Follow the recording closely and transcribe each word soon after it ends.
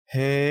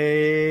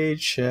Hey,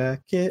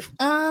 check it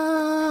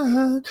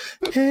out.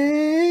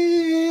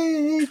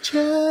 Hey,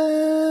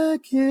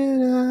 check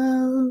it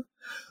out.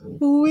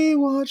 We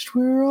watched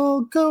We're All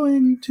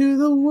Going to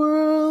the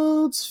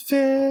World's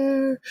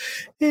Fair.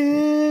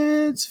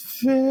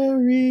 It's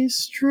very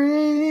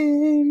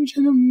strange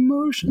and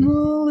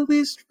emotional, at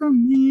least for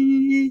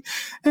me.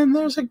 And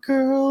there's a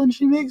girl and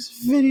she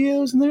makes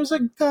videos, and there's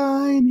a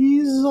guy and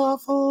he's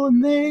awful,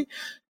 and they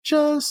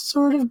just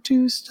sort of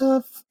do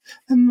stuff.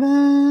 And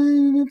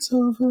then it's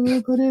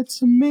over, but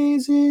it's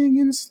amazing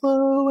and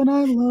slow, and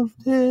I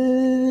loved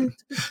it.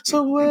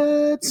 So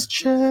let's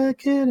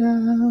check it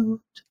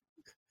out.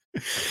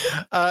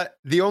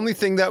 The only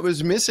thing that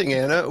was missing,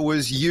 Anna,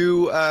 was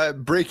you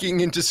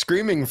breaking into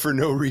screaming for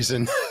no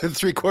reason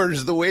 3/4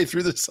 of the way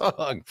through the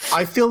song.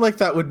 I feel like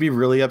that would be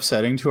really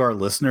upsetting to our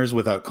listeners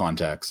without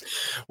context.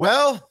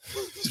 Well,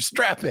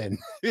 strap in.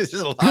 There's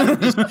a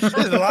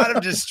lot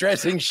of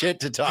distressing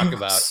shit to talk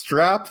about.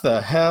 Strap the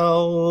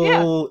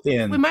hell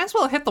in. We might as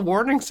well hit the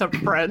warnings up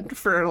front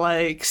for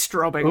like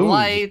strobing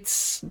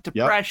lights,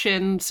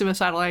 depression,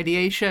 suicidal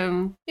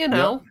ideation, you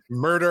know.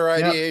 Murder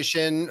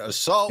ideation,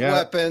 assault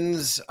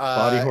weapons,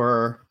 body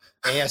horror,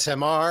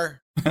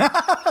 ASMR.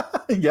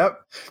 Yep.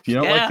 If you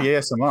don't like the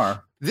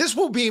ASMR. This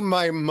will be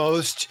my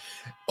most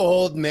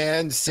old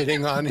man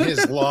sitting on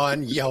his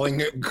lawn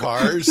yelling at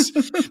cars.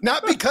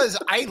 Not because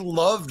I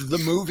loved the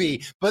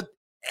movie, but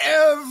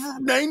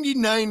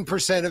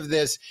 99% of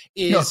this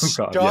is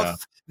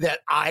stuff that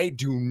I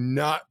do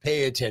not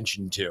pay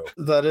attention to.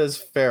 That is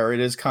fair.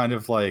 It is kind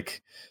of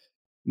like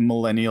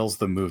Millennials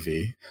the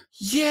movie.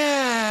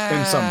 Yeah.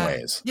 In some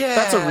ways. Yeah.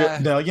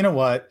 That's no, you know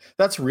what?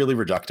 That's really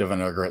reductive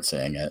and I regret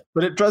saying it.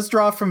 But it does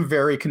draw from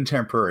very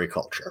contemporary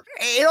culture.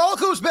 It all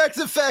goes back to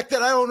the fact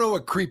that I don't know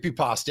what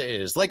creepypasta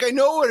is. Like, I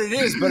know what it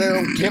is, but I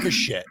don't give a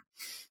shit.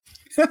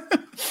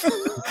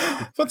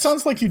 That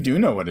sounds like you do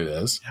know what it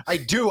is. I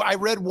do. I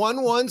read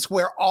one once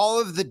where all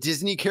of the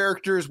Disney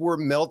characters were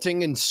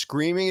melting and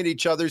screaming at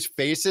each other's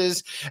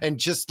faces and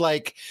just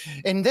like,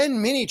 and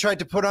then Minnie tried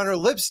to put on her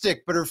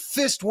lipstick, but her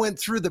fist went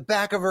through the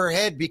back of her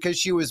head because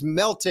she was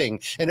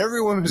melting and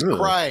everyone was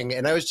crying.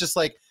 And I was just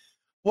like,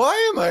 why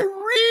am I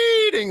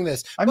reading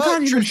this? I'm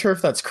not even sure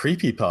if that's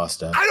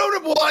creepypasta. I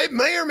don't know. Well, it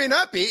may or may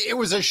not be. It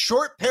was a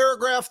short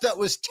paragraph that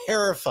was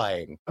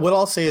terrifying. What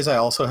I'll say is I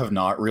also have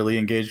not really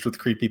engaged with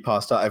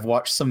creepypasta. I've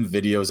watched some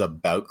videos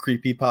about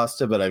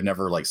creepypasta, but I've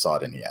never like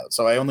sought any out.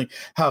 So I only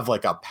have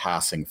like a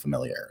passing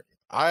familiarity.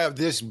 I have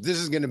this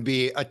is going to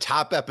be a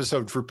top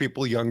episode for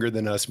people younger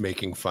than us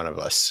making fun of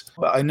us.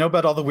 Well, I know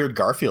about all the weird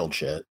Garfield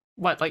shit.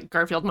 What, like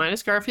Garfield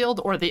minus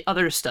Garfield or the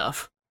other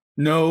stuff?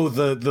 No,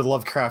 the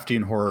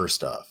Lovecraftian horror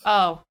stuff.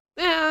 Oh,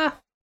 yeah.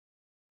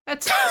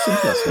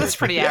 That's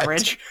pretty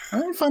average.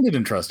 I find it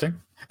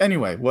interesting.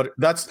 Anyway,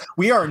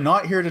 we are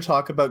not here to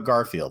talk about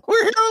Garfield.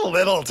 We're here a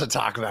little to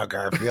talk about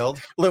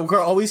Garfield. We're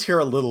always here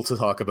a little to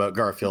talk about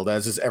Garfield,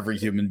 as is every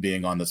human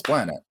being on this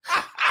planet.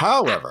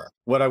 However,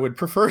 what I would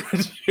prefer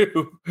to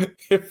do,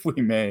 if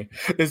we may,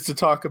 is to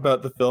talk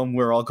about the film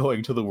We're All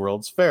Going to the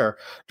World's Fair,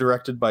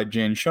 directed by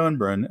Jane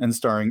Schoenbrunn and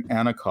starring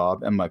Anna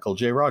Cobb and Michael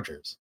J.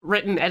 Rogers.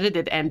 Written,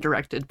 edited, and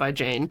directed by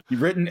Jane.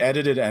 Written,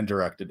 edited, and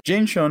directed.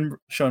 Jane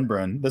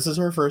Schoenbrunn, this is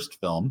her first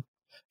film.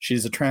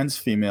 She's a trans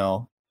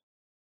female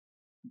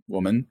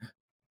woman.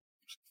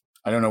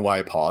 I don't know why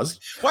I paused.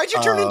 Why'd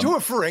you turn into a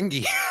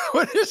Ferengi?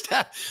 What is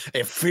that?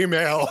 A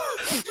female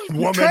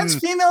woman? Trans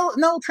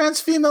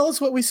female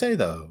is what we say,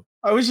 though.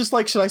 I was just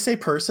like, should I say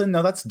person?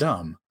 No, that's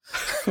dumb.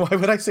 Why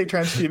would I say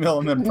trans female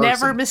and then person?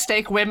 Never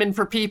mistake women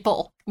for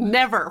people.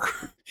 Never.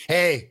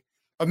 Hey,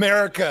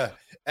 America,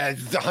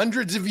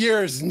 hundreds of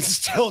years and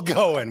still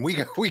going. We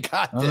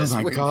got this.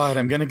 Oh my God,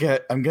 I'm gonna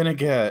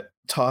get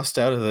tossed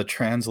out of the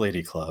trans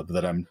lady club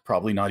that I'm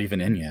probably not even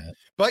in yet.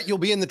 But you'll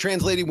be in the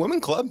trans lady woman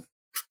club.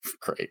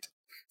 Great.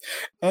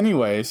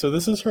 Anyway, so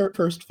this is her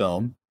first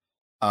film.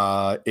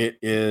 It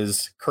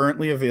is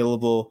currently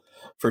available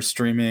for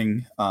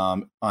streaming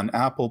on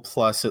Apple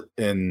Plus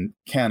in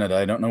Canada.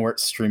 I don't know where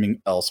it's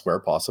streaming elsewhere,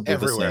 possibly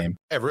everywhere. The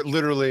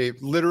same.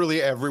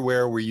 Literally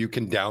everywhere where you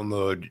can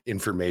download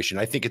information.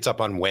 I think it's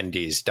up on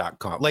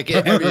Wendy's.com. Like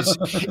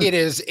it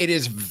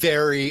is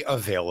very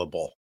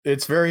available.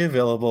 It's very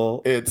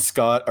available. It's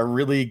got a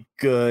really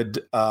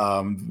good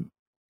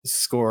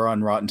score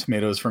on Rotten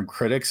Tomatoes from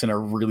critics and a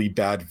really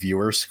bad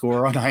viewer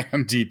score on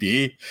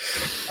IMDb.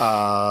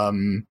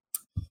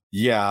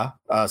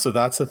 So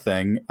that's a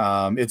thing.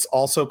 It's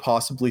also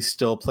possibly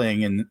still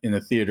playing in a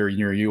theater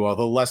near you,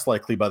 although less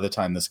likely by the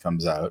time this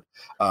comes out.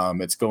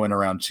 It's going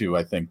around to,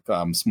 I think,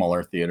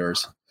 smaller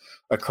theaters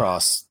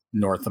across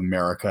North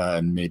America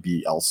and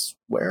maybe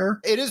elsewhere.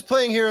 It is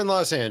playing here in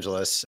Los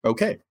Angeles.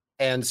 Okay.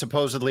 And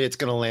supposedly it's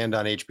going to land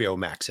on HBO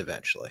Max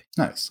eventually.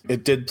 Nice.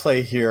 It did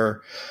play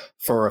here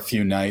for a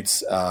few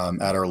nights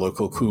at our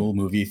local Cool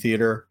Movie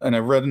Theater. And I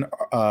read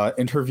an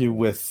interview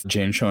with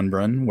Jane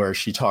Schoenbrunn where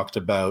she talked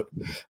about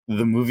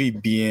the movie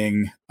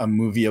being a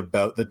movie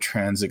about the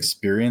trans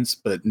experience,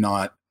 but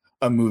not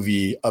a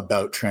movie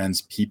about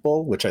trans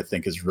people, which I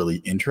think is really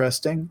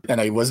interesting.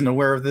 And I wasn't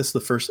aware of this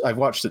I've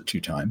watched it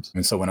 2 times.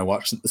 And so when I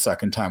watched it the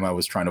second time, I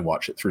was trying to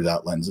watch it through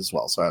that lens as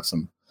well. So I have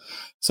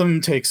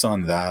some takes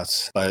on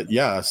that. But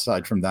yeah,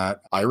 aside from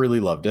that, I really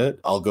loved it.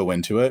 I'll go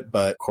into it.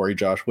 But Corey,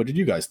 Josh, what did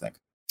you guys think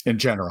in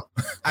general?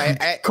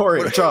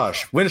 Corey,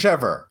 Josh,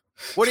 whichever.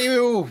 What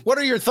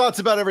are your thoughts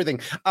about everything?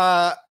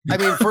 I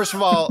mean, first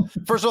of all,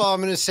 I'm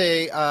going to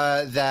say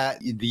that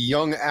the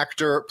young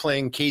actor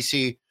playing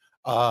Casey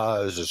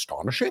is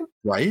astonishing.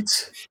 Right?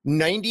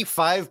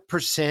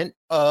 95%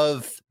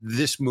 of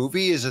this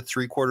movie is a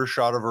 3/4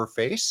 shot of her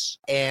face,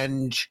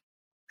 and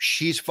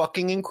she's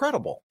fucking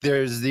incredible.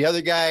 There's the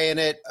other guy in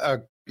it, a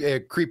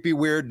creepy,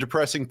 weird,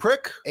 depressing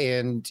prick,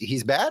 and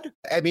he's bad.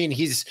 I mean,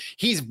 he's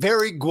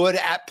very good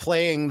at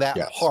playing that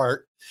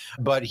part,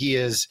 but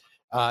he's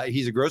a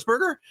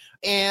Grossberger.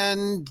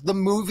 And the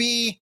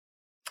movie,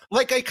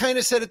 like I kind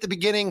of said at the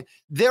beginning,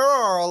 there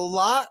are a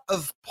lot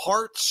of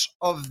parts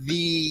of the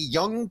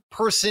young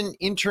person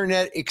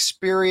internet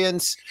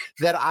experience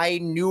that I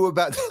knew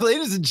about.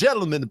 Ladies and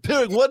gentlemen,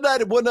 appearing one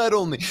night and one night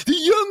only, the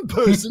young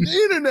person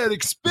internet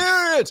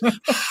experience.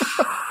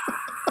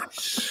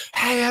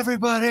 Hey,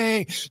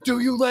 everybody, do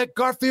you like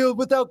Garfield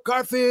without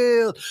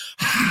Garfield?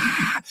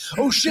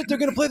 Oh, shit, they're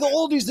going to play the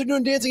oldies. They're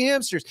doing Dancing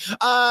Hamsters.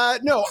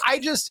 No,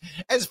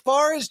 as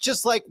far as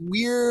just like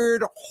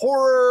weird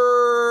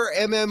horror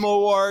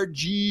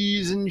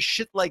MMORGs and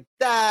shit like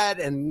that,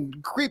 and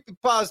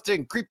creepypasta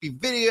and creepy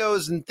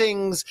videos and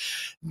things,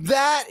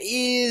 that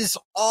is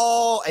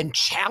all, and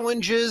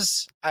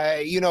challenges.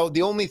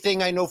 The only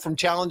thing I know from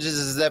challenges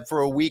is that for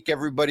a week,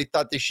 everybody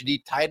thought they should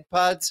eat Tide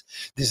Pods.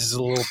 This is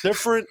a little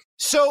different.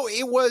 So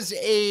it was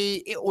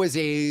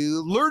a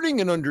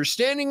learning and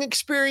understanding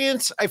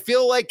experience. I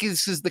feel like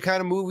this is the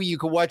kind of movie you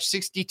could watch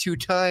 62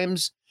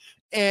 times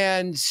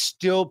and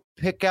still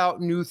pick out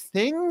new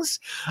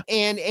things.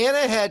 And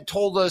Anna had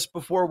told us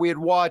before we had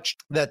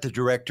watched that the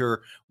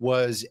director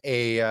was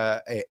a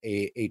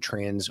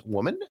trans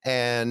woman.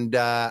 And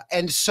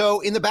so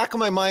in the back of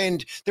my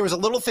mind, there was a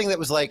little thing that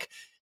was like,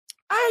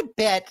 I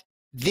bet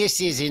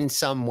this is in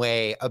some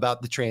way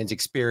about the trans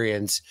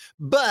experience,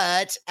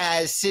 but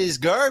as cis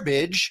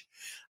garbage,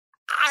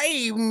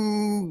 I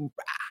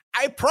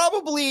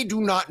probably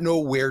do not know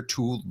where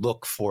to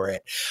look for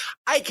it.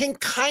 I can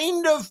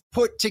kind of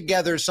put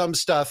together some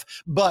stuff,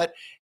 but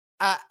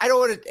I don't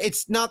want to.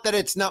 It's not that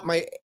it's not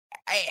my.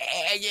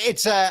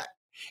 It's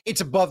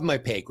above my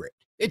pay grade.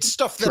 It's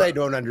stuff that I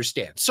don't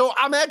understand. So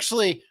I'm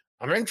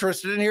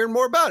interested in hearing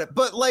more about it.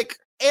 But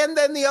and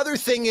then the other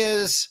thing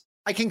is,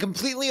 I can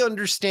completely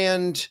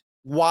understand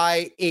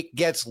why it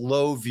gets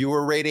low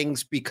viewer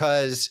ratings,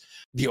 because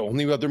the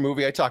only other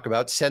movie I talk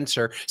about,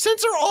 Censor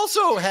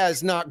also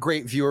has not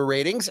great viewer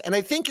ratings. And I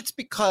think it's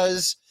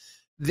because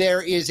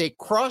there is a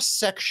cross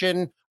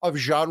section of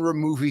genre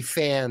movie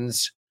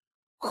fans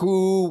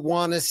who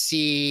want to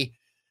see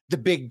the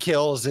big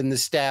kills and the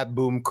stab,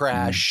 boom,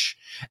 crash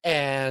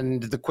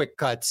and the quick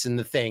cuts and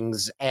the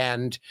things.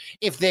 And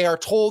if they are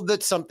told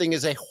that something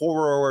is a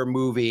horror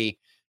movie,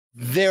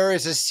 there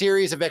is a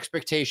series of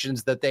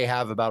expectations that they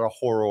have about a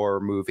horror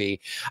movie.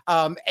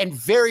 And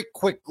very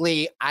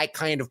quickly, I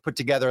kind of put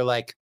together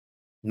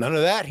none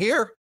of that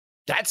here.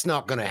 That's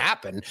not going to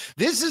happen.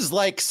 This is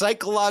like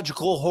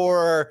psychological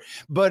horror,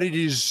 but it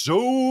is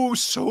so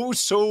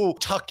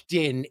tucked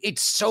in.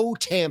 It's so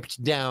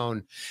tamped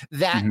down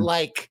that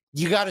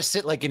you got to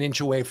sit an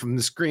inch away from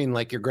the screen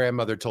like your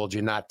grandmother told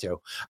you not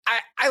to.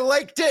 I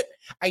liked it.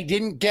 I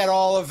didn't get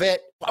all of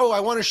it. Oh, I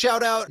want to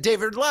shout out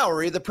David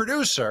Lowery, the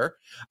producer,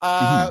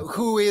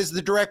 who is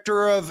the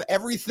director of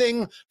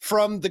everything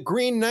from The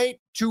Green Knight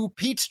to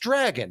Pete's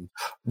Dragon.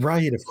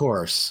 Right, of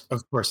course.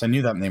 I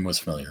knew that name was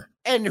familiar.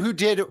 And who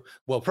did,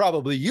 well,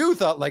 probably you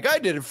thought like I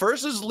did at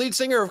first, is lead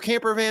singer of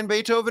Camper Van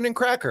Beethoven and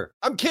Cracker.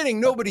 I'm kidding.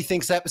 Nobody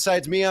thinks that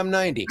besides me. I'm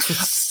 90.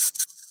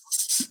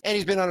 And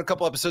he's been on a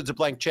couple episodes of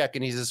Blank Check,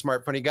 and he's a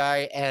smart, funny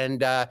guy.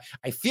 And I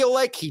feel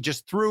like he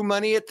just threw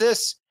money at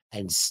this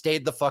and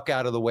stayed the fuck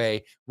out of the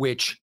way,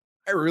 which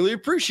I really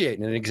appreciate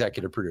in an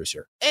executive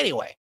producer.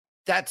 Anyway,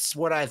 that's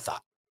what I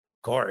thought.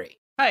 Corey.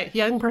 Hi,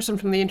 young person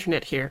from the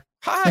internet here.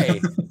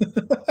 Hi.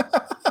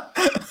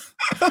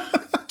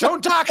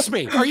 Don't dox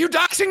me. Are you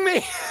doxing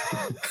me?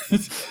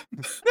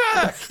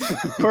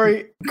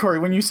 Corey,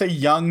 when you say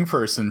young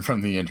person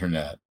from the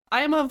internet,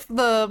 I am of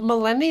the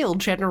millennial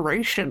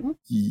generation.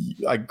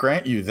 I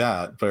grant you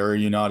that, but are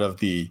you not of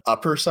the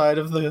upper side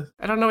of the...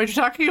 I don't know what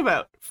you're talking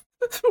about.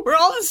 We're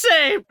all the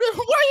same. Why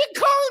are you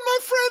calling my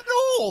friend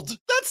old?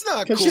 That's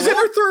not cool. Because she's in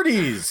her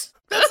 30s.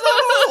 That's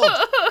not old.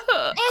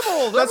 I'm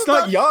old. That's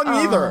not young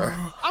either.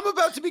 I'm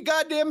about to be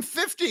goddamn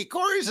 50.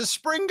 Corey's a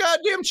spring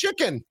goddamn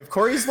chicken.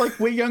 Corey's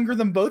way younger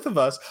than both of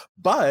us,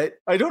 but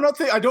I don't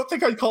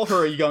think I'd call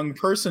her a young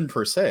person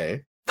per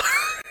se.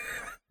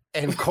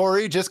 And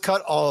Corey just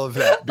cut all of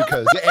that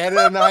because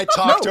Anna and I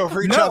talked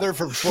over each other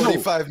for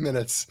 45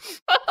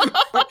 minutes.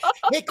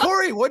 Hey,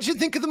 Corey, what'd you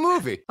think of the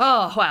movie?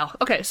 Oh, wow.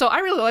 Okay, so I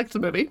really liked the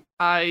movie.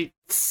 I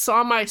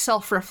saw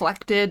myself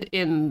reflected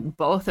in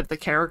both of the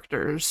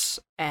characters,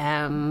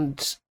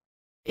 and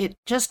it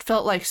just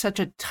felt like such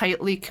a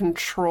tightly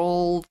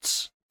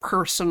controlled,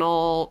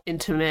 personal,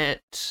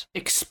 intimate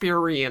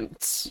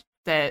experience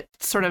that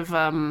sort of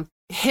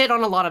hit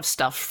on a lot of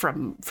stuff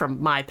from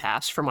my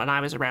past, from when I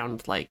was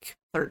around like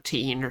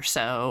 13 or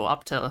so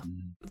up to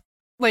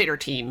later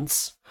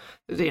teens.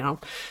 You know,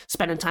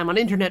 spending time on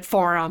internet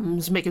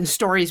forums, making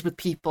stories with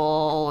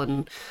people,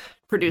 and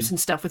producing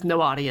stuff with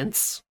no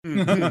audience.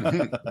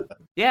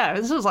 Yeah,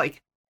 this was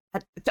like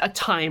a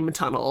time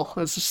tunnel.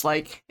 It's just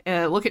like,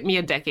 look at me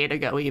a decade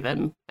ago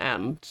even,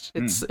 and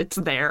it's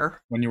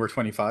there. When you were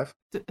 25?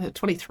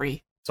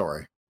 23.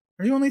 Sorry.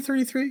 Are you only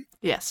 33?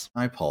 Yes.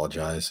 I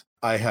apologize.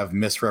 I have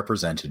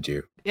misrepresented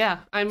you. Yeah,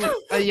 I'm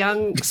a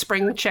young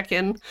spring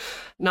chicken,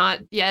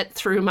 not yet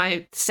through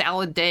my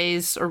salad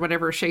days or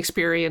whatever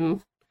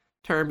Shakespearean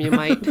term you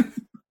might.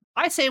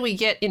 I say we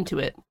get into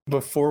it.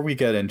 Before we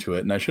get into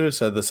it, and I should have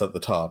said this at the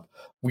top,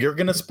 we are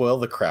going to spoil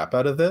the crap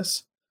out of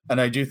this. And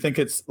I do think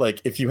it's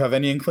like, if you have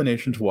any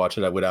inclination to watch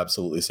it, I would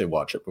absolutely say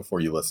watch it before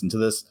you listen to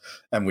this,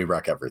 and we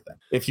wreck everything.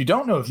 If you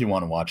don't know if you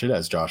want to watch it,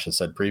 as Josh has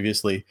said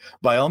previously,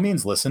 by all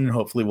means listen, and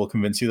hopefully we'll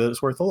convince you that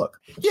it's worth a look.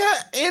 Yeah,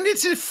 and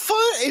it's a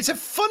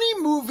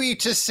funny movie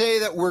to say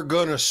that we're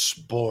gonna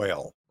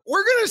spoil.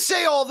 We're gonna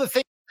say all the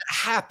things that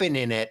happen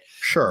in it.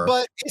 Sure.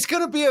 But it's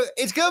gonna be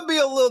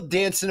a little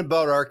dancing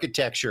about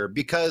architecture,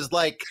 because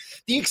like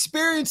the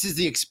experience is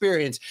the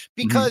experience.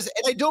 Because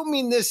and I don't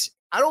mean this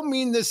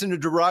in a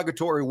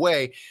derogatory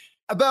way.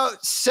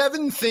 About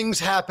 7 things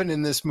happen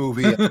in this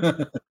movie.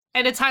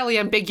 And it's highly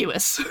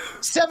ambiguous.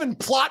 7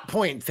 plot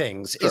point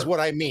things is what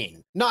I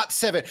mean. Not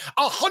 7.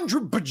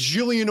 100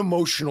 bajillion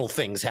emotional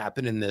things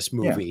happen in this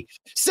movie.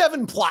 Yeah.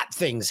 7 plot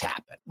things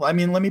happen. Well, I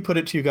mean, let me put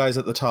it to you guys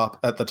at the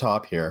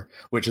top here,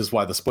 which is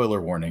why the spoiler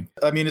warning.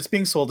 I mean, it's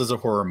being sold as a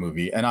horror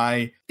movie, and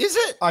Is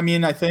it? I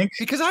mean, I think...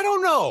 Because I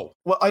don't know.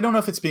 Well, I don't know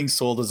if it's being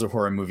sold as a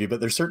horror movie,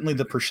 but there's certainly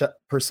the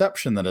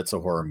perception that it's a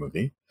horror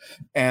movie.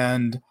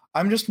 And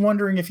I'm just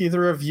wondering if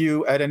either of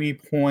you at any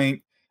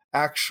point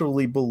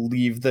actually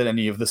believe that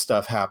any of the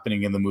stuff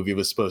happening in the movie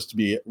was supposed to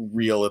be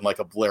real in like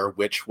a Blair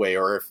Witch way,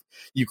 or if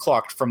you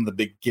clocked from the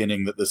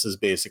beginning that this is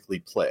basically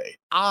play.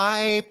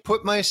 I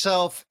put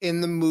myself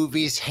in the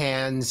movie's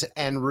hands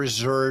and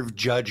reserved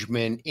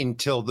judgment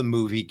until the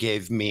movie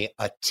gave me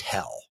a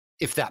tell,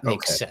 if that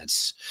makes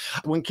sense.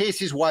 When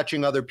Casey's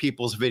watching other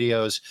people's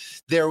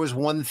videos, there was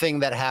one thing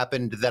that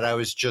happened that I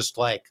was just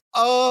like,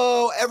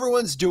 oh,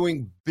 everyone's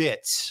doing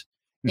bits.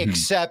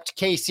 Except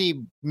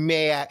Casey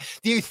the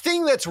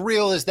thing that's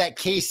real is that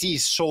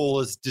Casey's soul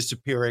is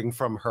disappearing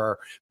from her,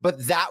 but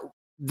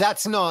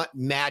that's not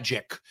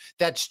magic.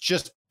 That's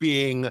just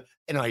being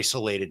an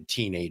isolated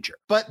teenager.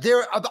 But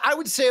I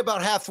would say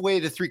about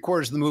halfway to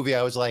 3/4 of the movie,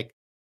 I was like,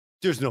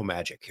 there's no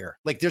magic here.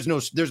 Like there's no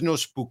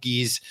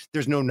spookies.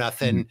 There's no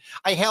nothing.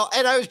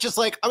 And I was just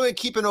like, I'm going to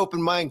keep an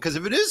open mind, because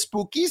if it is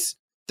spookies,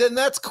 then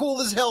that's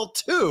cool as hell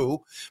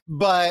too.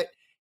 But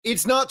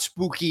it's not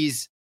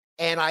spookies.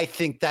 And I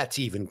think that's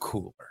even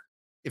cooler,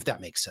 if that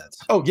makes sense.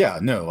 Oh, yeah.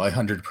 No, I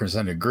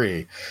 100%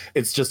 agree.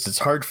 It's just, it's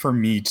hard for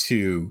me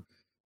to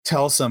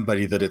tell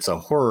somebody that it's a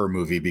horror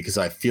movie because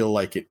I feel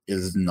like it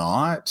is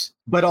not.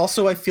 But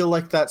also, I feel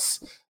like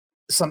that's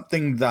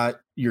something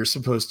that you're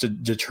supposed to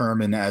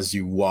determine as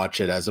you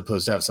watch it, as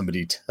opposed to have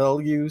somebody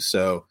tell you.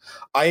 So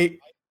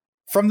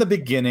from the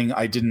beginning,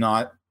 I did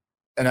not.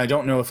 And I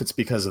don't know if it's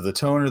because of the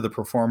tone or the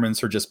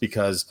performance or just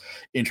because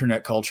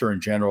internet culture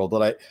in general,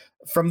 but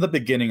from the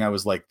beginning, I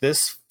was like,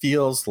 this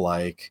feels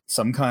like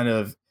some kind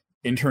of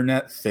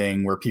internet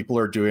thing where people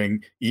are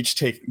doing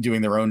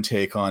their own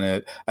take on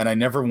it. And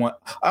I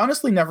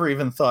honestly never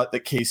even thought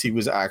that Casey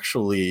was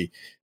actually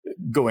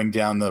going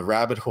down the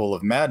rabbit hole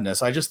of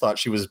madness. I just thought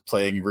she was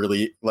playing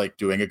really, like,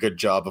 doing a good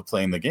job of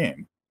playing the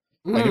game.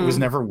 I was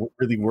never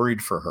really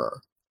worried for her.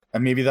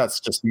 And maybe that's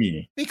just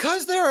me.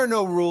 Because there are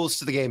no rules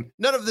to the game.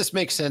 None of this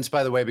makes sense,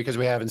 by the way, because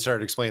we haven't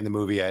started explaining the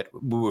movie yet.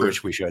 We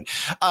wish we should.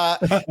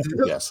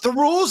 Yes. The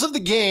rules of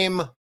the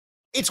game,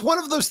 it's one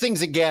of those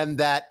things, again,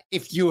 that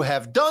if you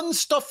have done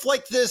stuff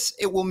like this,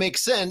 it will make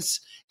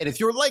sense. And if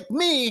you're like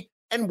me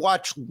and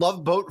watch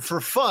Love Boat for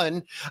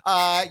fun,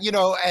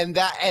 and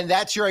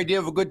that's your idea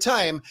of a good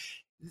time,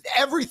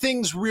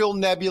 everything's real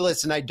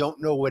nebulous, and I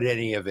don't know what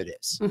any of it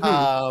is.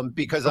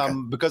 Because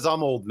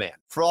I'm old man.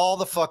 For all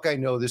the fuck I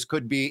know, it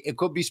could be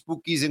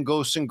spookies and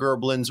ghosts and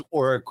gerblins,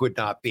 or it could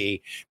not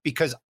be,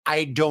 because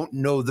I don't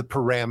know the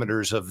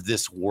parameters of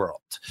this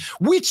world,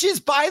 which is,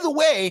 by the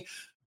way,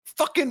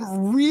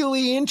 fucking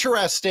really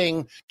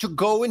interesting to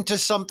go into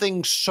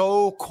something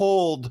so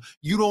cold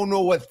you don't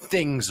know what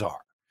things are.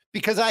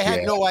 Because I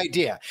had no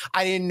idea.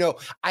 I didn't know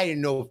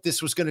if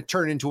this was going to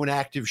turn into an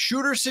active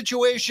shooter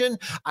situation.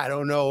 I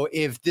don't know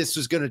if this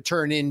was going to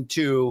turn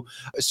into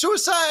a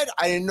suicide.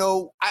 I didn't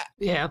know.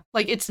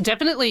 Like, it's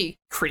definitely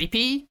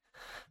creepy.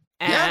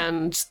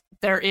 And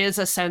there is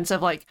a sense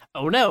of like,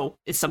 oh no,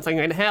 is something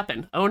going to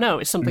happen? Oh no,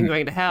 is something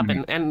going to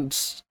happen? And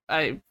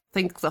I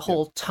think the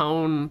whole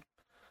tone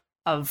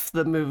of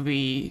the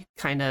movie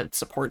kind of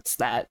supports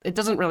that. It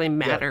doesn't really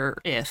matter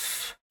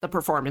if the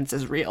performance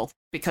is real,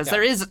 because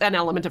there is an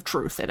element of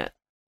truth in it.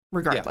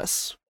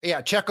 regardless.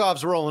 Yeah,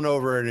 Chekhov's rolling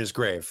over in his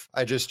grave.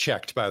 I just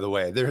checked, by the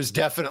way. There's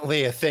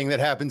definitely a thing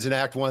that happens in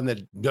Act 1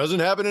 that doesn't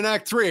happen in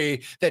Act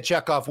 3 that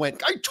Chekhov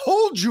went, I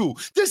told you,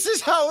 this is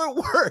how it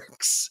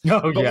works.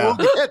 Oh, But yeah.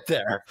 we'll get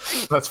there.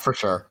 That's for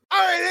sure. All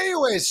right,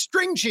 anyways,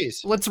 string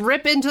cheese. Let's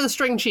rip into the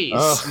string cheese.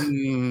 Ugh.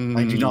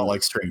 I do not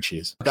like string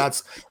cheese.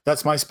 That's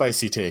my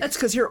spicy take. That's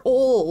because you're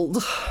old.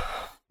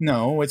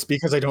 No, it's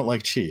because I don't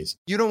like cheese.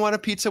 You don't want a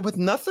pizza with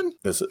nothing?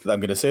 I'm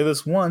going to say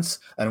this once,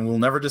 and we'll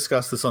never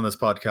discuss this on this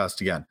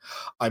podcast again.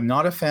 I'm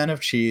not a fan of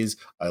cheese.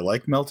 I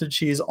like melted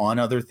cheese on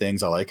other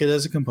things. I like it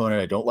as a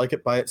component. I don't like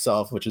it by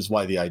itself, which is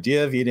why the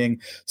idea of eating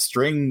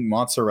string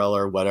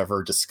mozzarella or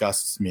whatever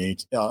disgusts me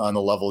on a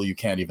level you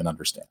can't even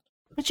understand.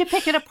 But you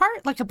pick it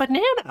apart like a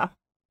banana.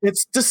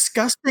 It's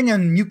disgusting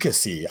and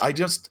mucusy.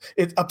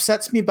 It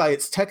upsets me by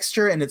its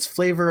texture and its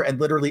flavor and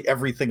literally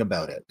everything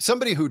about it.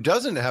 Somebody who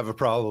doesn't have a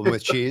problem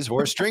with cheese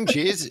or string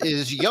cheese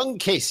is young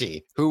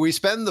Casey, who we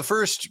spend the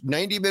first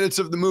 90 minutes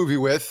of the movie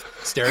with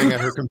staring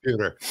at her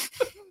computer.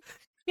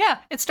 Yeah,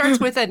 it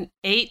starts with an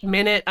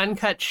 8-minute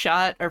uncut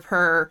shot of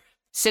her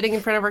sitting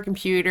in front of her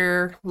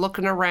computer,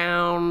 looking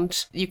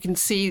around. You can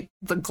see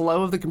the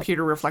glow of the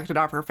computer reflected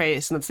off her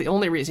face, and that's the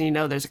only reason you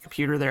know there's a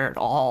computer there at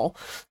all.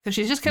 Because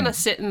she's just kind of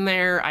sitting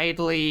there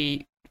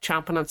idly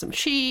chomping on some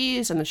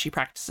cheese, and then she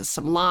practices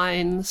some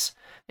lines,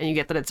 and you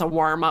get that it's a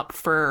warm-up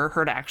for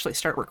her to actually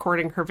start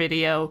recording her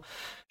video.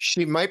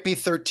 She might be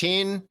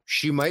 13.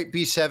 She might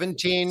be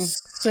 17.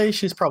 Say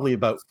she's probably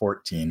about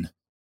 14,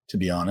 to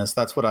be honest.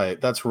 That's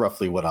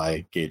roughly what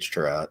I gauged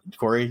her at.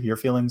 Corey, your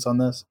feelings on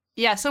this?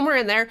 Yeah, somewhere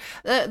in there.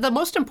 The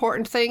most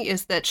important thing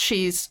is that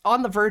she's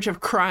on the verge of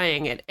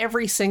crying at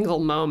every single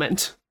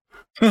moment.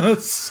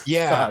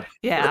 Yeah.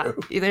 Yeah,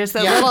 there's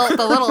the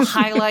little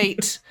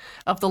highlight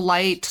of the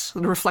light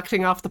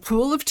reflecting off the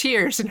pool of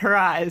tears in her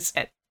eyes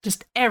at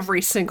just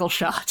every single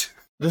shot.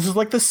 This is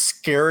like the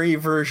scary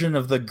version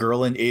of the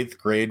girl in 8th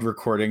grade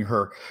recording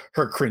her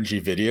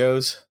cringy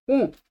videos.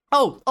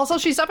 Oh, also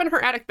she's up in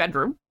her attic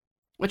bedroom,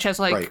 which has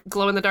like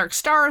glow-in-the-dark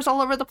stars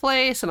all over the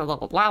place and a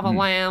little lava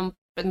lamp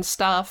and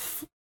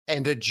stuff.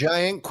 And a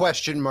giant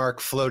question mark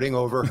floating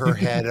over her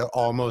head at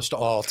almost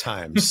all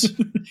times.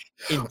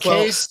 In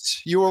case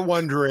you were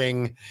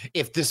wondering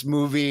if this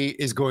movie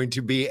is going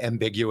to be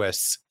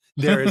ambiguous,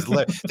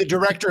 the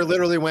director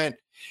literally went,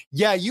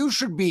 yeah, you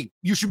should be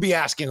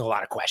asking a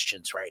lot of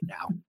questions right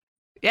now.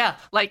 Yeah,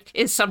 like,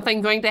 is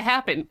something going to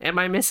happen? Am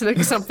I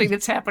missing something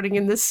that's happening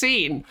in this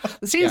scene?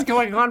 The scene's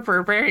going on for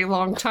a very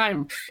long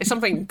time. Is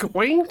something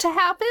going to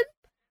happen?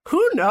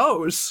 Who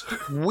knows?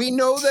 We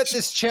know that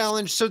this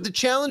challenge, so the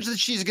challenge that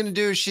she's going to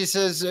do, she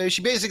says,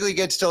 she basically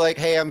gets to like,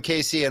 hey, I'm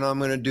Casey and I'm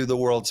going to do the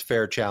World's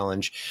Fair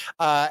Challenge.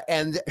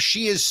 And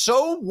she is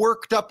so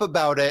worked up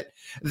about it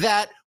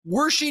that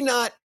were she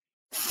not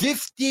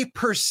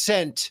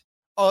 50%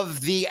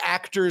 of the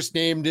actors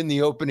named in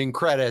the opening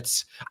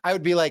credits, I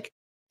would be like,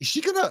 is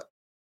she gonna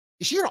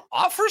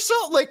off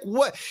herself? Like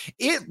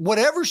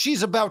whatever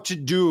she's about to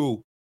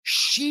do,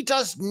 she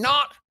does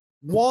not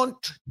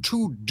want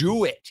to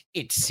do it.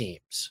 It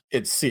seems.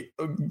 It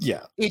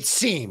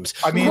seems.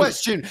 I mean,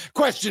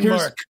 question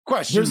mark.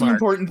 Here's an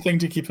important thing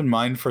to keep in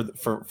mind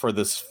for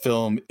this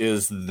film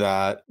is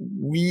that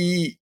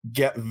we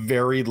get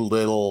very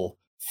little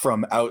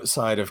from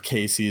outside of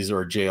Casey's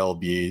or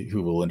JLB,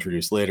 who we'll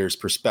introduce later's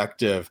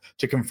perspective,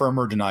 to confirm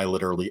or deny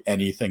literally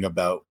anything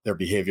about their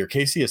behavior.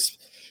 Casey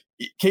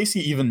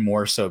even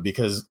more so,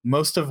 because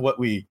most of what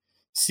we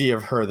see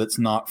of her that's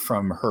not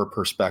from her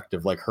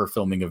perspective, like her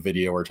filming a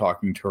video or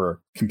talking to her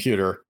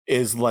computer,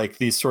 is like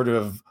these sort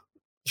of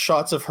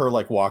shots of her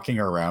like walking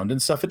around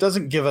and stuff. It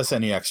doesn't give us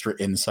any extra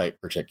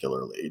insight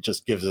particularly. It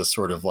just gives us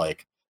sort of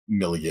like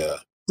milieu.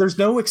 There's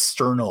no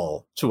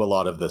external to a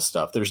lot of this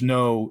stuff. There's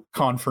no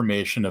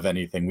confirmation of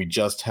anything. We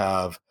just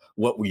have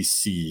what we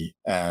see,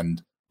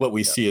 and what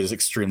we see is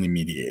extremely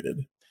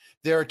mediated.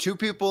 There are two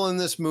people in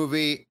this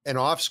movie, an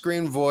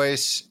off-screen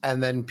voice,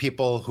 and then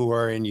people who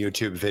are in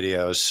YouTube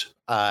videos.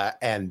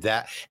 And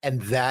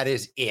that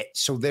is it.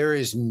 So there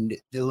is,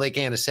 like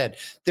Anna said,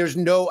 there's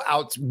no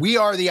we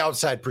are the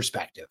outside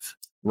perspective.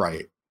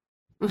 Right.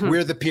 Mm-hmm.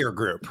 We're the peer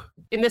group.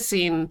 In this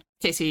scene,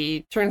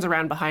 Casey turns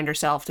around behind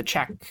herself to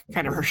check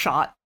kind of her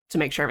shot to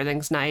make sure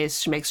everything's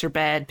nice. She makes her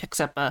bed, picks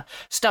up a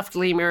stuffed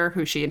lemur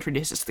who she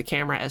introduces to the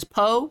camera as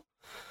Poe.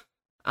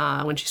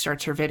 When she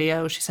starts her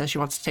video, she says she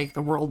wants to take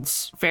the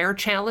World's Fair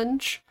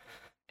Challenge,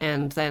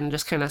 and then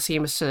just kind of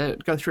seems to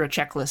go through a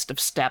checklist of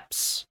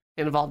steps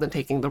involved in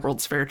taking the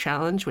World's Fair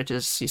Challenge, which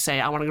is you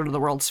say, I want to go to the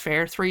World's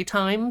Fair 3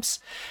 times.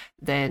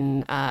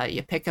 Then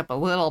you pick up a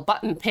little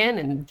button pin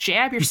and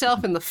jab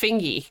yourself in the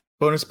fingy.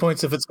 Bonus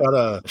points if it's got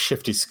a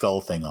shifty skull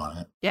thing on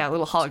it. Yeah, a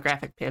little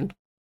holographic pin. It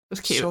was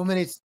cute.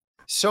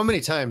 So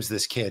many times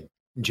this kid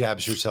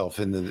jabs herself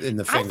in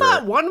the finger. I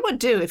thought one would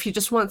do if you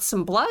just want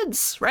some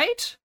bloods,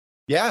 right?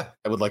 Yeah.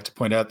 I would like to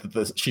point out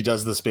that she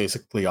does this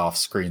basically off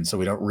screen, so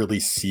we don't really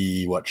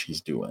see what she's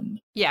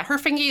doing. Yeah, her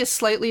fingy is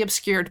slightly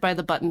obscured by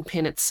the button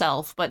pin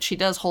itself, but she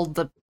does hold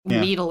the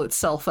needle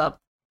itself up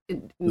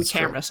in That's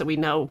camera, true. so we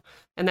know.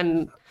 And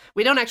then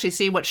we don't actually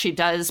see what she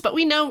does, but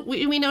we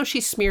know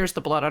she smears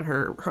the blood on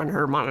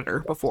her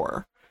monitor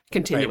before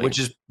continuing.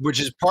 Right, which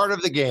is part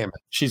of the game.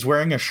 She's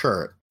wearing a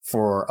shirt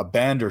for a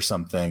band or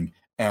something,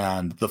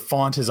 and the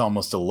font is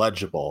almost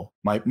illegible.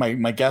 My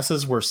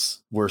guesses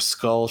were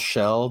Skull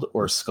Shelled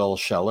or Skull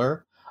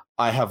Sheller.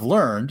 I have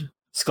learned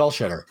Skull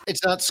Shedder.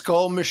 It's not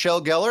Skull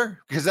Michelle Gellar,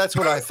 because that's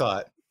what I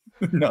thought.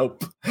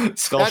 Nope,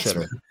 Skull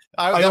Shedder.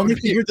 I that only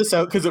would be- figured this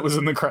out because it was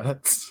in the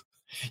credits.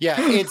 Yeah,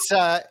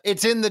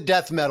 it's in the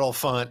death metal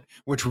font,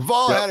 which we've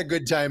all had a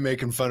good time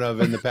making fun of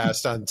in the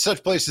past on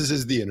such places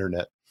as the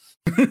internet.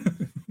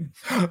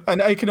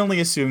 And I can only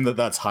assume that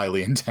that's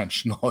highly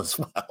intentional as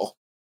well.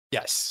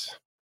 Yes.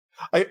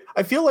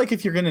 I feel like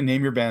if you're going to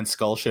name your band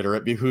Skull Shitter,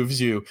 it behooves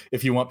you,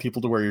 if you want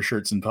people to wear your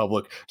shirts in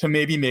public, to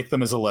maybe make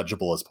them as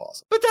illegible as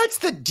possible. But that's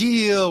the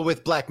deal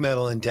with black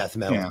metal and death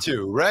metal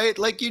too, right?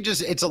 Like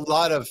it's a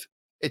lot of,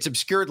 it's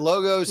obscured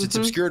logos, it's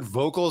obscured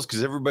vocals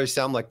because everybody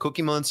sound like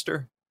Cookie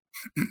Monster.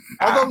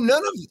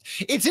 Although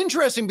it's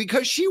interesting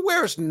because she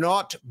wears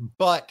naught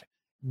but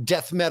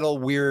death metal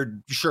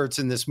weird shirts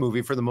in this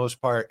movie for the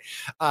most part.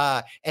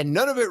 And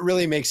none of it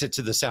really makes it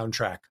to the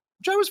soundtrack,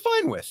 which I was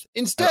fine with.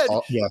 Instead,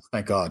 yeah,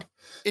 thank God.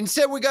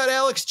 Instead, we got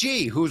Alex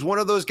G, who's one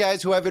of those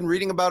guys who I've been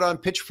reading about on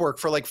Pitchfork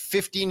for like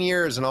 15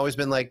 years and always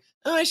been like,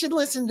 oh, I should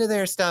listen to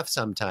their stuff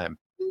sometime.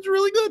 It's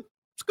really good.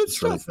 It's good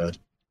stuff. Really good.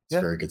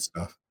 It's very good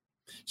stuff.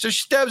 So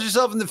she stabs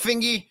herself in the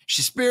fingy,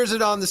 she spears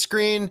it on the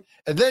screen,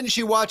 and then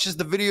she watches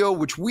the video,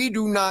 which we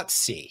do not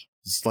see.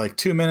 It's like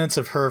 2 minutes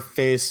of her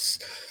face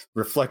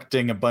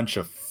reflecting a bunch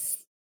of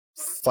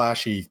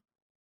flashy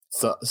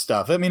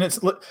stuff. I mean, it's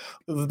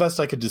the best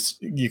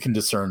you can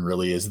discern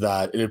really is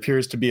that it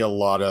appears to be a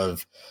lot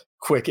of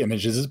quick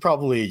images. It's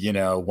probably,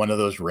 one of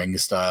those Ring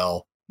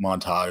style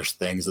montage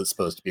things that's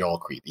supposed to be all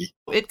creepy.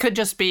 It could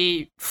just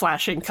be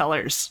flashing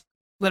colors,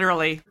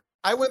 literally.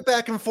 I went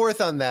back and forth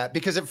on that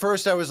because at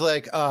first I was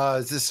like,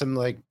 is this some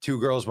like 2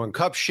 girls, 1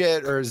 cup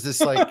shit? Or is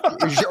this like,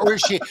 is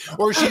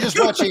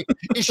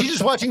she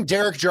just watching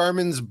Derek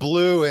Jarman's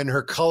Blue and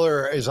her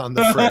color is on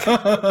the frick?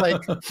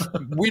 Like,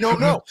 we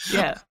don't know.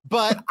 Yeah.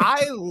 But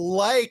I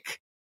like,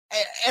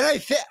 and I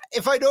think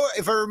if I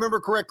remember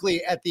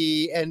correctly, at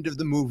the end of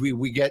the movie,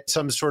 we get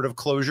some sort of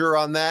closure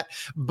on that.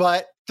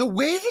 But the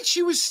way that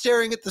she was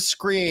staring at the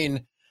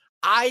screen,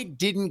 I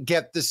didn't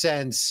get the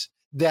sense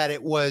that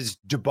it was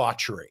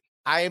debauchery.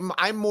 I'm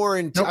more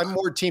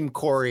team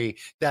Corey,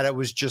 that it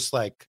was just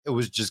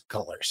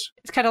colors.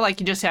 It's kind of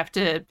like you just have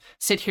to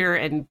sit here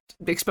and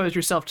expose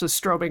yourself to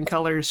strobing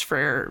colors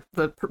for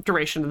the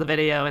duration of the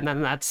video, and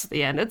then that's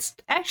the end. It's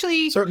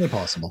actually certainly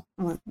possible.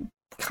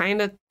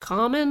 Kind of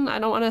common. I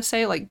don't want to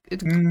say like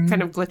it's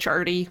kind of glitch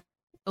arty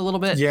a little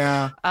bit.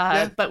 Yeah.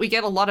 But we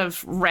get a lot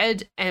of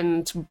red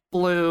and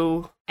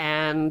blue,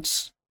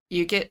 and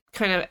you get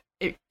kind of,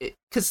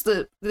 because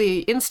the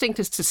instinct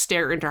is to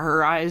stare into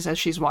her eyes as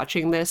she's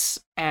watching this,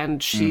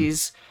 and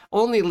she's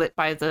only lit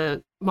by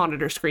the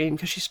monitor screen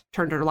because she's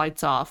turned her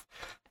lights off,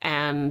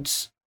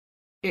 and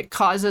it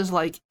causes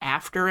like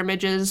after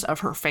images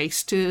of her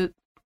face to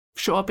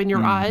show up in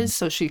your eyes,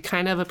 so she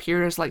kind of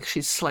appears like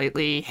she's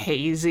slightly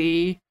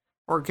hazy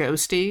or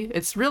ghosty.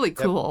 It's really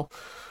cool.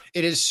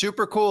 It is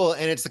super cool,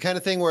 and it's the kind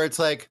of thing where it's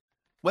like,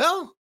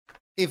 well,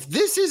 if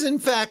this is in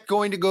fact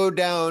going to go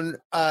down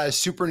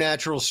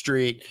Supernatural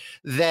Street,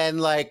 then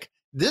like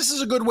this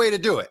is a good way to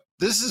do it.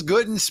 This is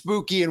good and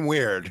spooky and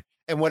weird.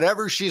 And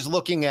whatever she's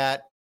looking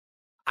at,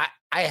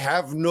 I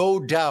have no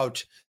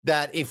doubt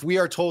that if we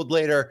are told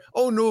later,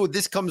 oh no,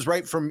 this comes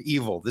right from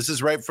evil, this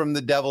is right from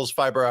the devil's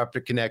fiber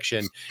optic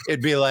connection,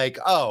 it'd be like,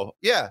 oh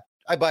yeah,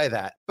 I buy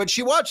that. But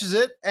she watches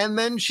it, and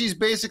then she's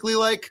basically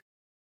like,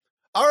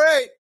 all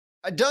right,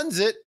 I done's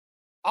it.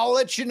 I'll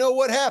let you know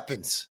what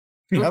happens.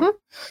 Yep.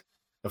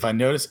 If I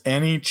notice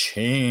any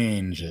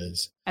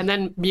changes. And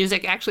then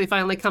music actually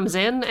finally comes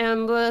in,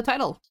 and the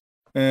title.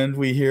 And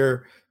we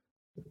hear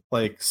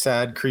like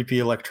sad, creepy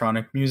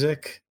electronic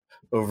music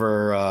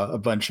over a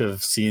bunch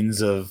of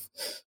scenes of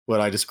what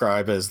I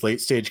describe as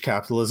late stage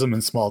capitalism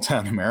in small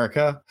town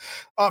America.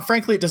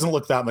 Frankly, it doesn't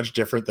look that much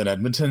different than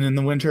Edmonton in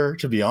the winter,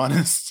 to be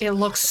honest. It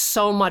looks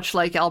so much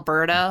like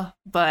Alberta,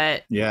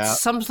 but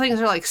some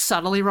things are like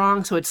subtly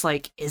wrong. So it's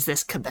like, is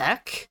this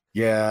Quebec?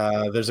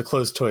 Yeah, there's a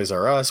closed Toys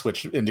R Us,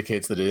 which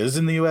indicates that it is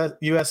in the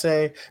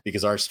USA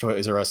because our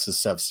Toys R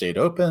Us have stayed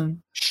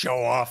open.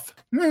 Show off.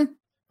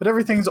 But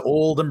everything's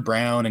old and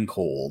brown and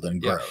cold and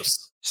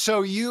gross.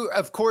 So you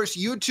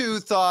two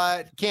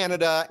thought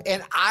Canada,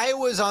 and I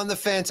was on the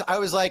fence. I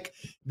was like,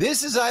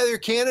 this is either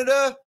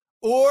Canada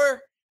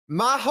or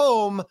my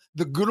home,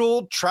 the good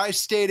old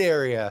tri-state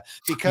area,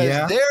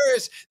 because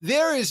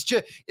there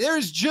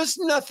is just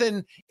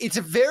nothing. It's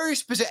a very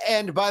specific.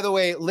 And by the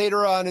way,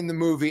 later on in the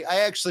movie, I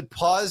actually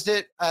paused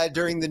it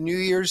during the New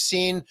Year's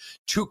scene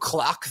to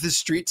clock the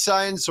street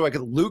signs so I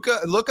could look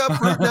up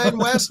Route 9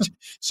 West.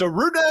 So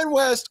Route 9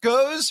 West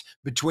goes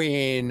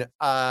between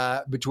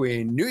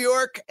New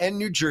York and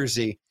New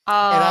Jersey.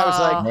 And I was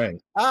like,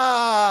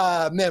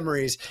 Right.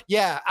 memories.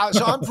 Yeah.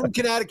 So I'm from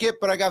Connecticut,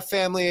 but I got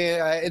family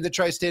in the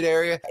tri-state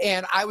area.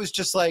 And I was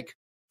just like,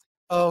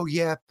 oh,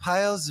 yeah,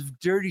 piles of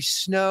dirty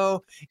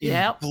snow in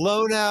Yep.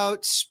 blown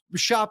out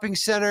shopping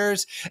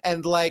centers.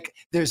 And like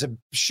there's a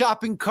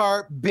shopping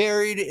cart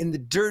buried in the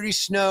dirty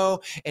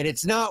snow, and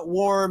it's not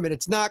warm, and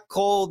it's not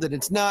cold, and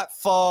it's not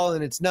fall,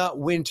 and it's not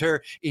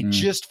winter. It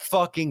just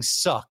fucking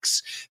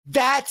sucks.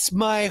 That's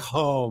my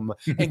home.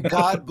 And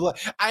God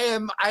bless.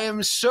 I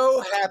am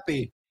so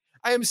happy.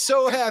 I am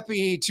so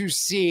happy to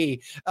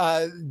see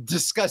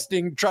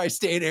disgusting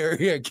tri-state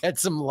area get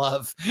some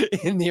love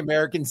in the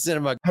American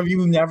cinema. Have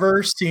you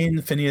never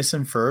seen Phineas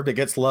and Ferb? It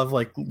gets love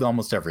like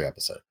almost every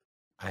episode.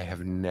 I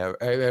have never.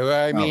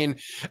 I mean,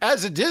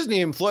 as a Disney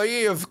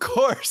employee, of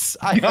course,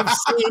 I have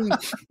seen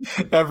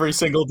every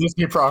single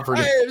Disney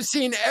property. I have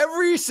seen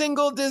every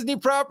single Disney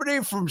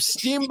property from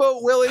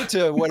Steamboat Willie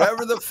to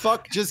whatever the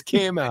fuck just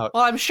came out.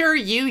 Well, I'm sure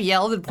you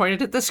yelled and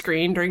pointed at the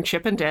screen during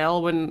Chip and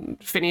Dale when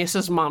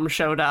Phineas's mom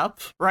showed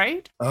up,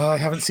 right? I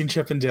haven't seen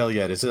Chip and Dale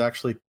yet. Is it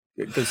actually?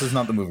 This is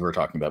not the movie we're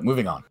talking about.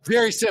 Moving on.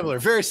 Very similar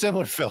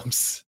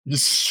films.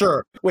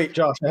 Sure. Wait,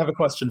 Josh, I have a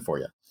question for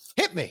you.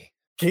 Hit me.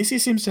 Casey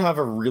seems to have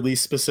a really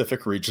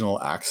specific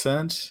regional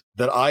accent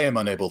that I am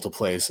unable to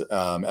place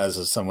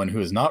as someone who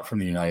is not from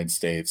the United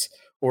States.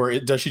 Or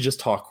does she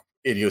just talk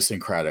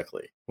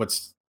idiosyncratically?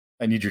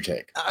 I need your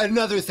take.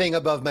 Another thing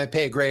above my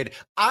pay grade.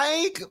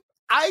 I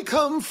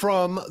come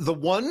from the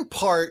one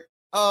part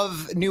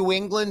of New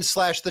England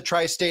 / the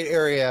tri-state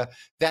area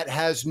that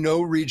has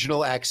no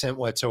regional accent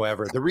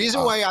whatsoever. The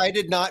reason why I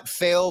did not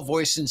fail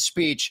voice and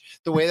speech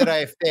the way that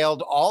I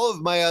failed all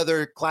of my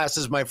other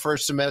classes my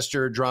first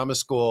semester of drama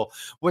school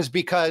was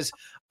because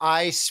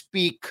I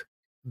speak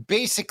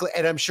basically,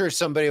 and I'm sure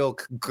somebody will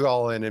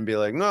call in and be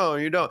like, no,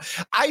 you don't.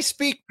 I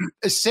speak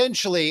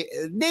essentially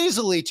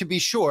nasally, to be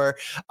sure,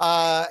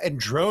 and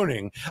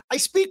droning. I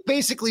speak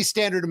basically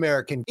standard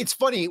American. It's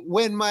funny,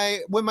 when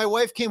my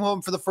wife came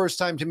home for the first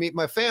time to meet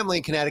my family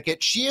in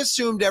Connecticut, she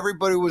assumed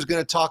everybody was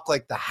going to talk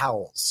like the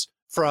Howells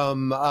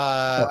from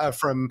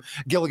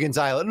Gilligan's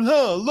Island.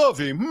 Oh, love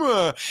him.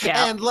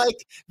 Yeah. And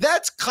like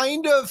that's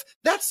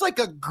like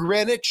a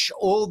Greenwich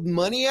old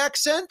money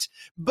accent,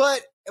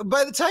 but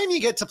by the time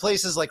you get to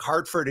places like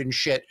Hartford and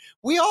shit,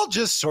 we all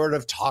just sort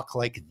of talk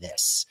like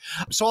this.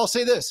 So I'll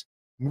say this.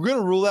 We're going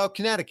to rule out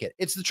Connecticut.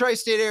 It's the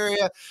tri-state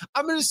area.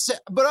 I'm going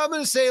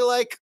to say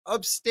like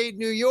upstate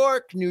New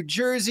York, New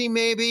Jersey,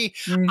 maybe.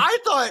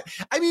 Until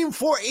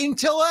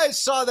I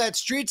saw that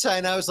street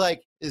sign, I was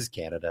like, this is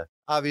Canada.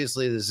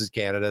 Obviously, this is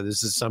Canada.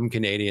 This is some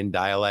Canadian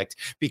dialect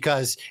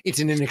because it's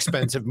an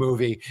inexpensive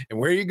movie. And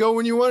where you go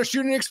when you want to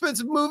shoot an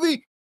expensive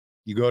movie?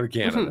 You go to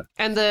Canada. Mm-hmm.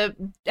 And the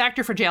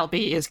actor for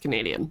JLB is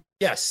Canadian.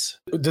 Yes.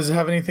 Does it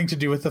have anything to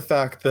do with the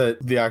fact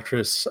that the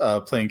actress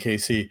playing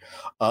Casey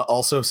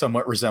also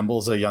somewhat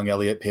resembles a young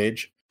Elliot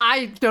Page?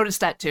 I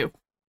noticed that too.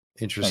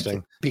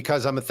 Interesting.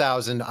 Because I'm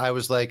 1,000, I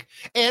was like,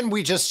 and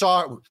we just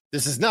saw,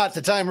 this is not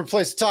the time or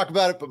place to talk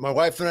about it, but my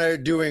wife and I are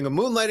doing a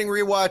Moonlighting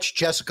rewatch.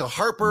 Jessica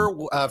Harper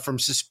from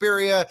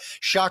Suspiria,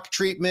 Shock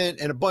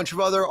Treatment, and a bunch of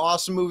other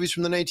awesome movies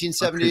from the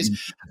 1970s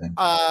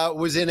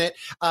was in it.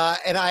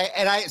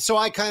 So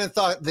I kind of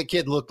thought the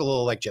kid looked a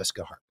little like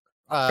Jessica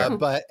Harper.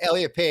 But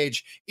Elliot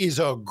Page is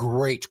a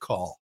great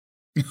call.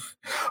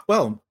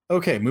 Well,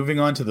 okay, moving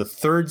on to the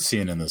third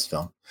scene in this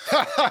film.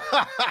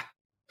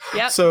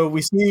 Yep. So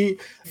we see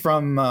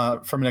from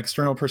an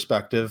external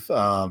perspective,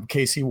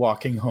 Casey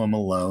walking home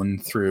alone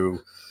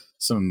through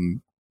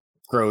some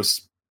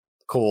gross,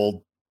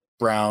 cold,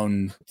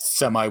 brown,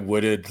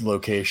 semi-wooded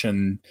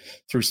location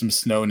through some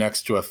snow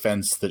next to a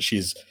fence that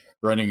she's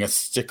running a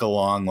stick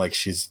along like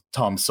she's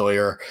Tom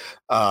Sawyer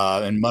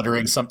and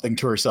muttering something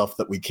to herself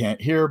that we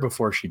can't hear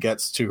before she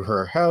gets to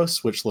her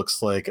house, which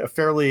looks like a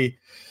fairly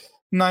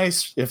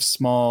nice, if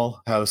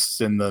small,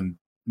 house in the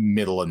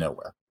middle of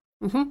nowhere.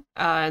 Mm-hmm.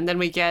 And then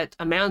we get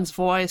a man's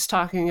voice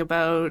talking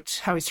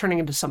about how he's turning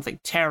into something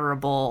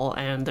terrible,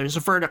 and there's a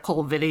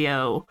vertical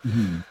video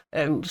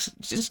and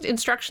just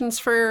instructions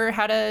for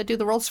how to do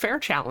the World's Fair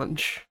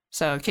challenge.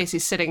 So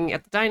Casey's sitting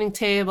at the dining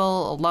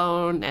table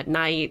alone at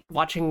night,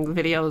 watching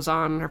videos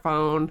on her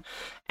phone,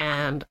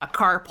 and a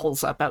car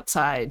pulls up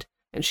outside,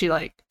 and she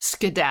like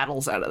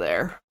skedaddles out of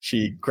there.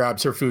 She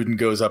grabs her food and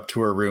goes up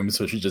to her room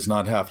so she does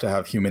not have to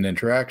have human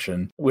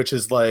interaction, which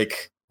is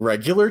like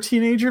regular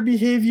teenager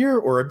behavior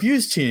or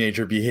abused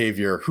teenager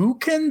behavior. Who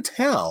can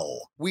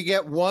tell? We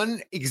get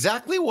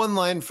exactly one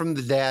line from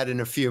the dad in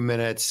a few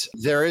minutes.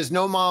 There is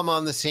no mom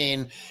on the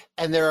scene,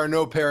 and there are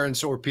no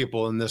parents or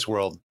people in this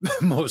world,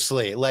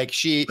 mostly. Like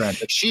she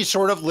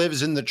sort of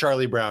lives in the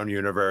Charlie Brown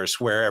universe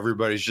where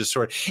everybody's just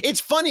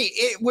it's funny.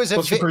 It was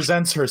she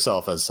presents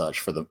herself as such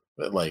for the,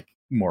 like,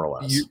 more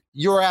or less.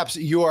 You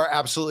are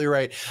absolutely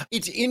right.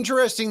 It's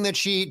interesting that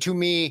to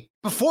me,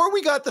 before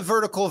we got the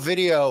vertical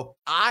video,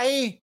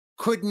 I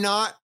could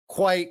not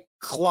quite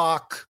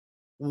clock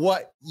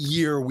what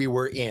year we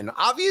were in.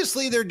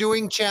 Obviously, they're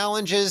doing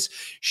challenges.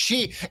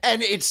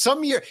 And it's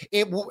some year.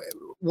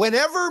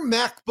 Whenever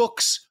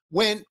MacBooks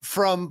went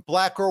from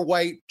black or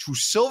white to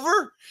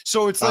silver.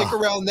 So it's like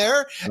around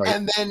there.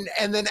 Right. And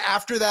then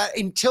after that,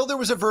 until there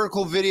was a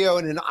vertical video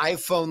and an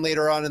iPhone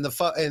later on in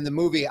the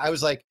movie, I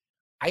was like,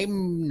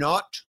 I'm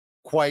not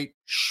quite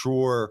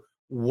sure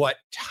what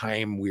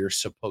time we're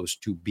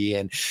supposed to be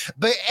in.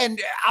 And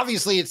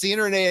obviously it's the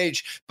internet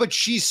age, but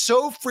she's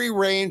so free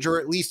range, or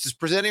at least is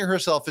presenting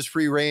herself as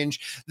free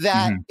range,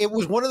 that it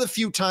was one of the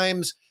few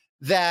times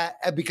that,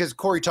 because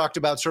Corey talked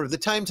about sort of the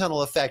time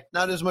tunnel effect,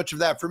 not as much of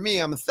that for me,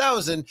 I'm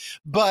 1,000,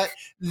 but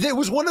there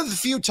was one of the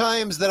few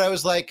times that I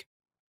was like,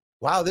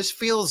 wow, this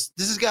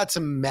has got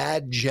some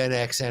mad Gen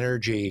X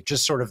energy.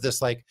 Just sort of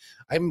this, like,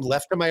 I'm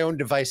left to my own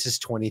devices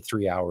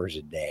 23 hours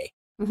a day.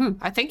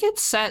 I think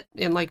it's set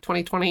in like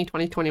 2020,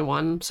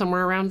 2021,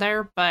 somewhere around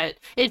there, but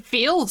it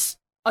feels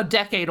a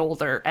decade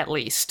older at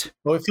least.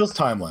 Well, it feels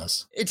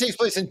timeless. It takes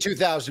place in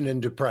 2000 in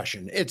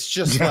depression. It's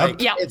just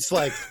it's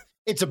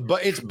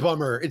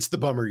bummer. It's the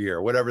bummer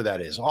year, whatever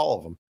that is, all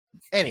of them.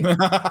 Anyway.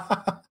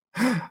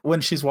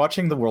 When she's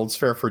watching the World's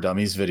Fair for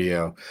Dummies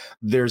video,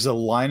 there's a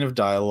line of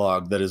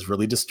dialogue that is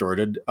really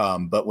distorted.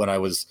 But when I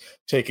was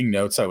taking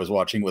notes, I was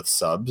watching with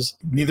subs.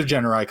 Neither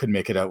Jen or I could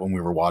make it out when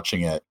we were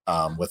watching it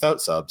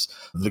without subs.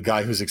 The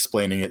guy who's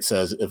explaining it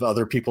says, if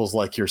other people's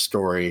like your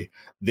story,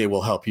 they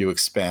will help you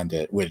expand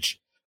it, which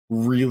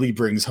really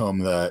brings home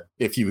that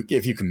if you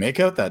can make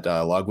out that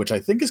dialogue, which I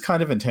think is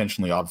kind of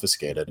intentionally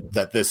obfuscated,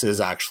 that this is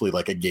actually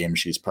like a game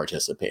she's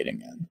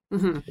participating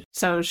in.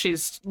 So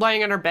she's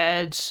lying on her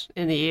bed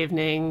in the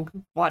evening,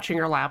 watching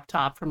her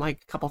laptop from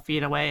like a couple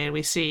feet away, and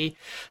we see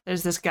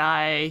there's this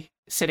guy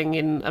sitting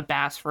in a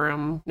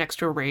bathroom next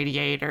to a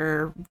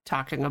radiator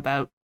talking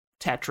about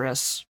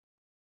Tetris.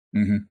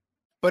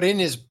 But in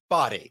his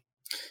body.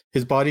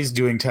 His body's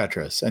doing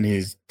Tetris, and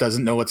he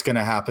doesn't know what's going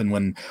to happen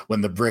when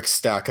the bricks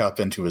stack up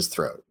into his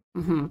throat.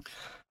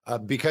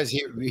 Because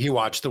he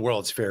watched the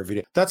World's Fair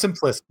video. That's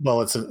implicit.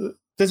 Well, I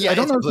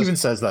don't know if it even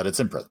says that.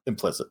 It's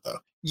implicit, though.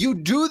 You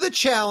do the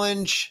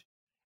challenge,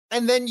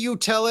 and then you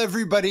tell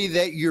everybody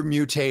that you're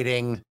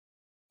mutating. ?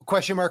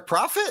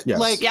 Profit? Yes.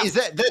 Like, is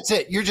that's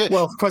it? You're just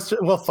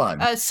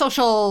fun.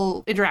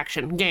 Social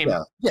interaction game.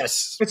 Yeah.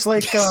 Yes. It's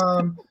like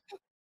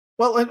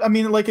well, I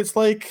mean, like it's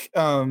like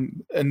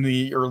in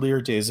the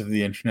earlier days of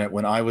the internet,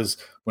 when I was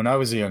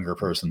a younger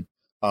person,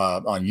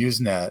 on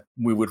Usenet,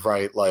 we would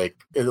write like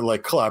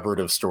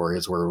collaborative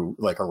stories where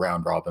like a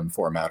round robin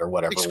format or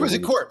whatever.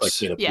 Exquisite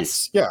Corpse. Like,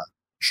 yes. Yeah,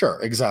 sure,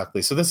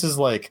 exactly. So this is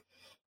like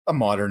a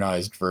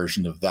modernized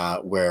version of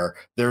that, where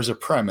there's a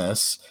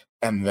premise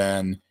and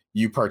then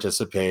you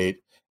participate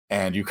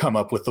and you come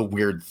up with the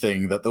weird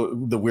thing that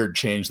the weird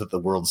change that the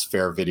World's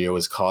Fair video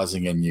is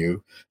causing in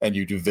you, and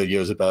you do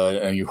videos about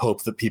it, and you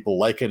hope that people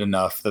like it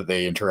enough that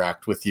they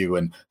interact with you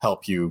and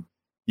help you,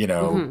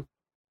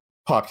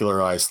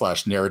 popularize /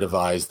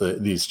 narrativize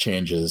these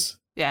changes.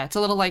 Yeah, it's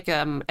a little like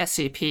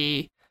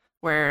SCP,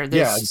 where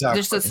there's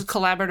this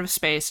collaborative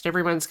space, and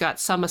everyone's got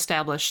some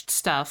established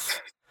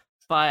stuff,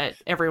 but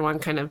everyone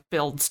kind of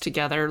builds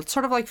together. It's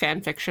sort of like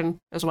fan fiction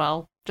as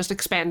well, just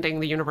expanding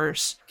the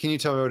universe. Can you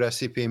tell me what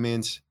SCP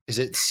means? Is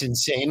it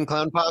Insane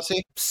Clown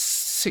Posse?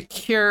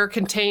 Secure,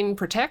 Contain,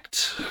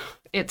 Protect.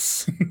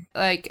 It's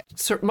like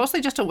mostly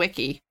just a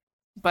wiki,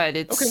 but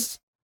it's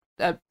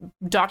a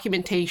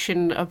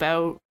documentation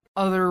about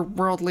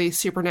otherworldly,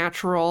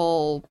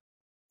 supernatural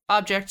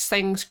objects,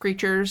 things,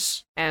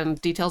 creatures, and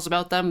details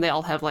about them. They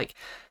all have like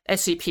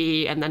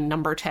SCP and then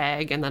number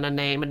tag and then a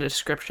name and a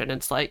description.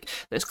 It's like,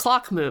 this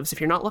clock moves if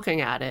you're not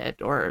looking at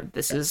it, or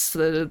this is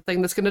the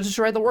thing that's going to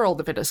destroy the world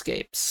if it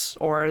escapes,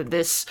 or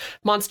this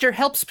monster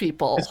helps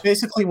people. It's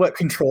basically what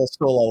Control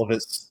stole all of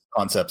its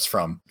concepts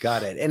from.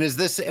 Got it.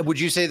 And would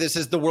you say this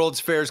is the World's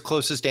Fair's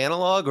closest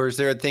analog, or is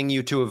there a thing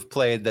you two have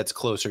played that's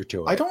closer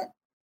to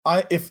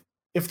it?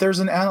 If there's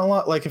an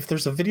analog, like if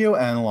there's a video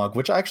analog,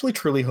 which I actually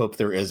truly hope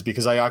there is,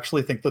 because I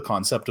actually think the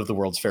concept of the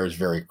World's Fair is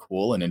very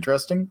cool and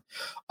interesting.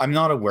 I'm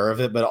not aware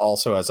of it, but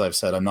also, as I've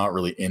said, I'm not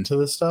really into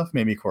this stuff.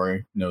 Maybe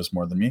Corey knows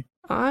more than me.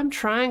 I'm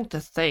trying to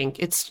think.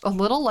 It's a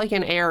little like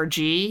an ARG.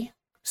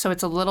 So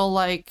it's a little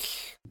like,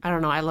 I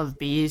don't know, I Love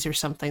Bees or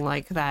something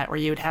like that, where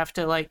you'd have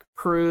to like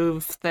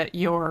prove that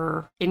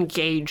you're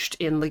engaged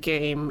in the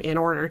game in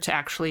order to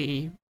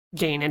actually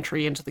gain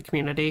entry into the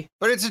community.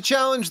 But it's a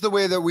challenge the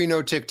way that we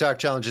know TikTok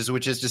challenges,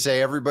 which is to say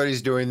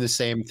everybody's doing the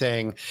same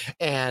thing,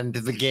 and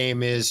the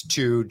game is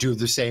to do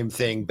the same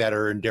thing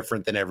better and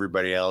different than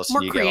everybody else.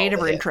 More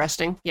creative or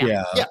interesting.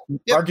 Yeah.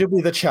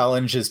 Arguably the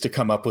challenge is to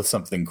come up with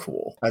something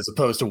cool, as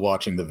opposed to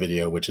watching the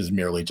video, which is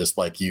merely just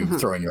like you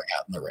throwing your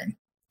hat in the ring.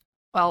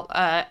 Well,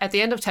 at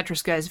the end of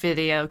Tetris Guy's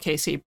video,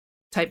 Casey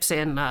types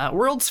in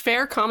World's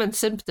Fair common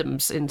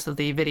symptoms into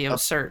the video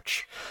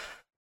search.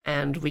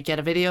 And we get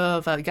a video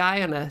of a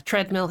guy on a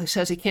treadmill who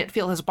says he can't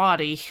feel his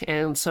body,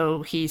 and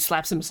so he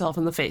slaps himself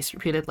in the face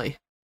repeatedly.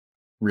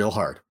 Real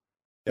hard,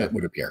 it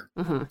would appear.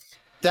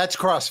 That's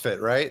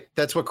CrossFit, right?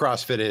 That's what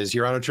CrossFit is.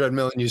 You're on a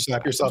treadmill and you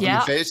slap yourself in the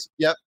face?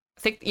 Yep.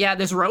 I think,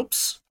 there's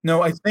ropes.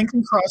 No, I think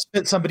in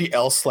CrossFit somebody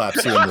else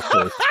slaps you in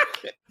the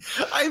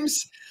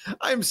face.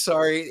 I'm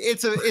sorry.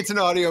 It's an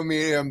audio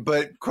medium,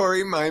 but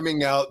Corey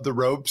miming out the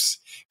ropes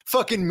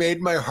fucking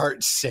made my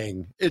heart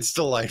sing. It's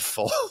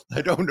delightful.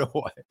 I don't know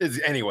why.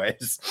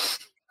 Anyways.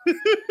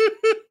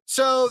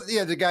 So,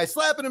 yeah, the guy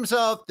slapping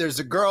himself. There's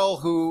a girl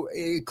who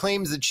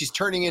claims that she's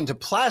turning into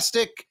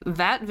plastic.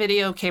 That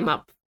video came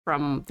up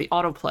from the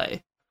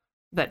autoplay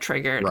that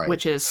triggered, Right.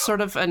 which is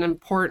sort of an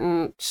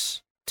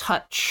important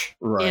touch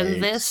Right.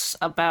 in this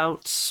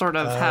about sort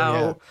of how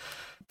yeah.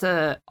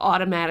 the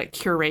automatic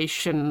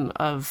curation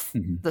of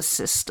Mhm. the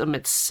system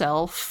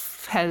itself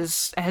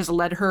has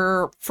led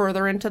her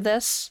further into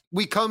this.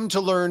 We come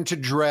to learn to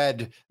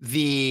dread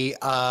the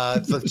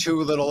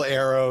two little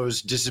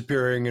arrows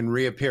disappearing and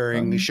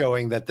reappearing,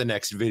 showing that the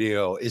next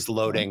video is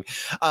loading.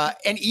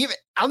 And even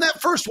on that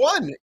first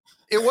one,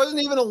 it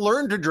wasn't even a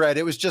learn to dread.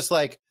 It was just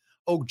like,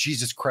 oh,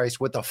 Jesus Christ,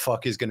 what the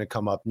fuck is going to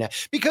come up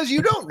next? Because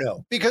you don't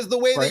know. Because the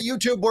way Right. that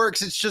YouTube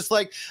works, it's just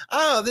like,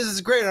 oh, this is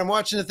great. I'm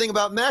watching a thing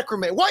about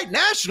macrame. White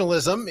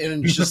nationalism.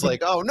 And it's just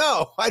like, oh,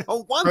 no, I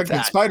don't want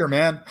Pregnant that.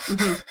 Spider-Man.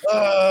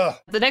 Ugh.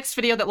 The next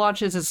video that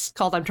launches is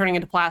called I'm Turning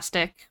into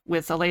Plastic,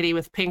 with a lady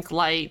with pink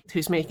light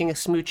who's making a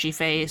smoochy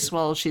face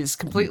while she's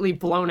completely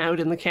blown out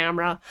in the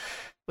camera,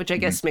 which I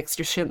guess makes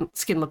your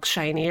skin look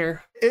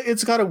shinier.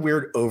 It's got a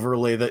weird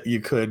overlay that you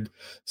could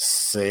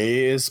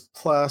say is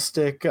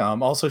plastic.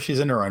 Also, she's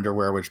in her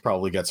underwear, which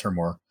probably gets her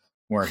more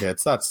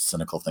hits. That's a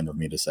cynical thing of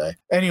me to say.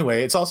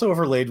 Anyway, it's also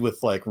overlaid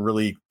with like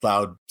really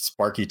loud,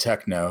 sparky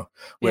techno,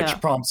 which Yeah.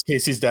 prompts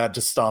Casey's dad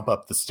to stomp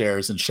up the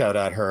stairs and shout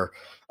at her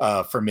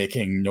for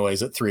making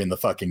noise at 3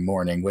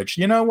 a.m, which,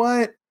 you know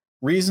what?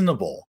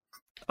 Reasonable.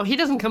 Oh, he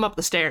doesn't come up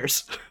the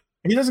stairs.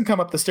 He doesn't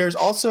come up the stairs.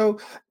 Also,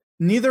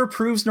 neither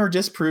proves nor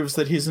disproves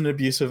that he's an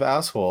abusive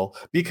asshole,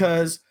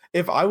 because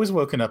if I was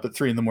woken up at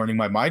 3 a.m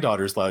by my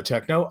daughter's loud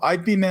techno,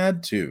 I'd be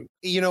mad too.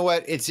 You know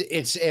what? It's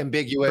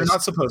ambiguous. We're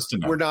not supposed to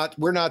know.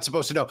 We're not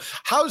supposed to know.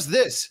 How's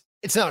this?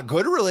 It's not a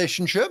good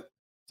relationship.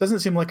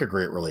 Doesn't seem like a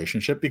great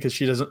relationship because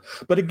she doesn't.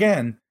 But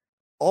again,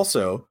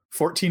 also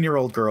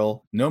 14-year-old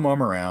girl, no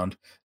mom around.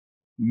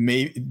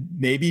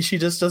 Maybe she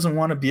just doesn't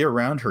want to be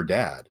around her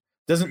dad.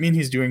 Doesn't mean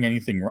he's doing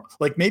anything wrong.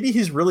 Like maybe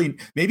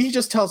he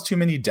just tells too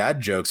many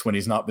dad jokes when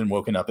he's not been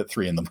woken up at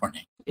 3 a.m.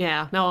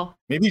 Yeah, no.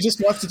 Maybe he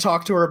just wants to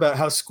talk to her about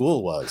how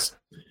school was,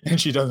 and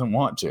she doesn't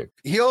want to.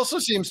 He also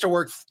seems to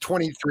work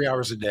 23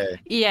 hours a day.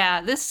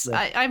 Yeah,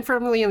 I'm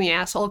firmly in the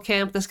asshole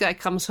camp. This guy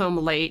comes home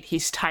late.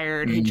 He's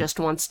tired. He just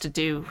wants to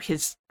do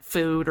his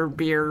food or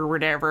beer or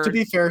whatever. To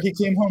be fair, he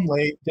came home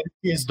late, didn't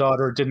see his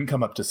daughter, didn't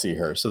come up to see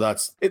her. So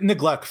that's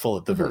neglectful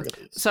at the very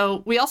least.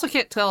 So we also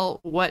can't tell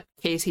what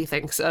Casey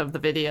thinks of the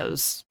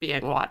videos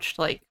being watched.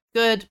 Like,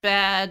 good,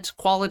 bad,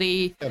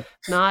 quality,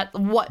 not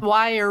what.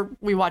 Why are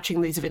we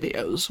watching these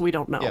videos? We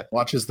don't know. Yeah.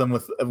 Watches them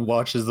with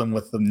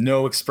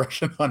no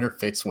expression on her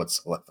face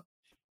whatsoever.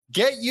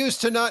 Get used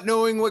to not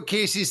knowing what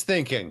Casey's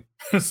thinking.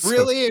 So-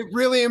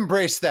 Really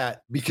embrace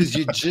that, because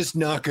you're just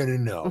not going to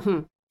know.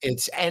 Mhm.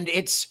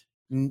 It's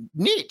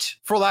neat,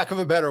 for lack of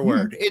a better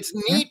word. It's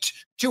neat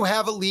to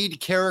have a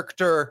lead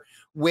character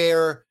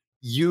where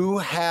you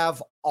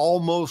have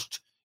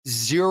almost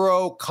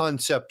zero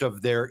concept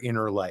of their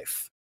inner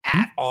life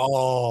at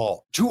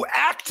all. To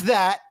act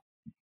that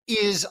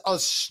is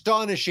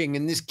astonishing,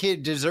 and this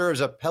kid deserves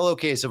a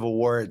pillowcase of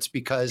awards,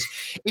 because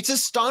it's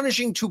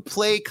astonishing to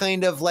play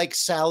kind of like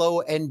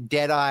sallow and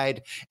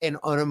dead-eyed and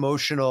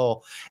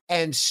unemotional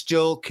and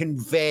still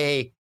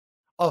convey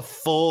a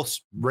full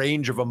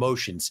range of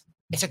emotions.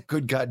 It's a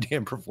good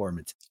goddamn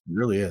performance. It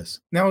really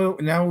is.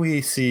 Now we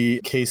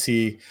see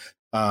Casey.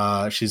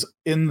 She's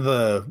in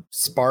the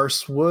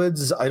sparse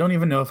woods. I don't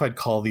even know if I'd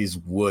call these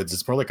woods.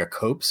 It's more like a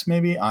copse,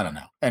 maybe. I don't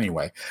know.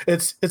 Anyway,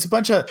 it's a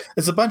bunch of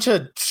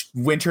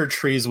winter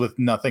trees with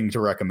nothing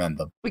to recommend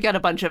them. We got a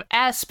bunch of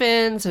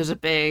aspens. There's a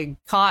big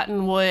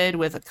cottonwood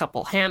with a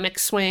couple hammock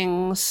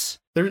swings.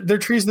 They're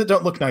trees that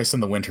don't look nice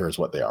in the winter, is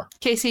what they are.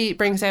 Casey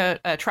brings out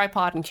a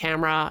tripod and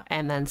camera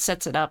and then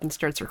sets it up and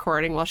starts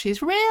recording while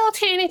she's real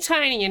teeny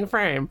tiny in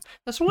frame.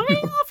 Just way off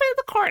in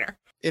the corner.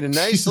 In a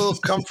nice little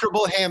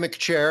comfortable hammock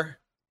chair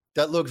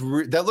that looked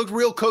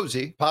real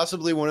cozy.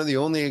 Possibly one of the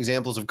only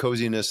examples of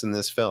coziness in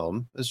this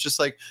film. It's just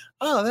like,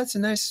 oh, this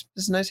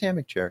is a nice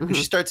hammock chair. And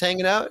she starts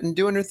hanging out and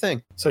doing her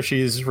thing. So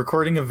she's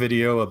recording a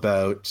video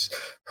about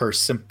her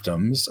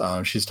symptoms.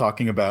 She's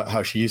talking about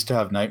how she used to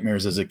have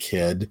nightmares as a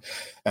kid,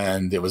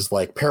 and it was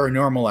like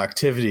paranormal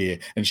activity.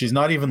 And she's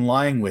not even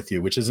lying with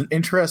you, which is an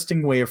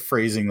interesting way of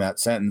phrasing that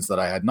sentence that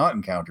I had not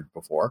encountered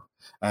before.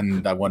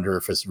 And I wonder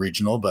if it's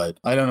regional, but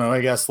I don't know.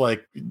 I guess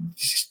like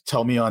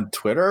tell me on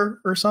Twitter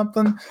or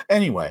something.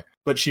 Anyway,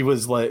 but she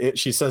was like,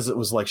 she says it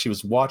was like she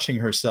was watching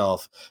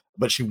herself,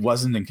 but she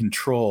wasn't in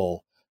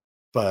control.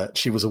 But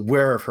she was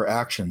aware of her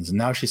actions, and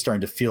now she's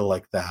starting to feel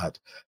like that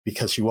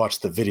because she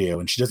watched the video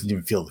and she doesn't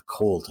even feel the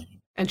cold anymore.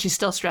 And she's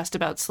still stressed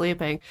about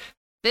sleeping.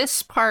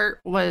 This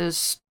part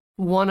was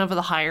one of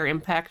the higher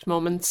impact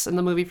moments in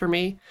the movie for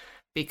me,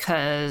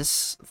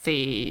 because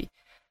the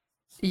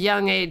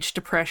young age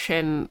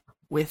depression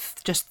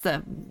with just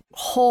the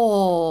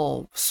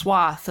whole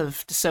swath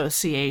of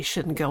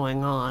dissociation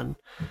going on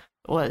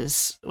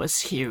was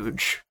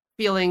huge.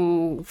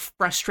 Feeling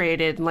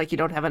frustrated and like you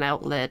don't have an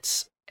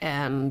outlet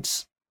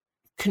and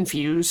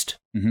confused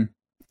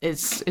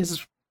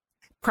is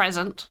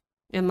present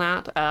in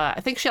that.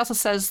 I think she also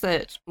says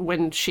that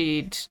when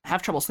she'd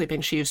have trouble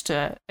sleeping, she used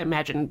to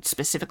imagine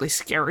specifically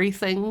scary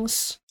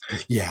things.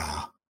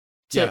 Yeah.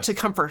 To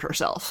comfort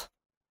herself.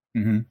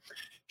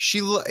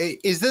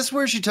 Is this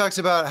where she talks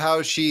about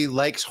how she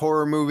likes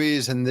horror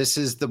movies and this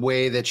is the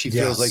way that she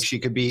feels like she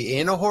could be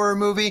in a horror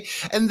movie?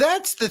 And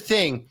that's the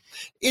thing.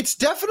 It's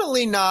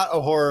definitely not a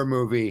horror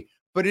movie,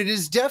 but it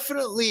is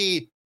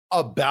definitely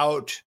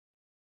about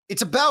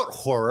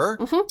horror.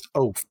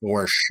 Oh,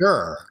 for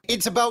sure.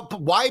 It's about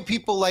why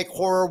people like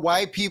horror,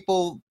 why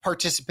people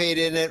participate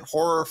in it,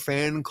 horror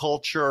fan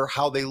culture,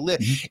 how they live.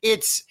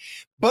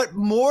 But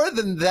more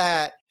than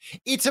that,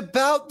 it's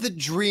about the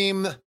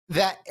dream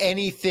that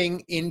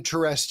anything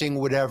interesting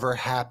would ever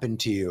happen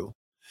to you.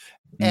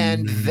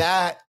 And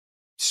that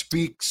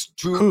speaks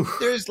to,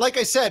 there's, like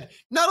I said,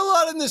 not a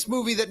lot in this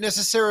movie that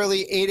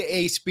necessarily A to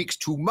A speaks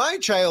to my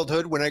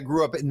childhood when I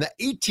grew up in the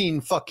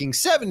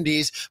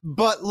 1870s,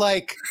 but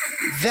like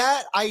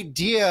that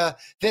idea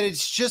that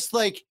it's just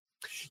like,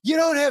 you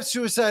don't have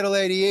suicidal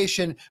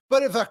ideation,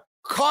 but if a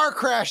car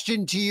crashed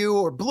into you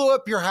or blew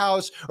up your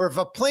house, or if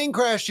a plane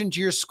crashed into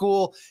your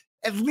school,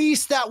 at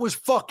least that was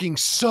fucking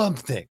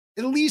something.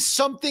 At least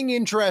something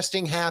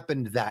interesting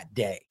happened that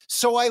day.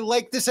 So I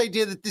like this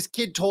idea that this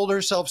kid told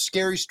herself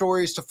scary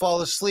stories to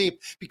fall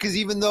asleep, because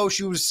even though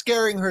she was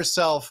scaring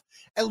herself,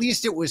 at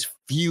least it was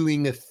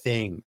feeling a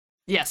thing.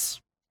 Yes.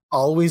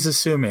 Always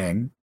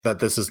assuming that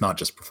this is not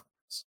just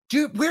performance.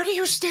 Dude, where do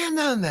you stand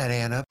on that,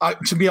 Anna?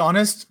 To be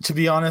honest,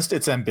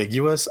 it's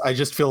ambiguous. I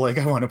just feel like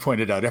I want to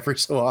point it out every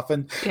so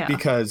often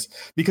because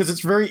it's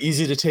very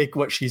easy to take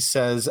what she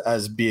says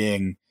as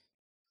being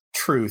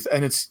truth,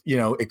 and it's, you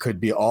know, it could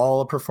be all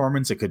a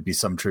performance, it could be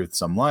some truth,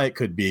 some lie, it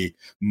could be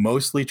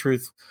mostly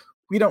truth.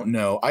 We don't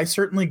know. I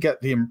certainly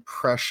get the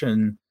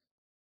impression,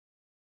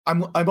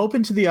 I'm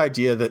open to the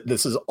idea that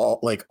this is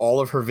all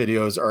of her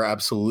videos are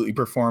absolutely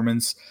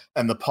performance,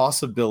 and the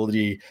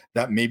possibility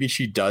that maybe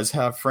she does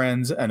have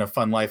friends and a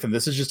fun life, and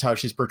this is just how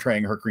she's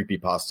portraying her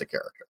creepypasta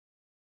character.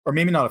 Or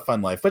maybe not a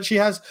fun life, but she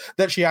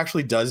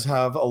actually does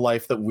have a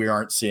life that we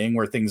aren't seeing,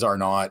 where things are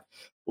not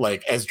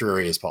like as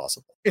dreary as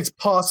possible.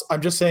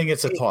 I'm just saying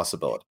it's a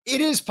possibility.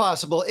 It is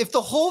possible. If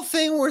the whole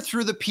thing were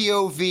through the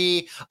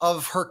POV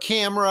of her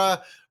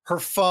camera, her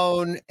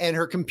phone, and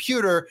her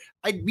computer,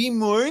 I'd be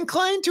more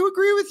inclined to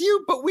agree with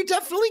you, but we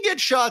definitely get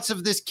shots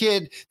of this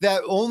kid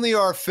that only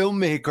our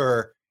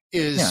filmmaker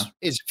is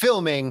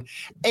filming.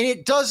 And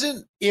it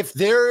doesn't, if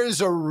there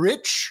is a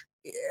rich,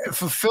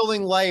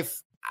 fulfilling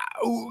life,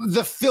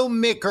 the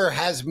filmmaker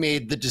has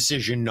made the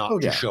decision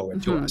not to show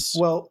it to us.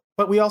 Well,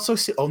 but we also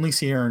only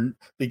see her in,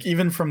 like,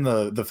 even from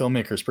the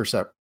filmmaker's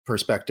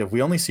perspective,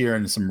 we only see her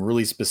in some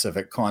really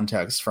specific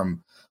context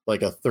from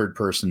like a third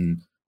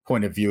person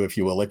point of view, if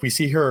you will. Like, we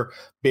see her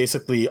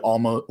basically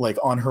almost like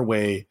on her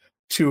way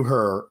to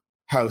her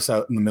house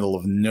out in the middle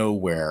of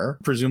nowhere,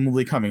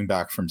 presumably coming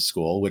back from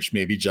school, which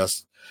maybe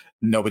just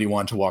nobody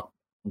wanted to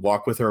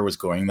walk with her, was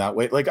going that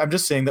way. Like, I'm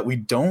just saying that we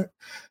don't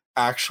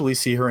actually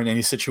see her in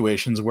any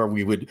situations where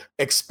we would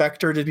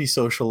expect her to be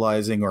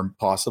socializing, or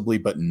possibly,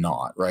 but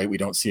not, right? We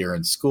don't see her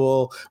in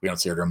school, we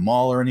don't see her at a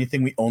mall or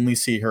anything. We only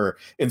see her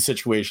in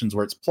situations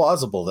where it's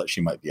plausible that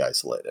she might be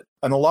isolated,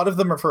 and a lot of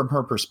them are from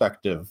her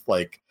perspective,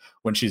 like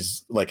when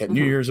she's like at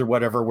New Year's or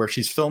whatever, where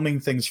she's filming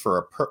things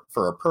for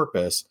a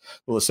purpose,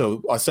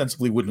 so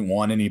ostensibly wouldn't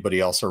want anybody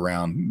else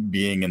around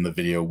being in the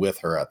video with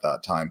her at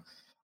that time.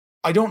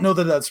 I don't know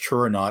that that's true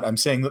or not. I'm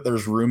saying that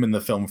there's room in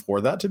the film for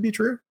that to be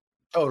true.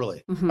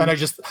 Totally.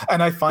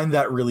 And I find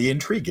that really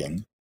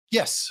intriguing.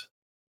 Yes.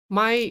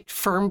 My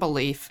firm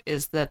belief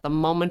is that the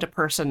moment a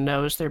person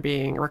knows they're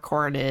being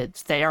recorded,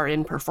 they are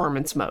in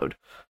performance mode,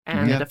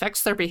 and it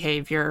affects their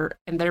behavior,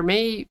 and there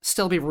may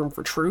still be room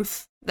for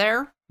truth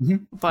there,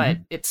 but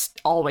it's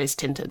always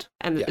tinted.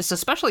 And it's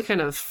especially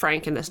kind of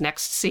frank in this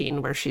next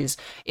scene where she's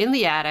in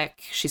the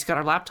attic, she's got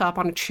her laptop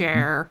on a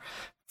chair,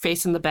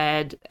 facing the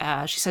bed.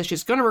 She says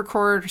she's going to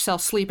record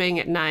herself sleeping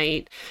at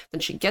night.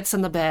 Then she gets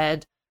in the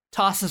bed,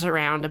 tosses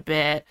around a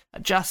bit,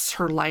 adjusts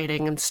her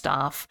lighting and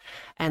stuff,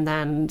 and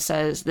then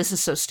says, "This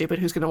is so stupid,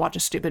 who's going to watch a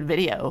stupid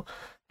video?"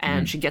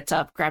 And she gets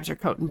up, grabs her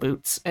coat and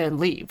boots, and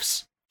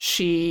leaves.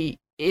 She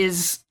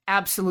is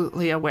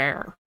absolutely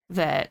aware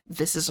that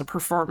this is a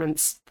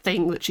performance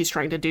thing that she's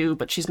trying to do,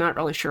 but she's not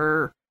really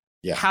sure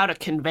how to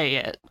convey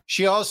it.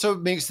 She also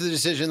makes the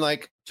decision,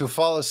 like, to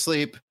fall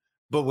asleep,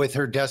 but with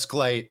her desk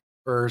light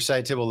or her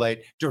side table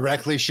light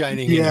directly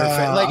shining in her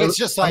face. Like, it's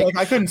just like,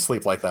 I couldn't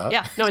sleep like that.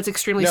 Yeah, no, it's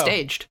extremely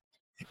staged.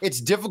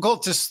 It's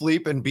difficult to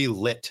sleep and be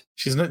lit.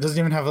 She doesn't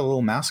even have a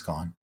little mask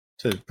on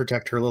to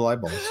protect her little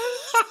eyeballs,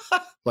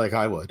 like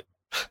I would.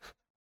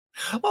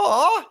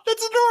 Oh,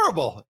 that's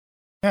adorable.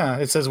 Yeah,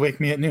 it says "Wake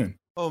me at noon."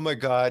 Oh my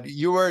God,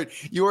 you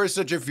are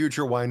such a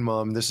future wine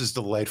mom. This is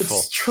delightful.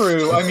 It's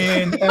true. I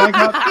mean, and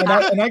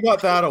I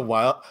got that a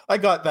while. I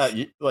got that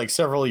like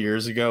several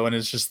years ago, and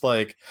it's just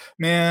like,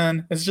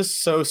 man, it's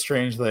just so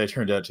strange that I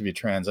turned out to be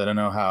trans. I don't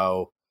know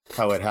how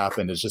it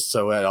happened. It's just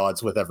so at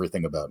odds with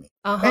everything about me.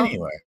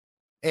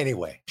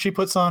 Anyway, she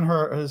puts on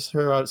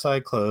her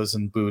outside clothes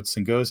and boots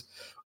and goes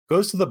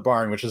to the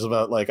barn, which is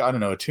about like, I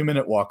don't know, a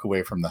 2-minute walk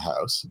away from the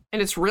house.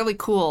 And it's really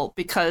cool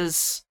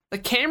because the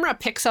camera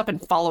picks up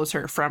and follows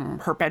her from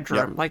her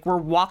bedroom. Yep. Like we're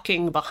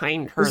walking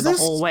behind her the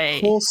whole way.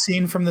 Is this whole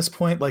scene from this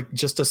point like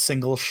just a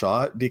single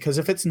shot? Because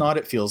if it's not,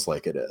 it feels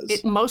like it is.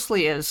 It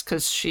mostly is,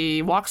 because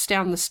she walks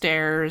down the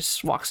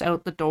stairs, walks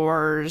out the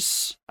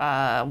doors,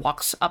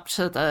 walks up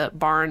to the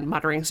barn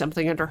muttering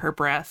something under her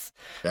breath,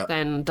 Yep.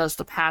 then does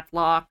the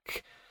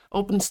padlock,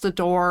 opens the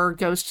door,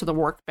 goes to the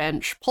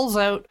workbench, pulls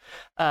out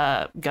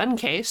a gun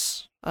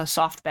case, a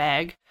soft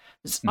bag,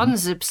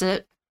 unzips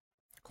it,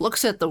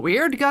 looks at the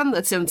weird gun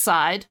that's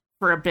inside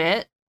for a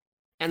bit,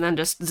 and then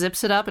just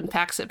zips it up and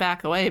packs it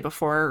back away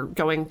before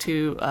going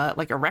to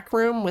like a rec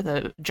room with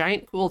a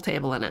giant pool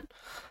table in it.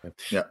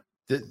 Yeah.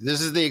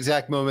 This is the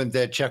exact moment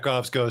that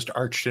Chekhov's ghost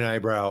arched an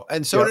eyebrow,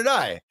 and so did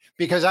I,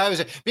 because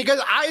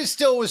I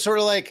still was sort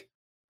of like,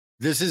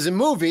 this is a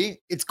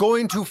movie. It's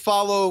going to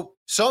follow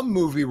some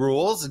movie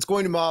rules. It's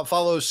going to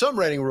follow some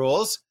writing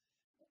rules.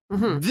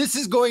 Mm-hmm. This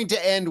is going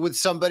to end with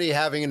somebody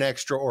having an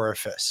extra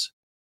orifice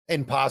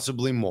and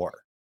possibly more.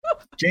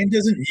 Jane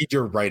doesn't need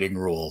your writing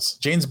rules.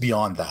 Jane's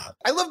beyond that.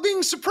 I love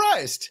being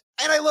surprised.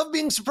 And I love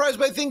being surprised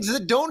by things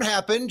that don't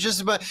happen.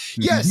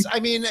 Yes, I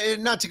mean,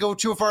 not to go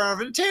too far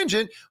on a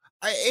tangent,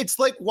 it's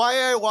like why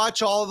I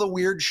watch all the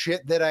weird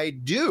shit that I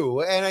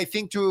do. And I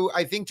think to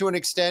an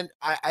extent,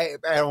 I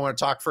don't want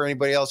to talk for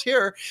anybody else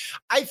here.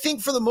 I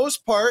think for the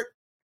most part,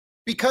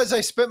 because I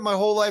spent my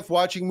whole life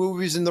watching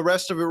movies and the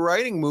rest of it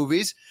writing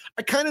movies,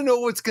 I kind of know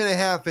what's going to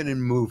happen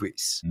in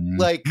movies.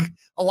 Like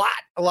a lot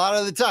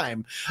of the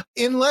time,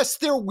 unless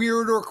they're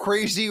weird or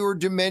crazy or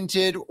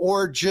demented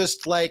or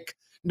just like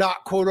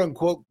not quote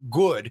unquote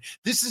good.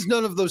 This is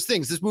none of those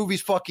things. This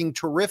movie's fucking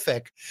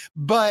terrific,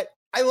 but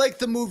I like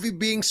the movie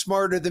being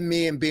smarter than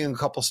me and being a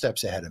couple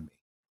steps ahead of me.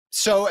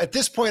 So at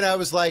this point I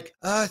was like,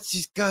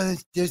 it's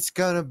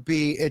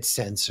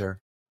Censor.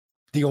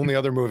 The only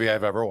other movie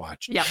I've ever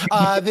watched.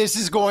 Yeah. This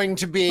is going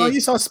to be. Oh, you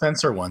saw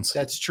Spencer once.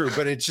 That's true,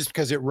 but it's just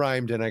because it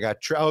rhymed and I got.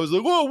 I was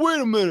like, "Oh, wait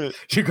a minute!"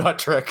 You got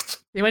tricked.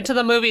 You went to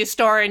the movie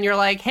store and you're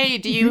like, "Hey,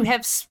 do you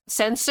have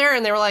Censor?"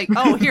 And they were like,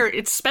 "Oh, here,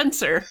 it's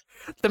Spencer,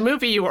 the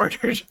movie you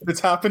ordered."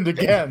 It's happened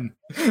again.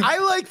 I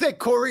like that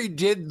Corey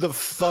did the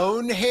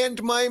phone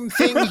hand mime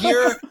thing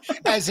here,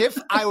 as if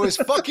I was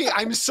fucking.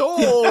 I'm so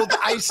old,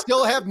 I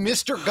still have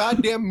Mr.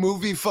 Goddamn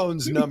Movie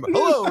Phone's number.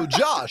 Hello,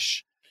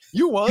 Josh.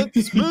 You want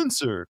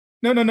Spencer?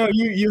 No.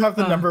 You have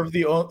the number of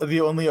the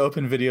only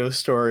open video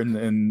store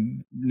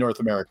in North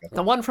America.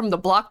 The one from the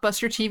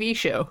Blockbuster TV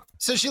show.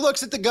 So she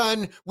looks at the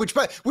gun, which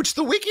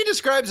the wiki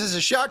describes as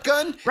a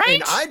shotgun, right?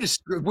 And I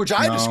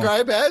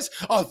describe as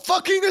a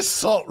fucking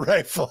assault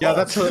rifle. Yeah,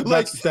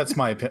 that's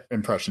my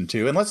impression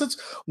too. Unless it's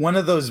one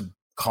of those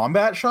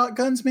combat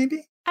shotguns,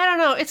 maybe. I don't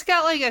know. It's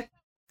got like a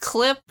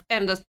clip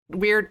and a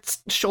weird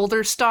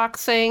shoulder stock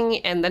thing,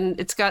 and then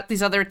it's got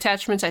these other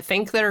attachments I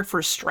think that are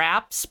for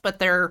straps, but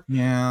they're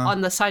on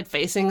the side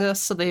facing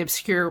us, so they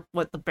obscure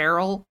what the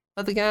barrel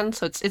of the gun.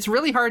 So it's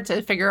really hard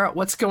to figure out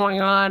what's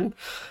going on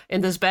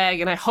in this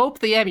bag, and I hope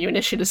the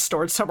ammunition is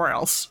stored somewhere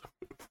else.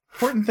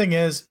 Important thing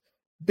is,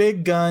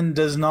 big gun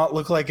does not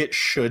look like it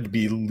should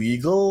be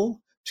legal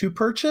to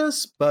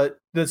purchase, but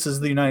this is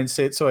the United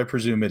States, so I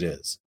presume it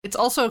is. It's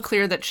also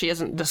clear that she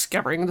isn't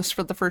discovering this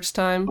for the first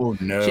time. Oh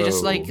no. She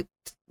just like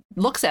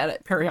looks at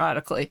it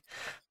periodically.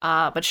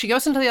 But she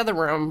goes into the other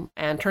room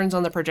and turns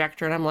on the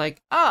projector, and I'm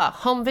like,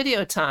 home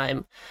video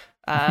time.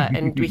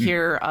 And we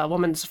hear a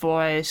woman's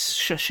voice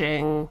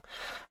shushing,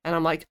 and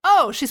I'm like,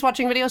 oh, she's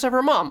watching videos of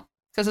her mom.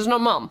 Because there's no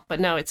mom, but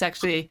no, it's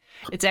actually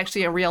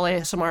a real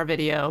ASMR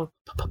video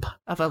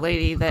of a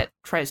lady that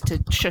tries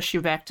to shush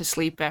you back to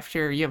sleep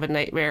after you have a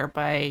nightmare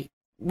by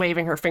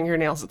waving her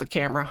fingernails at the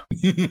camera.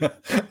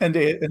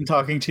 and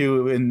talking to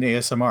you in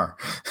ASMR.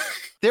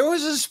 There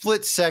was a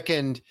split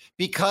second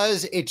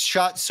because it's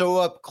shot so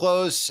up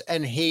close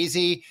and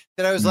hazy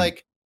that I was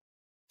like,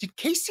 did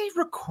Casey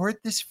record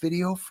this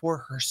video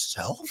for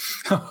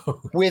herself?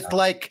 with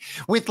like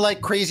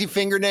crazy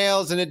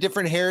fingernails and a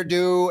different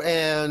hairdo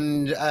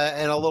and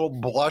a little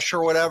blush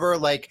or whatever?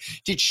 Like,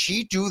 did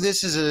she do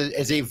this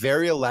as a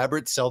very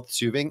elaborate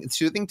self-soothing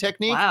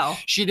technique? Wow.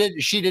 She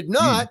did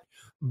not,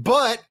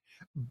 but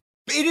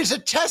it is a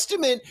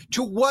testament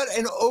to what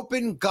an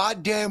open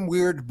goddamn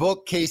weird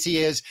book Casey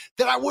is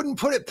that I wouldn't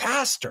put it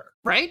past her.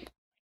 Right?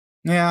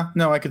 Yeah,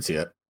 no, I could see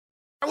it.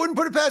 I wouldn't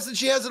put it past that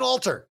she has an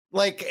altar.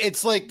 Like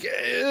it's like,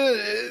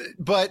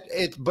 but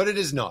it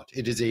is not.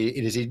 It is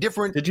a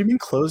different. Did you mean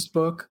closed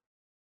book?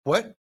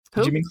 What?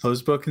 Did you mean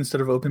closed book instead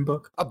of open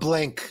book? A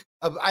blank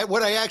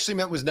What I actually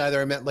meant was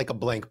neither. I meant like a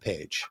blank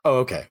page. Oh,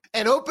 okay.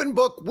 An open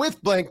book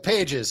with blank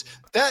pages.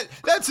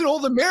 That's an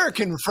old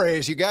American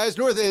phrase, you guys.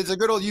 It's a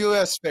good old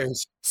U.S.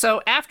 phrase.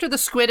 So after the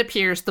squid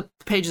appears, the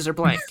pages are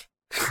blank.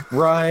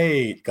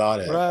 Right.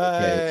 Got it.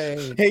 Right.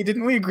 Okay. Hey,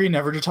 didn't we agree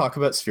never to talk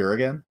about Sphere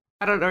again?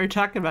 I don't know what you're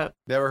talking about.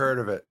 Never heard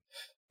of it.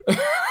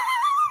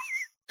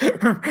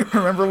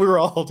 Remember, we were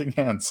all holding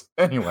hands.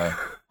 Anyway.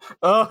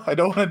 I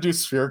don't want to do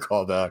Sphere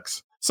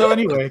callbacks. So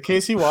anyway,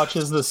 Casey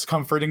watches this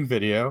comforting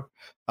video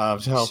to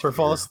help her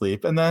fall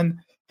asleep, and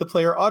then the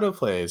player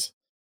autoplays.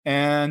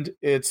 And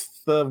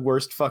it's the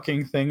worst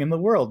fucking thing in the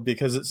world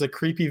because it's a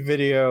creepy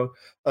video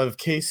of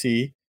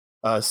Casey,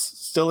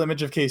 still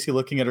image of Casey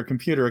looking at her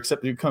computer,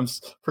 except it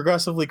becomes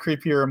progressively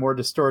creepier and more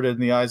distorted,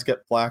 and the eyes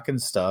get black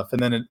and stuff.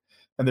 And then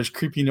there's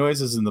creepy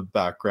noises in the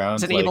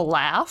background. It's an evil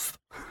laugh.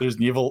 There's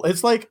an evil.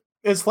 It's like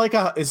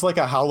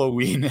a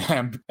Halloween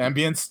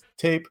ambience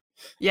tape.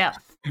 Yeah.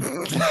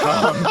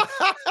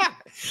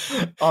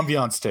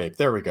 Ambiance tape.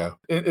 There we go.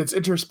 It's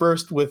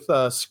interspersed with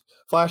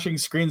flashing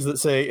screens that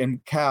say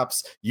in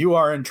caps, "You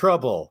are in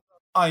trouble.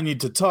 I need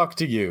to talk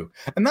to you."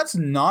 And that's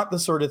not the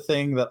sort of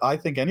thing that I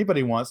think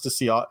anybody wants to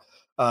see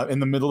in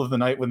the middle of the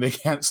night when they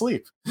can't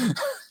sleep.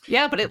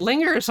 Yeah, but it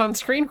lingers on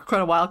screen for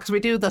quite a while because we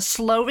do the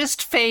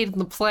slowest fade on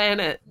the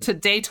planet to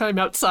daytime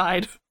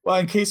outside. Well,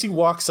 and Casey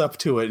walks up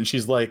to it and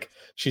she's like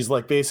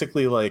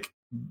basically like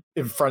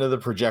in front of the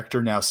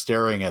projector now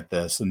staring at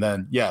this. And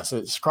then, yes,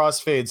 it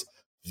crossfades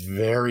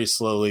very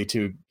slowly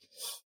to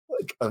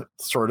like a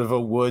sort of a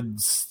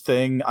woods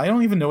thing. I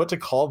don't even know what to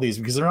call these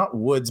because they're not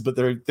woods, but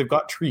they've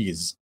got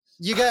trees.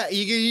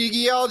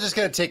 Y'all just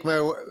gotta take my.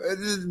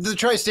 The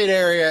tri-state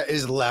area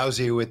is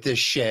lousy with this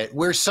shit.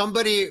 Where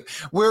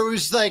it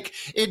was like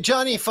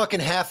Johnny fucking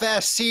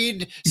half-ass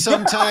seed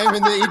sometime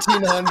in the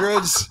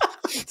 1800s,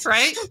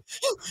 right?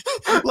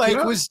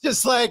 Like was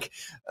just like,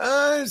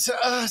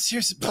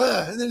 seriously,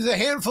 there's a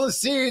handful of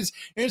seeds.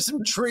 Here's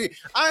some tree.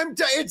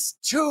 It's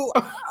too.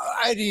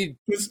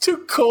 It's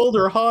too cold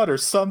or hot or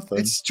something.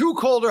 It's too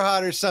cold or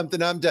hot or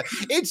something. I'm done.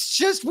 It's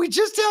just we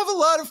just have a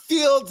lot of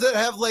fields that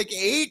have like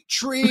 8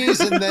 trees.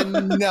 And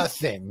then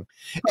nothing.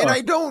 And I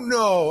don't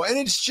know. And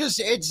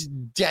it's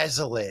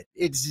desolate.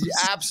 It's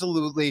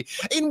absolutely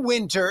in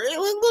winter.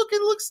 Look,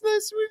 it looks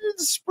nice.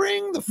 The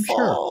spring, the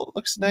fall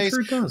looks nice.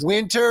 Sure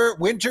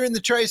winter in the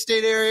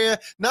tri-state area.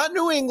 Not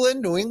New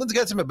England. New England's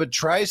got some, but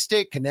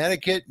tri-state,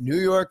 Connecticut, New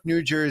York,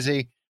 New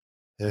Jersey.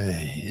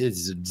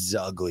 It's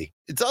ugly.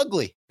 It's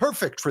ugly.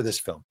 Perfect for this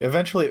film.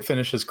 Eventually it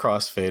finishes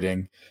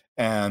crossfading.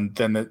 And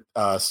then it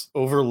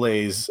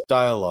overlays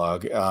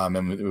dialogue,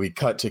 and we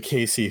cut to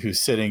Casey, who's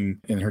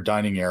sitting in her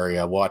dining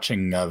area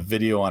watching a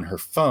video on her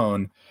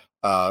phone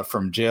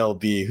from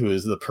JLB, who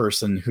is the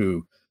person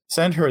who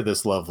sent her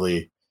this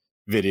lovely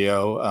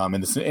video. And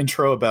it's an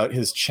intro about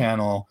his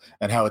channel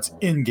and how it's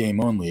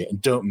in-game only,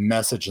 and don't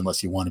message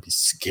unless you want to be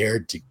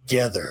scared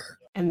together.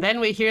 And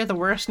then we hear the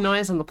worst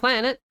noise on the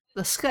planet,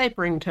 the Skype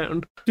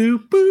ringtone.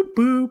 Doop, boop,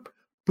 boop.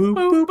 Boop,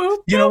 boop, boop.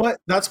 You know what?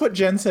 That's what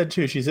Jen said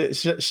too. She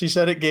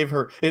said it gave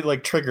her, it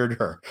like triggered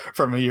her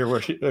from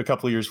a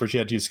couple of years where she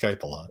had to use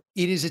Skype a lot.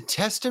 It is a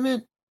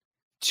testament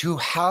to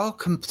how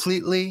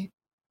completely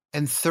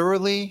and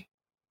thoroughly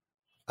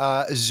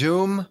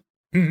Zoom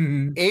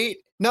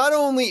not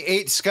only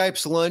ate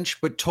Skype's lunch,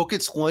 but took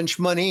its lunch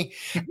money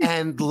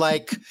and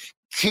like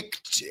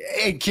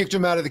kicked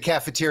him out of the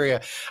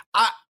cafeteria.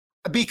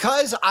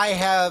 Because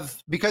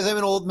I'm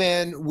an old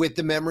man with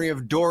the memory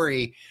of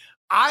Dory.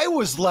 I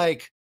was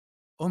like,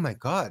 oh my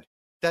God,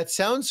 that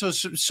sounds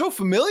so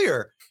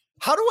familiar.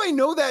 How do I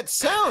know that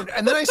sound?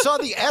 And then I saw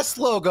the S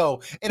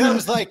logo and I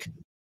was like,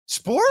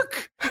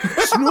 Spork?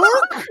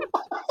 Snork?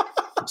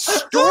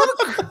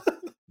 Stork?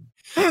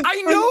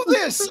 I know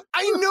this.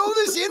 I know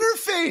this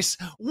interface.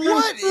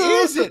 What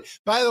is it?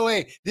 By the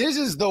way, this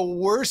is the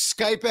worst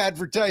Skype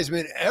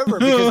advertisement ever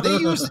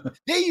because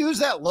they use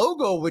that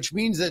logo, which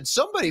means that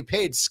somebody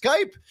paid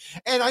Skype.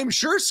 And I'm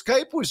sure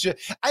Skype was just,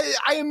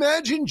 I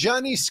imagine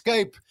Johnny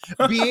Skype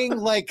being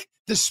like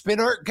the spin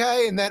art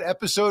guy in that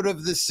episode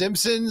of The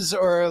Simpsons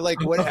or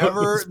like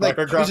whatever. Like,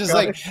 he's just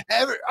like,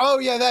 oh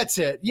yeah, that's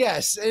it.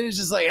 Yes. And it's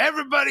just like,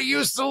 everybody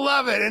used to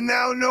love it. And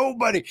now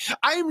nobody.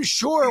 I'm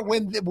sure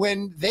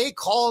when they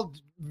called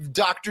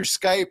Dr.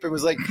 Skype and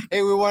was like,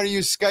 hey, we want to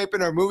use Skype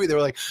in our movie, they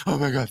were like, oh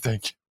my God,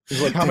 thank you.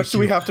 He's like, how much do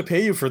we have to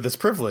pay you for this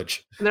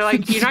privilege? And they're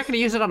like, you're not going to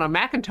use it on a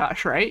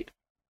Macintosh, right?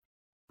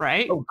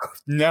 Right? Oh,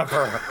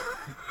 never.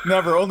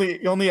 Never.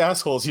 Only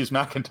assholes use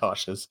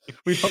Macintoshes.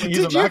 We don't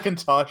use a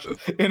Macintosh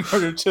in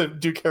order to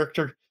do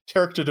character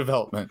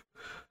development.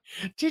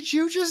 Did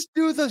you just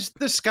do the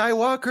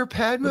Skywalker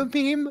Padma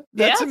meme?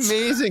 That's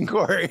amazing,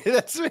 Corey. I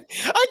can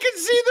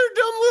see their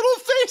dumb little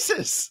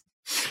faces.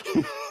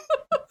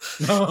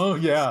 Oh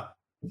yeah.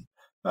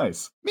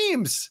 Nice.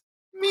 Memes.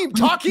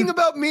 Talking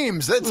about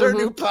memes. That's our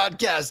new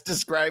podcast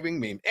describing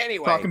memes.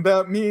 Anyway. Talking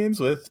about memes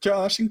with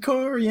Josh and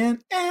Corey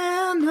and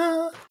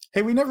Anna.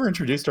 Hey, we never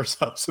introduced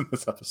ourselves in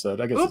this episode.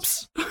 I guess.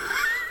 Oops.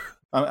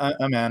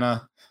 I'm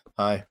Anna.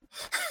 Hi.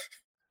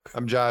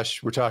 I'm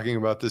Josh. We're talking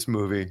about this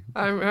movie.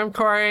 I'm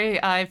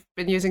Corey. I've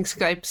been using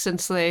Skype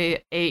since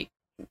they ate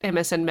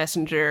MSN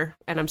Messenger,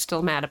 and I'm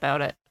still mad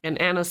about it. And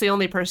Anna's the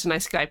only person I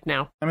Skype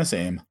now. I'm the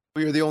same.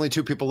 You're the only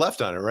two people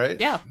left on it, right?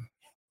 Yeah.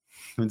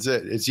 That's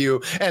it. It's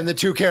you and the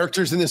two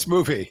characters in this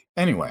movie.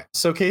 Anyway,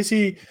 so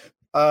Casey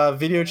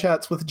video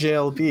chats with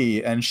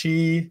JLB, and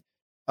she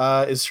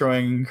is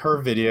showing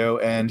her video,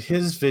 and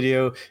his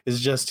video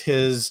is just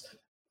his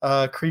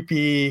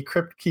creepy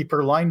crypt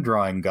keeper line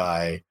drawing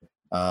guy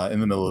in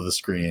the middle of the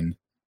screen.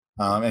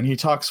 And he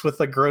talks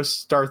with a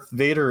gross Darth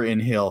Vader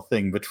inhale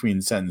thing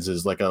between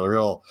sentences, like a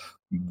real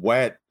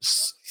wet...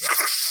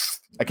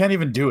 I can't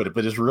even do it,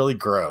 but it's really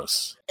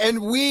gross.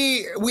 And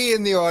we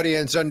in the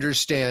audience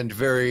understand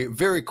very,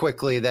 very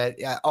quickly that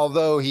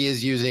although he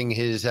is using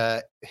his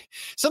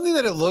something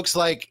that it looks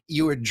like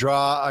you would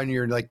draw on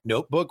your like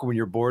notebook when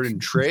you're bored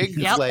and trig,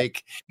 Yep.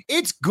 like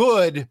it's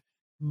good,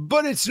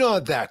 but it's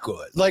not that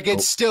good. Like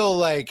it's still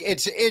like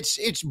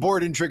it's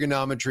board and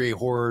trigonometry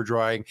horror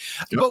drawing.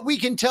 Yep. But we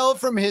can tell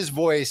from his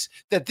voice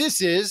that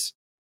this is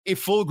a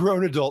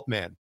full-grown adult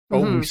man.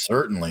 Oh, Mhm.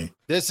 certainly.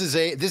 This is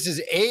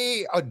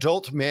a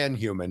adult man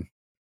human.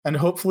 And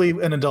hopefully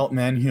an adult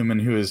man human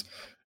who is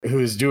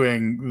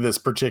doing this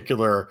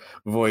particular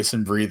voice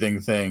and breathing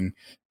thing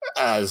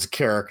as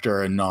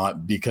character and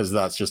not because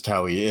that's just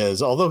how he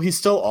is. Although he's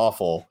still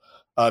awful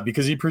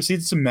because he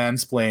proceeds to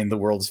mansplain the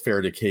World's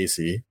Fair to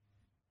Casey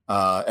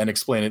and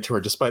explain it to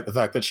her, despite the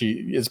fact that she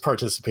is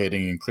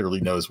participating and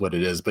clearly knows what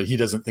it is, but he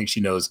doesn't think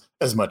she knows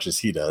as much as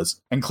he does,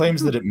 and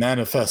claims that it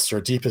manifests your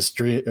deepest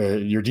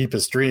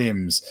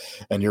dreams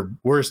and your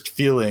worst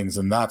feelings,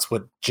 and that's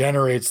what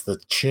generates the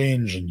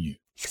change in you.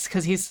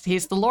 Because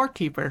he's the lore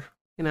keeper,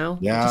 you know?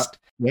 Yeah.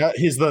 Yeah,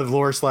 he's the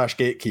lore /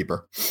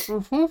 gatekeeper.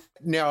 Mhm.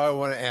 Now I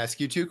want to ask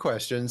you two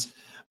questions.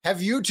 Have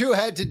you two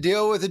had to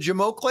deal with a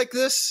jamoke like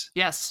this?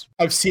 Yes.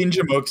 I've seen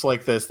jamokes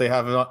like this. They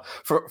have not,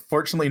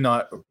 fortunately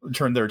not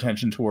turned their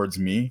attention towards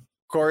me.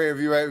 Corey,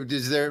 have you?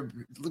 Is there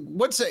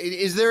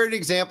an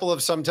example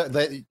of some type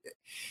that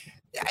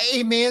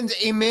a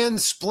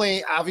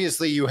mansplain?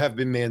 Obviously, you have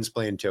been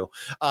mansplained too.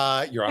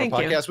 You're on Thank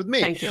a you. podcast with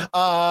me. Thank you.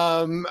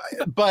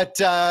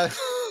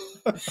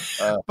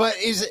 But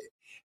is it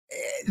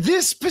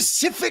this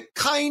specific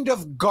kind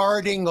of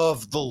guarding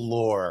of the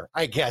lore?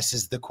 I guess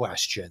is the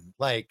question.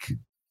 Like.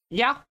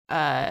 Yeah.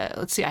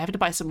 Let's see. I have to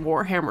buy some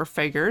Warhammer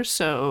figures.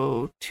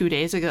 So 2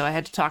 days ago, I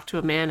had to talk to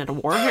a man at a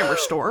Warhammer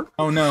store.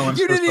 Oh no! I'm You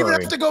so didn't even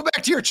sorry. have to go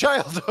back to your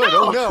childhood.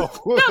 No. Oh no!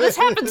 No, this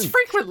happens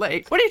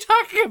frequently. What are you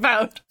talking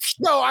about?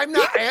 No, I'm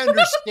not. I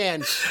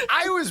understand.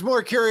 I was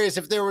more curious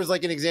if there was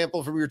like an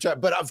example from your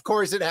child, but of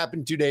course it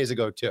happened 2 days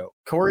ago too.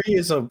 Corey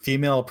is a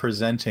female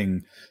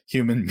presenting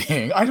human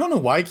being. I don't know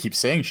why I keep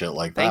saying shit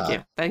like that. Thank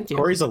you. Thank you.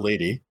 Corey's a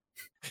lady.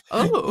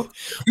 Oh,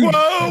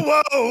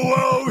 Whoa,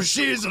 whoa,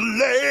 she's a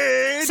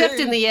lady.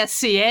 except in the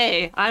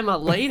SCA, I'm a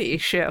lady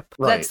ship.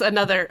 Right. That's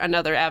another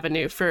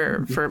avenue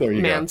for There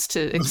you go. mans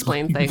to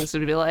explain things. It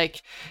would be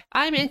like,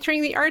 I'm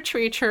entering the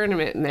archery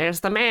tournament, and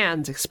there's the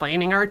mans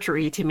explaining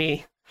archery to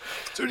me.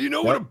 So do you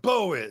know what a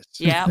bow is?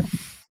 Yeah.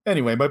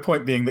 Anyway, my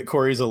point being that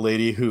Corey's a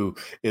lady who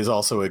is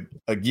also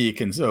a geek,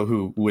 and so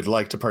who would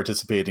like to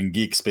participate in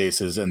geek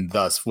spaces, and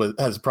thus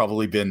has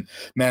probably been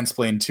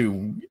mansplained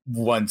to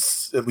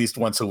at least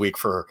once a week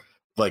for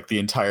like the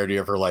entirety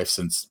of her life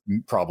since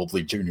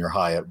probably junior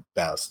high at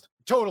best.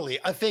 Totally,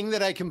 a thing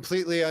that I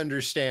completely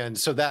understand.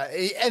 So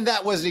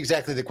that wasn't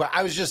exactly the question.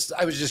 I was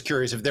just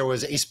curious if there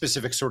was a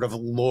specific sort of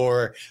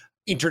lore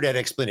internet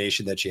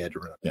explanation that she had to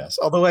run. Yes,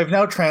 although I've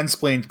now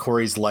transplained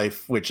Corey's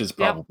life, which is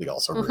probably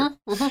also rude. Mhm,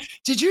 mhm.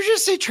 Did you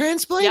just say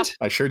transplant? Yep.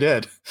 I sure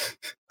did.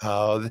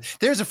 Oh,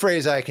 there's a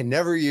phrase I can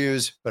never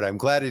use, but I'm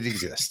glad it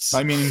exists.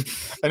 I mean,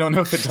 I don't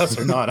know if it does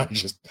or not.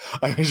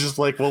 I was just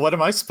like, well, what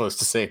am I supposed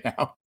to say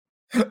now?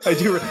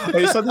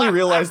 I suddenly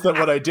realized that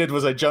what I did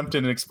was I jumped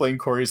in and explained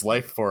Corey's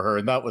life for her,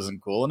 and that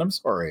wasn't cool, and I'm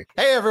sorry.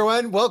 Hey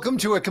everyone, welcome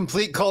to a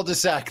complete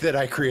cul-de-sac that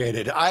I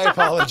created. I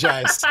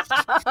apologize.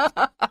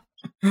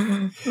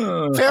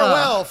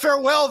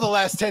 Farewell the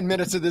last 10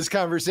 minutes of this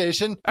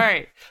conversation. All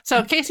right.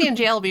 So Casey and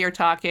JLB are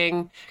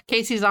talking.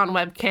 Casey's on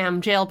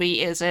webcam. JLB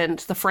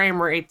isn't. The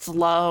frame rate's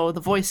low.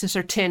 The voices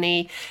are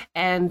tinny.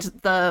 And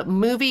the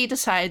movie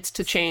decides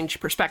to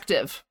change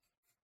perspective.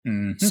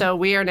 Mhm. So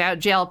we are now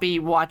JLB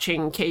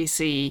watching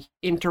Casey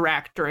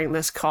interact during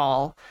this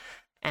call.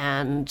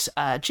 And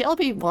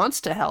JLB wants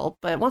to help,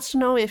 but wants to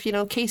know if,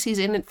 Casey's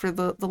in it for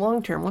the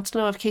long term. Wants to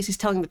know if Casey's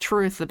telling the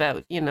truth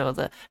about,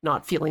 the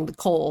not feeling the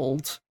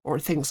cold or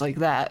things like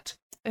that.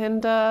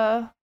 And,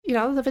 the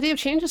video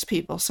changes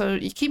people. So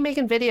you keep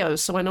making videos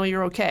so I know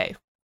you're okay.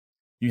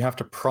 You have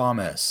to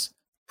promise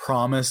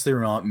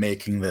they're not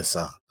making this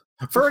up.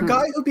 For a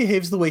guy who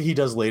behaves the way he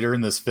does later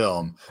in this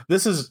film,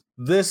 this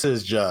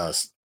is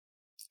just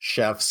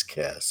chef's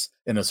kiss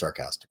in a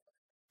sarcastic way.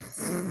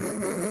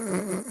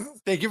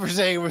 Thank you for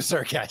saying it was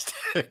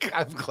sarcastic.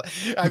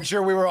 I'm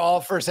sure we were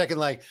all for a second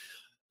like,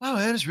 wow,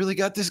 Anna's really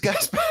got this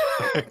guy's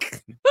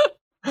back.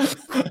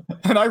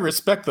 And I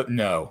respect that.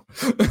 No.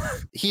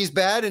 He's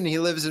bad and he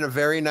lives in a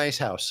very nice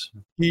house.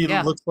 He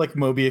Yeah. looks like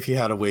Moby if he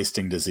had a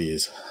wasting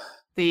disease.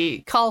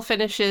 The call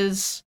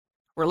finishes.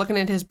 We're looking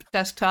at his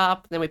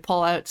desktop. Then we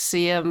pull out to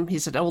see him.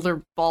 He's an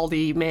older,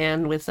 baldy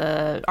man with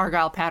a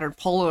Argyle pattern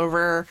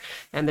pullover,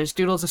 and there's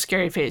doodles of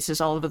scary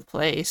faces all over the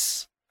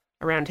place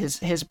around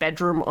his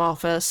bedroom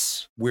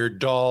office. Weird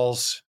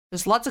dolls.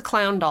 There's lots of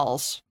clown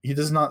dolls. He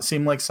does not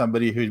seem like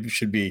somebody who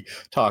should be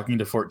talking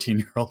to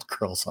 14-year-old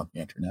girls on the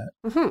internet.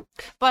 Mm-hmm.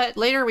 But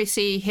later we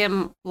see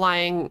him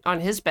lying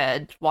on his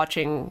bed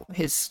watching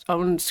his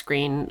own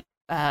screen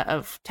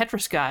of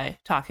Tetris Guy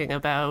talking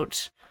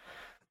about,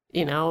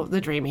 you know, the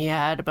dream he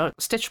had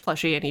about Stitch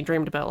plushie, and he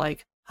dreamed about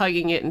like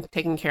hugging it and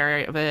taking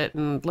care of it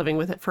and living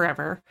with it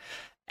forever.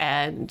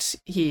 And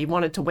he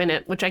wanted to win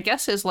it, which I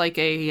guess is like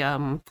a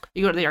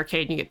you go to the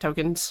arcade and you get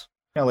tokens.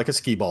 Yeah, like a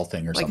skee ball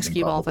thing or like something. a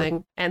skee ball probably.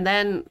 thing. And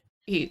then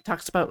he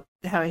talks about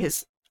how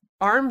his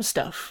arm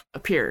stuff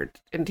appeared,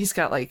 and he's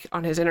got like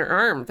on his inner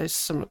arm there's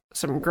some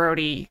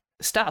grody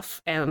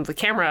stuff, and the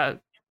camera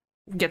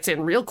gets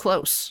in real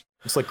close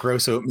It's like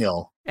gross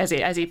oatmeal. as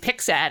he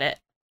picks at it,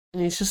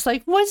 and he's just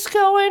like, what's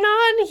going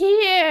on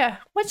here?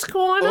 What's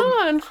going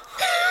on?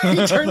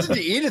 He turns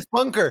into Edith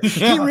Bunker.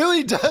 Yeah. He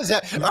really does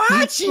that.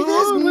 Archie, there's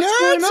What's going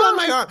nerds on on?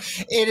 my arm.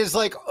 It is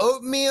like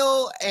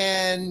oatmeal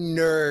and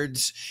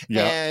nerds.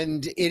 Yeah.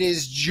 And it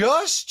is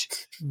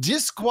just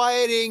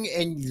disquieting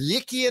and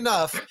yicky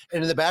enough.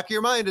 And in the back of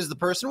your mind, as the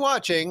person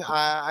watching,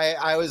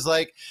 I was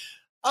like,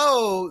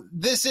 oh,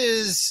 this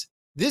is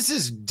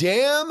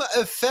damn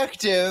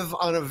effective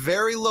on a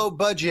very low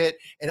budget,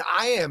 and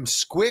I am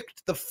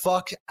squicked the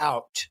fuck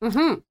out.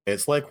 Mm-hmm.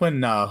 It's like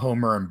when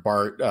Homer and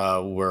Bart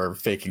were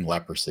faking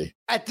leprosy.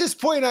 At this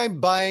point, I'm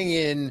buying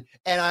in,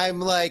 and I'm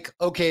like,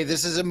 okay,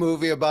 this is a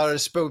movie about a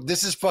spook.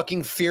 This is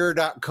fucking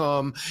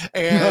fear.com,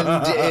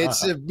 and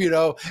it's, you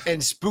know,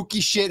 and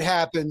spooky shit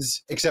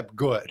happens, except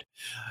good.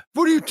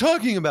 What are you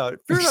talking about?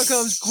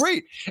 Fear.com is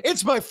great.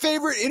 It's my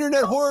favorite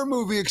internet horror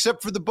movie,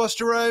 except for the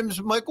Busta Rhymes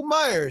Michael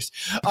Myers.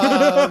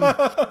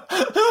 The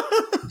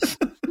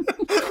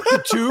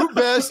two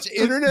best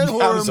internet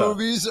horror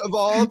movies of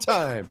all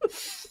time.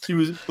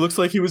 Looks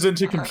like he was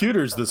into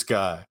computers, this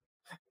guy.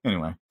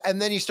 Anyway.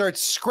 And then he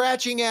starts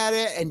scratching at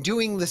it and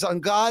doing this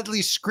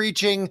ungodly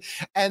screeching,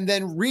 and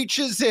then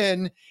reaches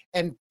in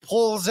and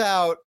pulls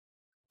out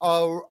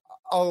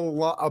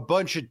a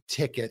bunch of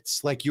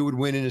tickets like you would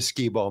win in a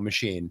skee ball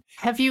machine.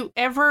 Have you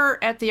ever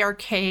at the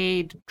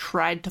arcade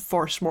tried to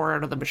force more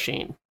out of the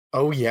machine?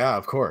 Oh, yeah,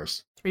 of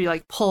course. Where you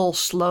like pull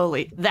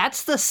slowly.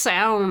 That's the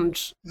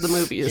sound the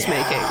movie is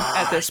making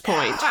at this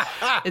point.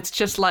 It's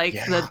just like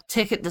the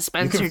ticket You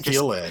dispenser can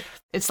feel it.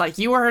 It's like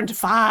you earned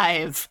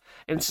 5.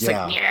 And it's just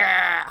like,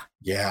 yeah.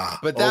 Yeah.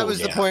 But that was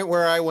the point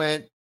where I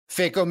went,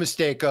 Fako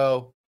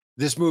Mistako.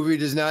 This movie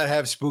does not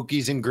have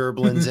spookies and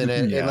gerblins in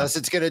it, unless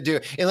it's gonna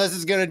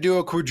do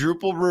a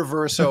quadruple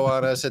reverso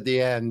on us at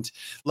the end.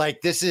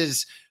 Like this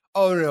is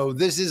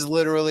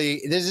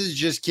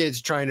just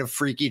kids trying to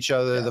freak each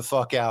other the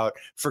fuck out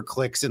for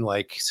clicks and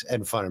likes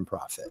and fun and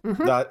profit.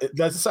 Mm-hmm.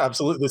 That's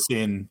absolutely the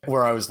scene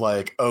where I was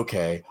like,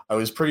 okay, I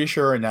was pretty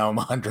sure, and now I'm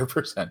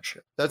 100%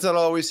 sure. That's not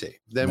all we see.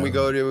 Then we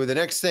go to the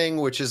next thing,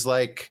 which is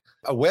like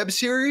a web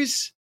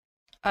series.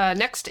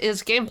 Next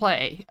is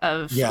gameplay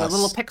of the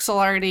little pixel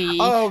arty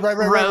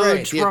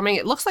right. roaming.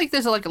 It looks like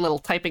there's like a little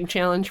typing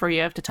challenge where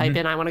you have to type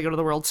in, I want to go to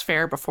the World's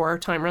Fair before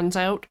time runs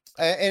out.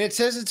 And it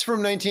says it's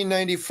from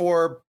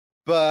 1994,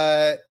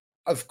 but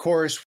of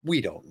course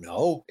we don't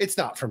know. It's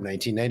not from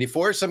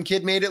 1994. Some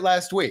kid made it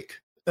last week.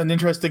 An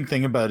interesting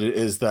thing about it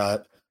is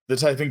that the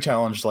typing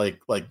challenge, like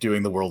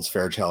doing the World's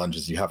Fair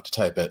challenges, you have to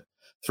type it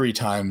 3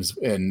 times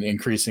and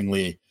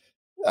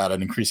at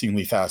an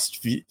increasingly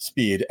fast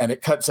speed, and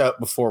it cuts out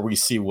before we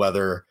see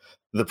whether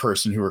the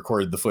person who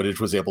recorded the footage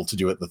was able to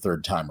do it the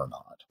 3rd time or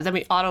not. Then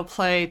we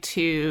autoplay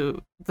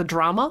to the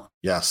drama.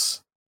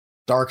 Yes.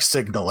 Dark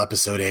Signal,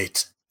 episode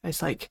 8.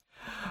 It's like,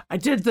 I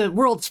did the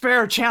World's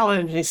Fair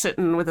challenge. And he's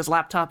sitting with his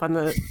laptop on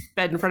the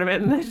bed in front of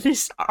it, and then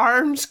his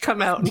arms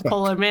come out and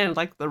pull him in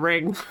like the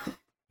Ring.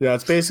 Yeah,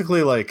 it's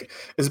basically like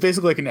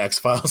an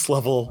X-Files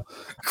level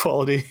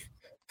quality.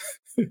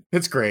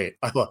 It's great.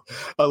 I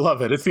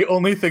love it. It's the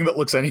only thing that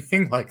looks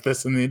anything like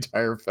this in the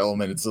entire film,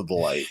 and it's a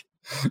delight.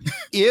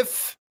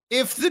 If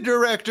the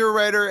director,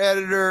 writer,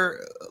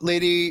 editor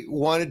lady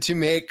wanted to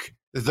make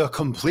the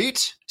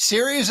complete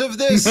series of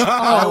this,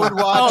 I would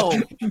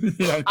watch.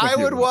 I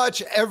would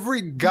watch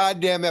every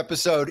goddamn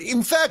episode.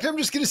 In fact, I'm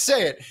just going to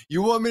say it.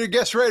 You want me to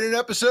guess right an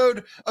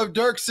episode of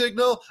Dark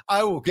Signal?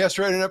 I will guess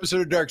right an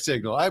episode of Dark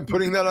Signal. I'm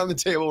putting that on the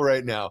table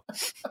right now.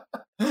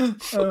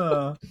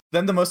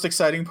 Then the most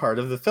exciting part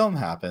of the film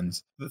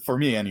happens, for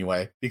me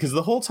anyway, because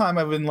the whole time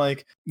I've been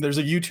like, there's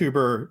a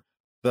YouTuber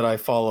that I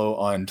follow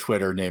on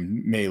Twitter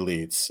named May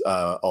Leitz,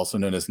 also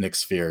known as Nick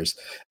Spheres.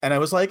 And I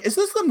was like, is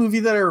this the movie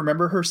that I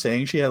remember her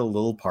saying she had a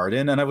little part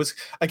in? And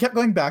I kept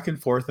going back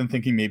and forth and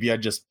thinking maybe I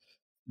just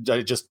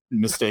just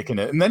mistaken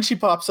it. And then she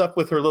pops up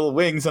with her little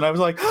wings, and I was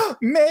like,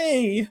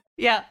 May!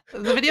 Yeah,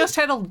 the video's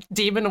titled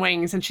Demon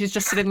Wings, and she's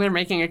just sitting there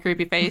making a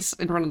creepy face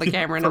in front of the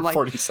camera, and For I'm like,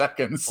 40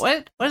 seconds.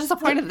 What is the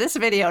point of this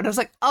video? And I was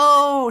like,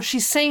 oh,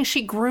 she's saying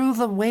she grew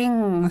the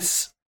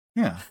wings.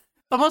 Yeah.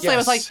 But mostly I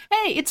was like, Yes.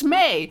 hey, it's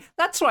May.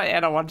 That's why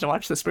Anna wanted to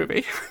watch this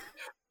movie.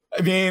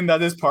 I mean,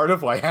 that is part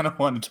of why Hannah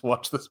wanted to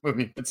watch this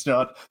movie.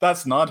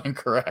 That's not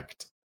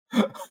incorrect.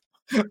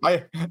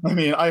 I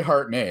mean, I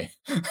heart May.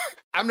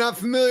 I'm not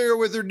familiar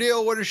with her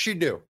deal. What does she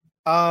do?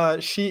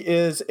 She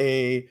is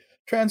a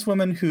trans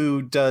woman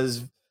who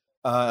does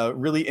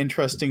really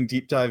interesting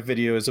deep dive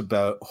videos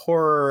about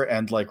horror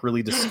and like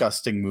really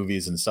disgusting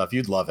movies and stuff.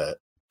 You'd love it.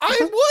 I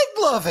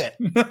would love it.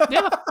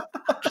 Yeah.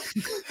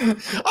 I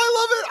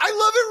love it. I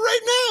love it right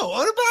now,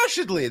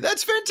 unabashedly.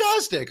 That's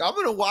fantastic. I'm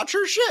gonna watch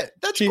her shit.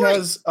 That's She great.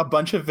 has a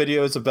bunch of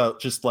videos about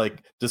just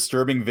like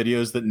disturbing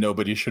videos that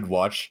nobody should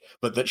watch,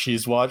 but that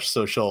she's watched,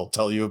 so she'll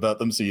tell you about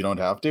them so you don't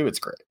have to. It's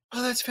great.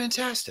 Oh, that's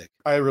fantastic.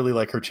 I really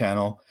like her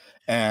channel.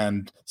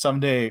 And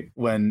someday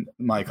when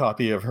my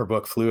copy of her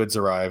book Fluids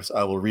arrives,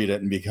 I will read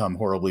it and become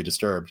horribly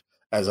disturbed,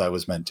 as I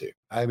was meant to.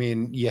 I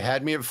mean, you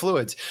had me at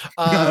fluids.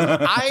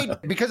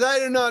 Because I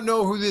did not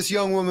know who this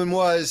young woman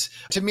was.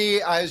 To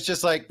me, I was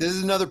just like, this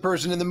is another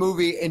person in the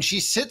movie, and she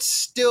sits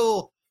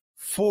still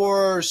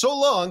for so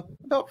long,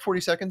 about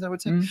 40 seconds, I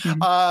would say.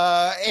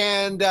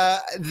 Mhm.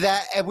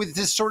 That with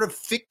this sort of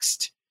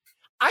fixed.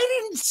 I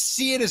didn't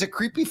see it as a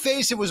creepy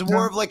face. It was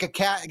more of like a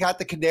cat got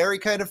the canary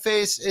kind of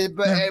face.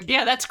 But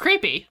Yeah, that's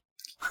creepy.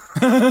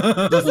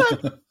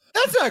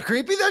 that's not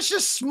creepy. That's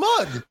just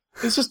smug.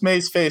 It's just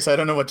May's face. I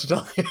don't know what to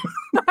tell you.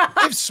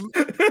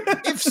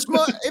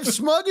 If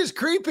smug is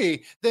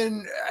creepy,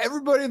 then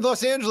everybody in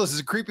Los Angeles is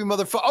a creepy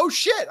motherfucker. Oh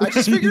shit! I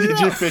just figured it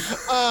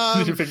out.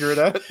 Did you figure it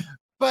out?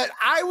 But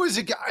I was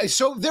a guy,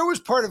 so there was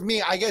part of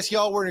me. I guess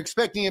y'all weren't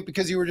expecting it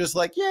because you were just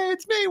like, "Yeah,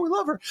 it's me. We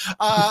love her."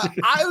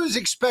 I was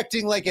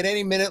expecting, like, at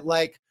any minute,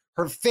 like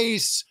her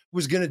face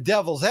was gonna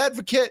devil's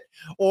advocate,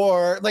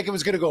 or like it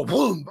was gonna go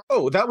boom.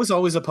 Oh, that was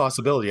always a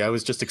possibility. I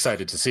was just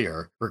excited to see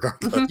her,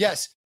 regardless.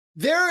 Yes.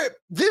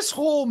 This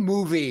whole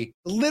movie,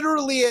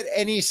 literally at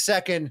any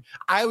second,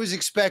 I was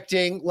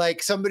expecting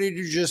like somebody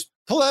to just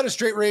pull out a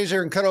straight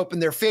razor and cut open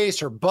their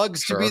face, or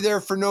bugs to be Sure.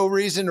 there for no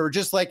reason, or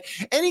just like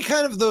any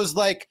kind of those,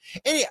 like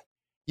any,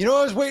 you know what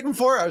I was waiting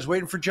for? I was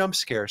waiting for jump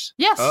scares.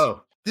 Yes.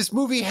 Oh, This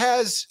movie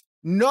has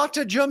not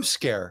a jump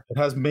scare.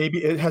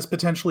 it has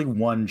potentially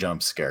one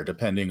jump scare,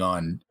 depending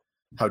on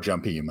how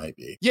jumpy you might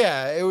be.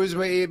 Yeah, it was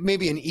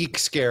maybe an eek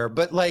scare,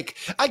 but like,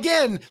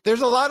 again, there's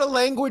a lot of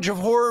language of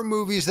horror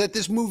movies that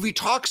this movie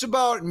talks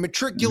about and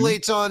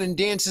matriculates on and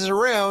dances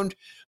around,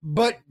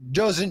 but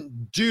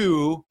doesn't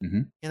do.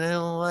 Mhm. And I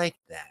don't like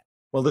that.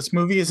 Well, this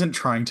movie isn't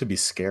trying to be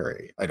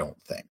scary, I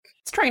don't think.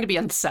 It's trying to be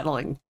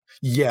unsettling.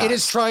 Yeah. It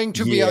is trying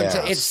to be,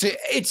 Yes.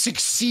 it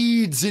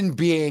succeeds in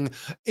being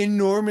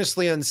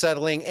enormously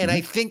unsettling. And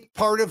I think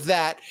part of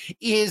that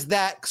is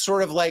that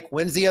sort of like,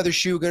 when's the other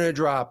shoe going to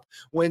drop?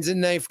 When's a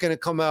knife going to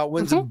come out?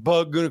 When's a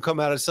bug going to come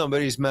out of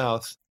somebody's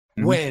mouth?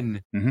 Mhm.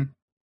 When? Mhm.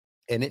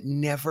 And it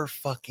never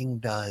fucking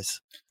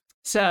does.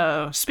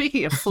 So,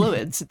 speaking of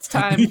fluids, it's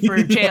time for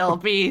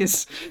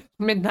JLB's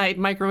midnight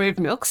microwave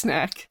milk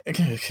snack.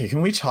 Okay,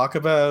 can we talk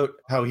about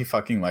how he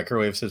fucking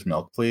microwaves his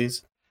milk,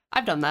 please?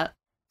 I've done that.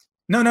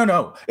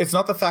 No. It's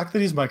not the fact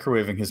that he's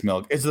microwaving his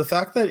milk. It's the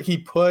fact that he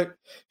put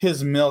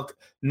his milk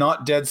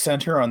not dead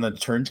center on the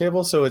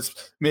turntable, so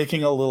it's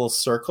making a little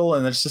circle,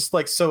 and it's just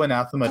like so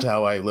anathema to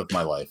how I live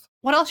my life.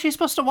 What else are you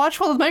supposed to watch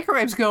while the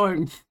microwave's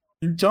going?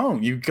 You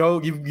don't. You go.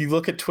 You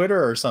look at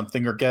Twitter or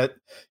something, or get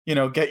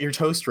your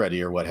toast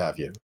ready or what have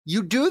you.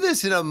 You do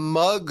this in a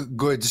mug,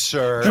 good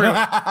sir.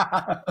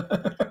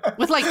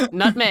 With like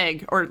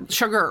nutmeg or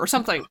sugar or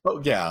something.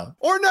 Oh yeah.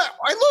 Or not.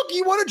 Look,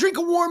 you want to drink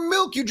a warm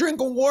milk, you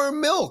drink a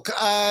warm milk.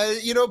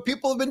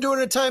 People have been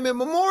doing it time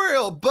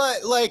immemorial,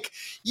 but like,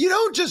 you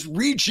don't just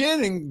reach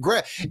in and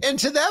grab. And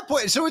to that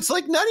point, so it's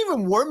like not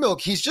even warm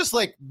milk. He's just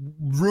like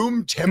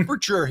room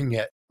temperaturing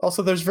it.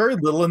 Also, there's very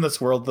little in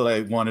this world that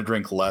I want to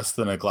drink less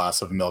than a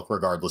glass of milk,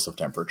 regardless of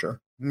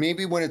temperature.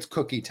 Maybe when it's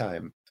cookie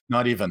time.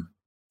 Not even.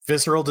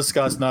 Visceral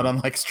disgust, not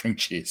unlike string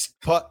cheese.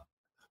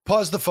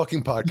 Pause the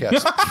fucking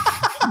podcast.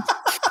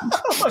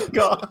 Oh my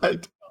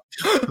god.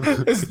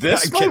 Is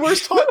this I'm my kidding.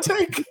 worst hot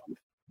take?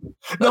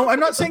 No, I'm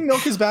not saying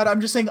milk is bad.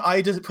 I'm just saying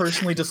I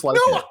personally dislike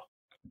it.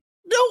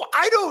 No,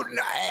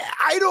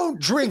 I don't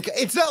drink.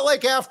 It's not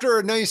like after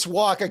a nice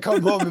walk, I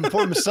come home and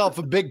pour myself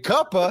a big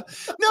cuppa.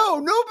 No,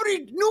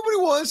 nobody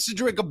wants to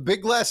drink a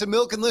big glass of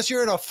milk unless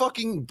you're in a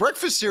fucking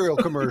breakfast cereal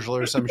commercial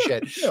or some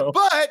shit. No.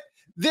 But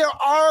there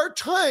are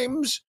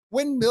times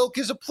when milk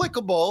is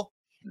applicable,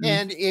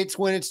 and it's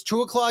when it's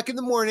 2:00 in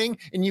the morning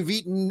and you've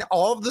eaten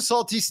all of the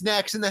salty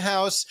snacks in the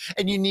house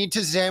and you need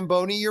to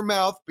Zamboni your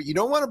mouth, but you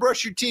don't want to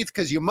brush your teeth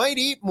because you might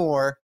eat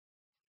more.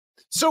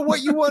 So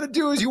what you want to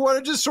do is you want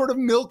to just sort of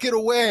milk it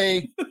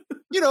away,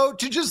 to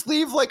just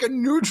leave like a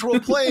neutral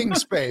playing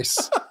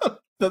space.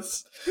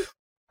 That's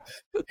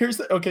here's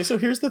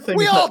the thing.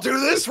 We all do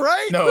this,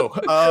 right? No.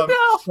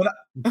 No.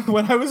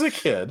 When I was a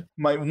kid,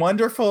 my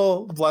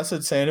wonderful,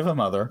 blessed saint of a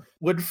mother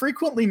would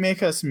frequently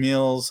make us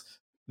meals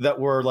that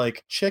were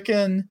like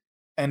chicken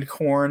and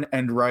corn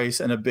and rice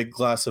and a big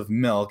glass of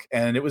milk.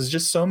 And it was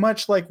just so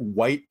much like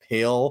white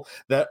pale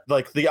that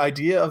like the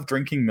idea of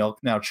drinking milk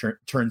now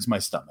turns my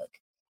stomach,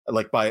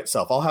 like by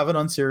itself. I'll have it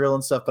on cereal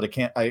and stuff, but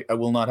I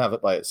will not have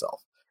it by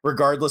itself,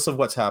 regardless of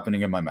what's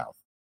happening in my mouth.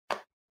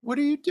 What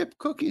do you dip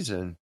cookies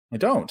in? I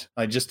don't.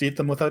 I just eat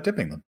them without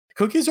dipping them.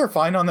 Cookies are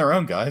fine on their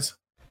own, guys.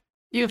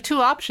 You have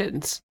two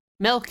options: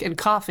 milk and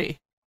coffee.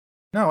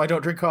 No, I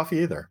don't drink coffee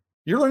either.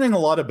 You're learning a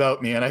lot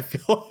about me, and I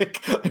feel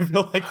like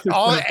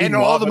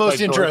all the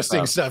most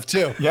interesting stuff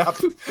too. Yep.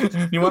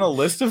 You want a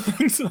list of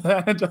things that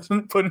Anna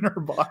doesn't put in her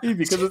body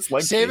because it's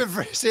like save it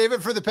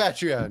for the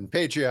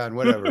Patreon,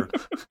 whatever.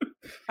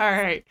 All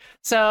right.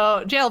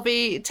 So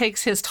JLB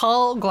takes his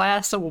tall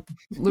glass of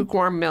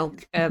lukewarm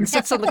milk and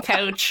sits on the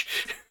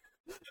couch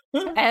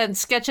and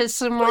sketches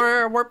some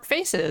more warped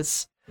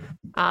faces.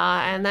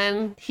 And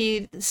then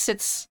he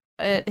sits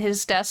at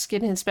his desk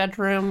in his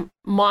bedroom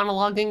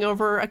monologuing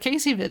over a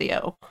Casey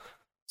video.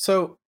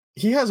 So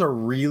he has a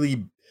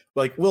really,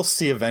 like, we'll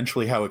see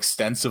eventually how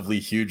extensively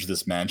huge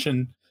this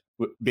mansion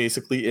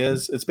basically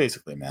is. It's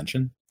basically a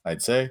mansion,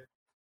 I'd say.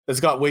 It's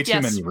got way too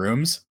many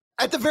rooms.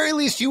 At the very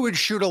least, you would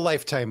shoot a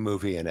Lifetime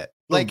movie in it.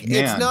 Like,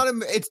 it's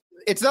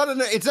not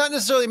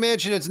necessarily a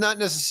mansion. It's not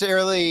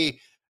necessarily,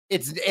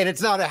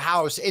 it's not a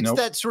house. It's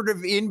that sort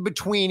of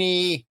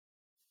in-betweeny.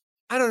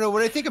 I don't know.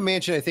 When I think of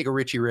mansion, I think of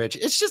Richie Rich.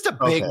 It's just a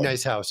big,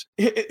 nice house.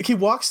 He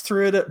walks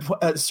through it at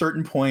a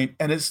certain point,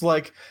 and it's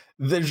like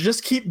there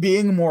just keep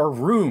being more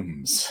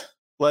rooms,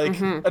 like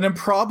an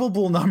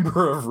improbable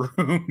number of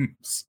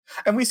rooms.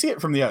 And we see it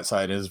from the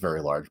outside. It is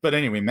very large. But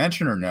anyway,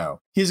 mansion or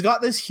no, he's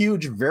got this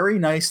huge, very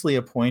nicely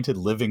appointed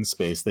living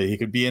space that he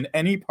could be in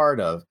any part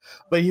of.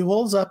 But he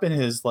holds up in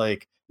his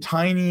like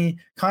tiny,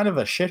 kind of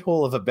a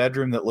shithole of a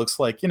bedroom that looks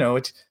like,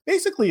 it's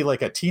basically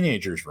like a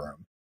teenager's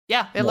room.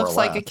 Yeah, it looks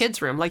like a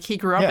kid's room. Like he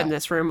grew up in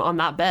this room on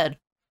that bed.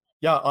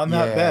 Yeah, on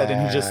that bed.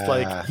 And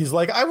he's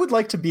like, I would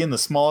like to be in the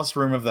smallest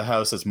room of the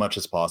house as much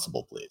as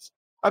possible, please.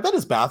 I bet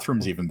his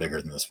bathroom's even bigger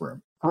than this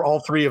room. For all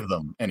three of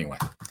them, anyway.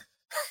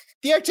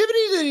 The activity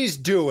that he's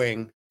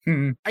doing,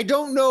 I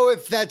don't know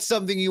if that's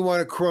something you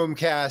want to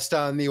Chromecast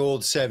on the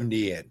old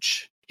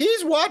 70-inch.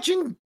 He's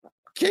watching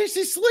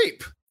Casey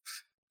sleep.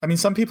 I mean,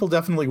 some people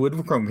definitely would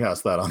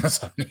Chromecast that on a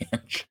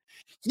 70-inch.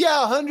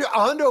 Yeah,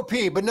 hundo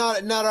P, but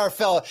not our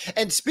fella.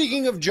 And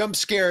speaking of jump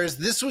scares,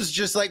 this was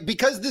just like,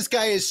 because this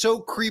guy is so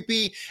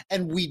creepy,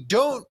 and we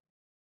don't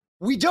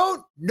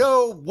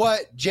know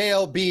what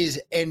JLB's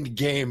end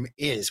game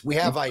is. We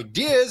have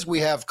ideas, we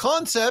have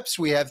concepts,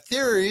 we have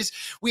theories,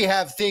 we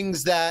have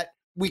things that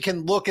we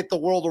can look at the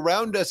world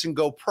around us and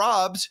go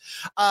probs.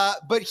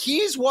 But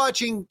he's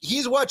watching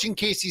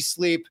Casey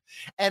sleep,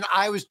 and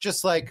I was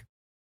just like,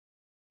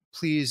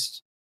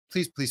 please.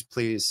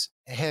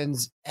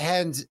 Hands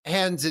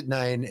at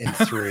 9 and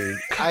 3.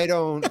 I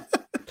don't.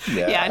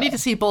 Yeah, I need to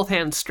see both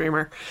hands,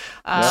 streamer.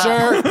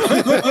 Sir.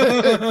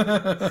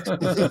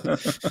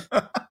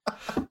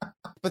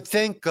 But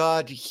thank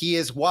God he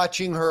is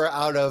watching her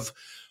out of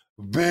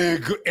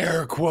big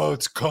air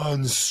quotes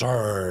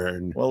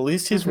concern. Well, at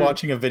least he's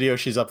watching a video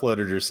she's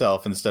uploaded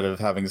herself instead of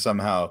having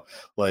somehow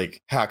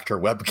like hacked her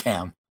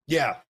webcam.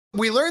 Yeah.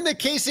 We learned that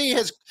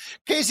Casey's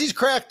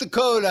cracked the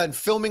code on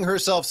filming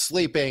herself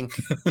sleeping,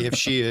 if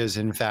she is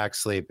in fact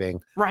sleeping,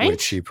 right?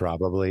 Which she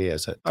probably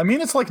isn't. I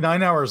mean, it's like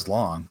 9 hours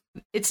long.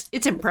 It's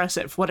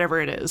impressive,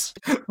 whatever it is.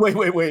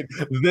 Wait.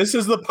 This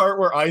is the part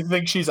where I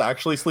think she's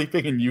actually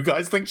sleeping and you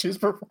guys think she's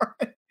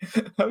performing?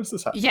 How does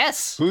this happen?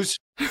 Yes.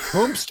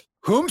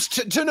 Whom's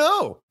to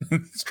know?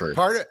 It's true.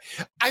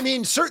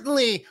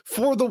 Certainly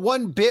for the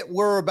one bit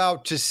we're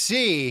about to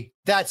see,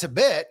 that's a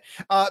bit,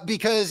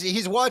 because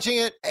he's watching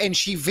it and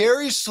she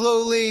very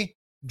slowly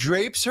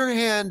drapes her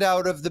hand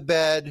out of the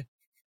bed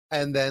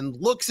and then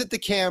looks at the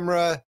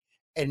camera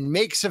and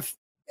makes,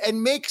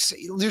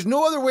 there's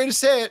no other way to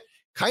say it,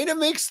 kind of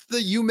makes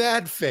the you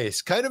mad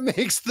face, kind of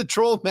makes the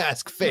troll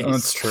mask face.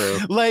 That's true.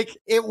 Like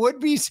it would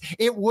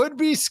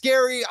be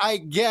scary, I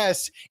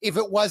guess, if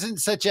it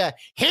wasn't such a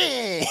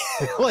hey,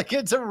 like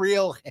it's a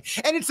real,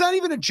 and it's not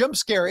even a jump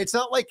scare. It's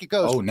not like it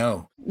goes, oh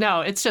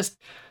no, it's just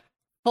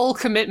full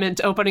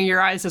commitment, opening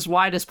your eyes as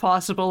wide as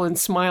possible and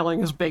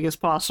smiling as big as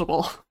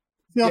possible.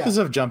 The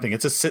opposite of jumping.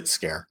 It's a sit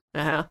scare.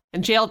 And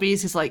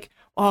JLB's is like,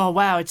 oh,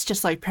 wow, it's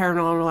just like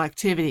Paranormal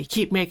Activity.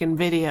 Keep making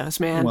videos,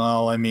 man.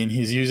 Well, I mean,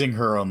 he's using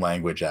her own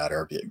language at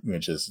her,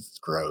 which is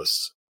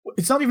gross.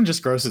 It's not even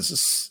just gross, it's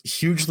just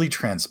hugely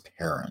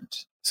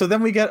transparent. So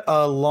then we get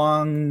a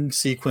long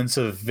sequence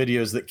of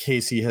videos that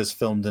Casey has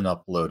filmed and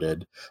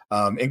uploaded,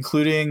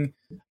 including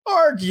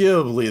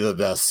arguably the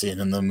best scene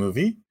in the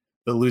movie,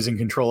 the losing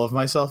control of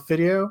myself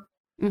video.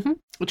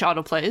 Which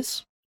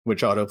autoplays.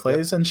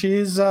 And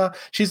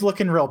she's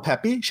looking real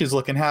peppy. She's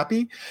looking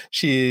happy.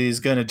 She's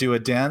going to do a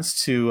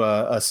dance to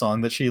a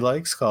song that she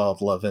likes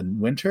called Love in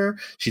Winter.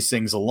 She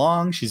sings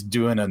along. She's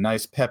doing a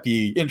nice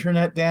peppy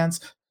internet dance.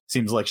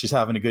 Seems like she's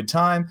having a good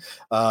time.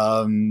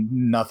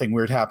 Nothing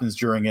weird happens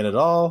during it at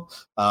all.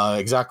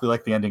 Exactly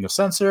like the ending of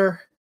Censor.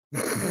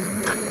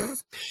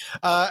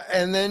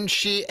 And then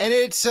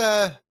it's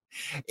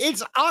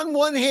on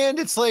one hand,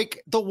 it's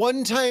like the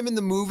one time in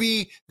the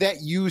movie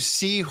that you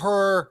see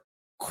her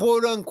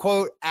quote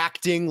unquote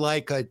acting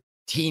like a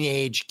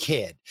teenage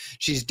kid.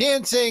 She's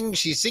dancing,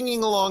 she's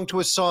singing along to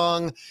a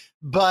song,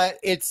 but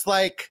it's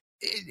like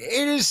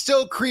it is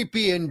still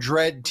creepy and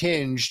dread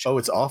tinged. Oh,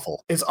 it's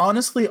awful. It's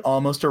honestly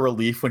almost a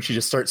relief when she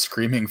just starts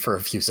screaming for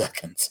a few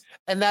seconds.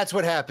 And that's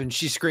what happens.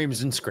 She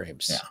screams and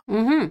screams. Yeah.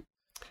 Mm-hmm.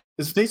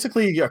 It's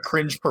basically a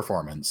cringe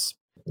performance.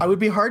 I would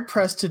be hard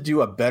pressed to do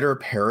a better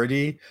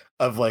parody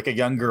of like a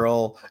young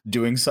girl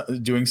doing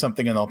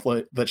something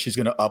that she's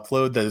going to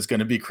upload that is going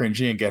to be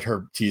cringy and get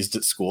her teased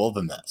at school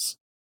than this.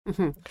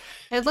 Mm-hmm.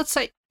 And let's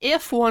say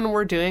if one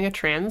were doing a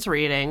trans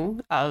reading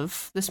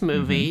of this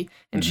movie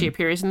and she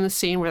appears in the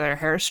scene with her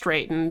hair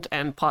straightened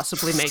and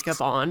possibly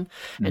makeup on,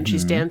 and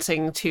she's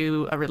dancing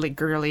to a really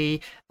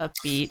girly,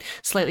 upbeat,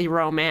 slightly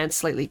romance,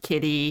 slightly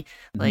kiddie,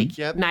 like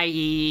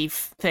naive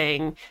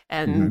thing,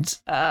 and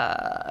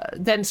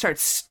then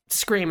starts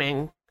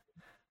screaming,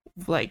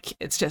 like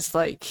it's just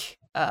like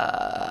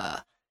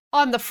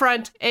on the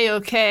front,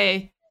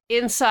 A-OK,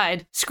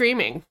 inside,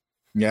 screaming.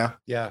 Yeah.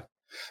 Yeah.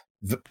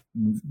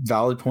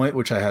 Valid point,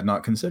 which I had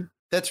not considered.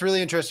 That's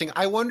really interesting.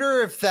 I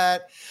wonder if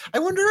that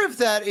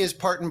is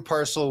part and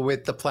parcel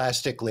with the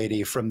plastic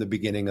lady from the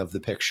beginning of the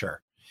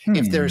picture.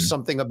 If there's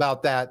something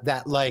about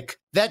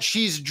that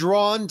she's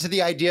drawn to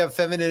the idea of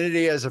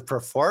femininity as a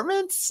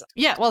performance.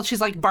 Yeah, well, she's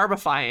like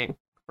barbifying,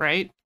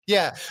 right?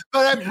 Yeah,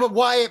 but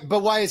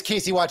why is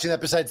Casey watching that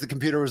besides the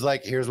computer was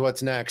like, here's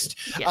what's next?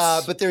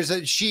 Yes. But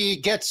she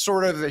gets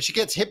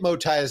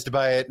hypnotized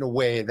by it in a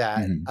way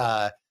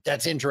that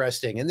that's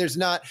interesting. And there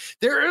isn't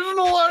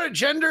a lot of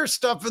gender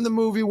stuff in the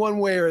movie one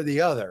way or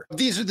the other.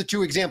 These are the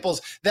two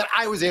examples that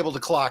I was able to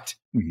clock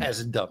as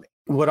a dummy.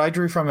 What I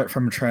drew from it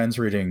from a trans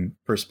reading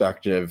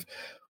perspective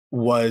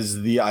was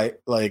I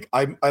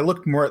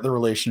looked more at the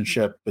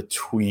relationship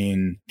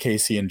between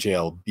Casey and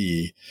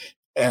JLB.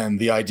 And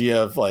the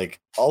idea of like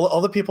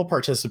all the people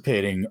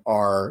participating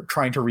are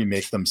trying to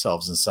remake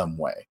themselves in some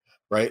way,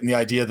 right? And the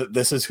idea that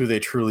this is who they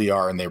truly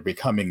are and they're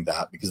becoming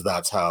that because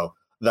that's how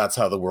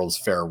the World's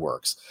Fair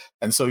works.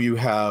 And so you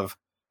have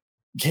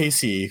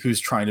Casey who's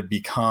trying to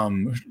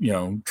become,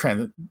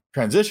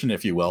 transition,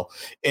 if you will,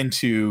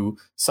 into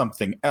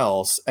something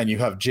else. And you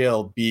have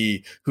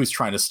JLB who's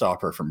trying to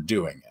stop her from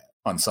doing it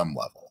on some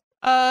level.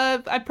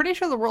 I'm pretty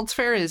sure the World's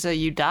Fair is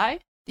you die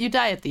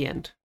at the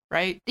end.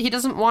 Right? He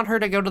doesn't want her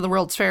to go to the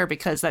World's Fair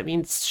because that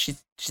means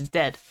she's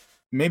dead.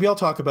 Maybe I'll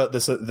talk about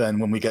this then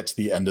when we get to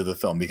the end of the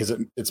film because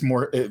it is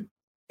more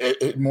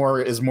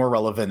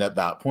relevant at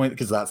that point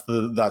because that's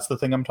the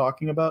thing I'm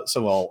talking about.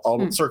 So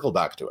I'll circle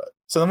back to it.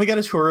 So then we get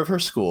a tour of her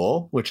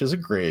school, which is a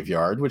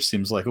graveyard, which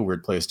seems like a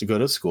weird place to go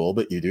to school,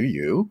 but you do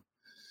you.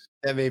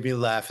 That made me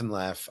laugh and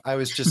laugh. I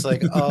was just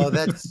like, oh,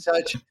 that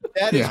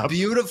is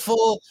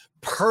beautiful,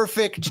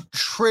 perfect,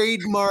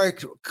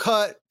 trademarked,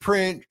 cut,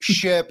 print,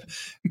 ship,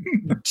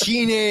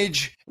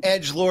 teenage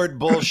edgelord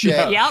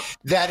bullshit. Yep.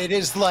 That it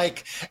was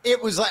like,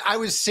 I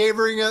was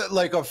savoring it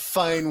like a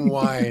fine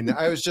wine.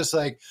 I was just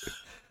like,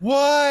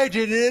 why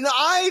didn't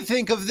I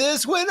think of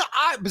this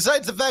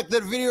besides the fact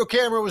that a video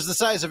camera was the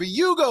size of a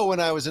Yugo when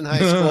I was in high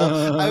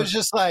school, I was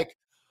just like,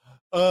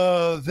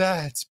 oh,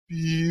 that's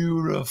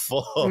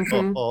beautiful.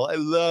 I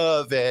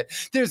love it.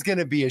 There's going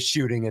to be a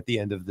shooting at the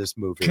end of this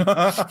movie.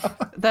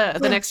 The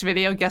next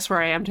video, Guess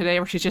Where I Am Today,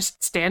 where she's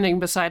just standing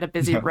beside a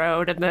busy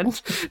road and then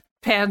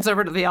pans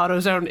over to the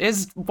AutoZone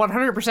is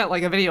 100%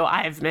 like a video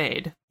I've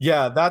made.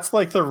 Yeah, that's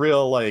like the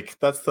real,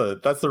 that's the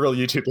real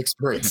YouTube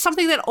experience. It's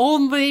something that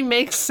only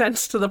makes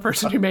sense to the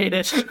person who made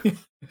it.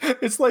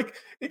 It's like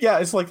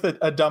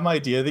a dumb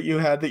idea that you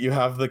had that you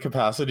have the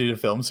capacity to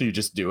film, so you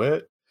just do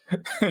it.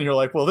 And you're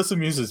like, well, this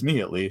amuses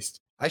me at least.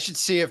 I should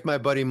see if my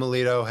buddy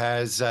Melito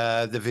has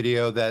the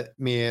video that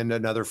me and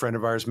another friend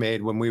of ours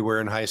made when we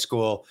were in high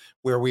school,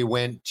 where we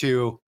went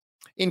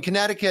in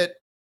Connecticut.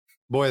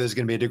 Boy, there's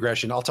going to be a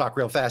digression. I'll talk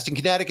real fast. In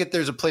Connecticut,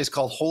 there's a place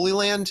called Holy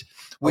Land,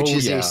 which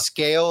is a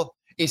scale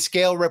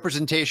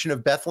representation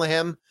of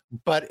Bethlehem,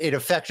 but it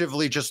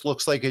effectively just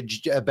looks like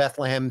a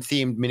Bethlehem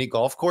themed mini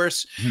golf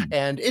course.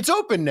 And it's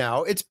open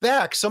now. It's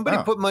back.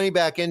 Somebody put money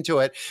back into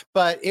it,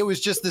 but it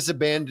was just this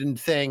abandoned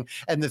thing.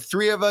 And the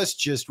three of us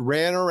just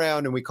ran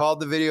around and we called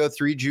the video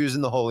 3 Jews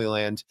in the Holy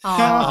Land.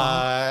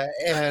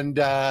 And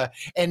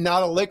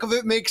not a lick of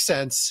it makes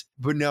sense,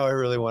 but now I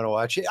really want to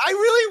watch it. I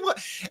really want.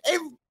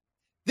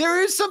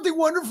 There is something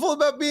wonderful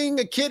about being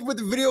a kid with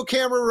a video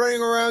camera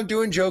running around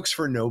doing jokes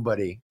for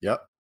nobody. Yep.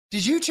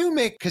 Did you two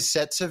make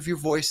cassettes of your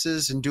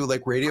voices and do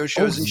like radio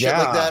shows and shit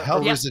like that?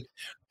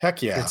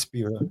 Heck yeah. It's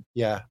beautiful.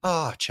 Yeah.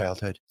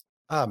 Childhood.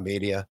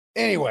 Media.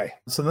 Anyway.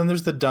 So then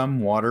there's the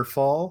dumb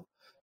waterfall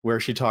where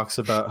she talks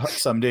about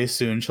someday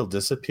soon she'll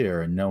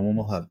disappear and no one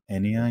will have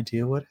any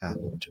idea what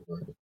happened to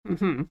her.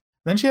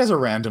 Then she has a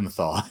random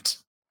thought,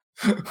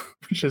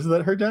 which is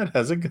that her dad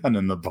has a gun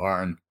in the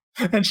barn.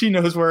 And she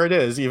knows where it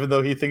is, even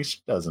though he thinks she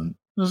doesn't.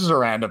 This is a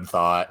random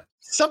thought.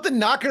 Something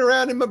knocking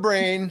around in my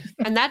brain.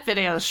 And that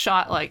video is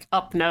shot like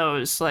up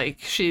nose, like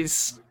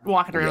she's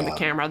walking around the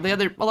camera. A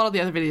lot of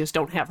the other videos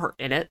don't have her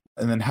in it.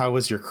 And then How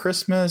Was Your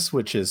Christmas,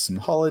 which is some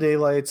holiday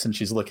lights, and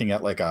she's looking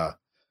at like a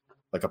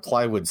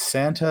plywood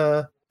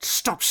Santa.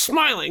 Stop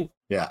smiling.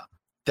 Yeah.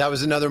 That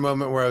was another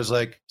moment where I was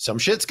like, some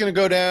shit's going to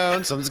go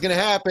down. Something's going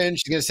to happen.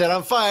 She's going to set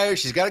on fire.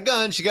 She's got a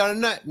gun. She got a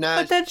nut.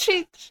 But then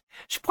she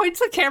points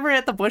the camera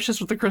at the bushes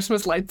with the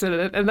Christmas lights in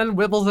it and then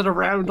wibbles it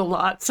around a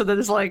lot so that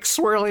it's like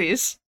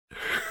swirlies.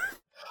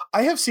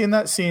 I have seen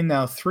that scene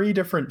now 3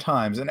 different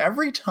times, and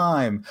every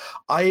time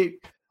I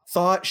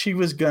thought she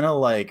was gonna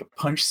like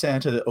punch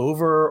Santa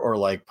over or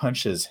like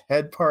punch his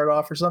head part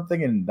off or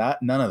something, and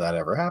none of that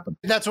ever happened.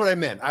 That's what I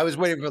meant. I was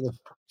waiting for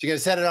she's gonna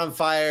set it on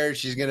fire.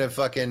 She's gonna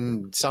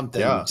fucking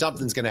something. Yeah.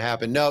 Something's gonna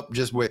happen. Nope,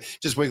 just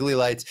wiggly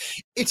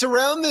lights. It's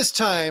around this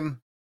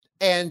time,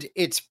 and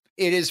it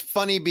is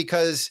funny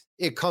because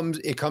it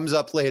comes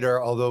up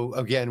later, although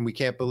again we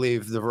can't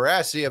believe the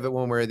veracity of it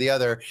one way or the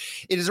other.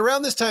 It is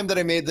around this time that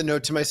I made the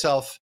note to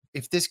myself: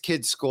 if this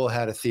kid's school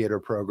had a theater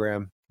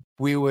program,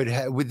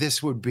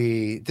 this would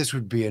be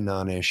a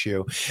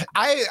non-issue.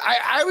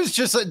 I was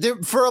just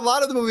for a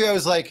lot of the movie I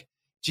was like,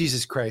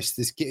 Jesus Christ,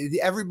 this kid,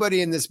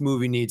 everybody in this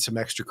movie needs some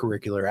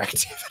extracurricular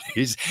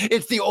activities.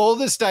 It's the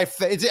oldest I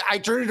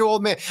turned into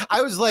old man.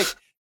 I was like,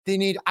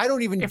 I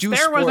don't even do sports. If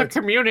there was a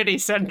community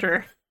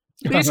center,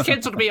 these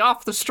kids would be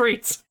off the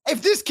streets.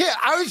 If this kid,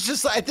 I was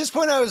just at this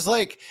point, I was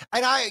like,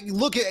 and I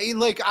look at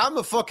like I'm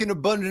a fucking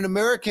abundant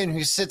American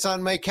who sits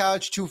on my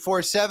couch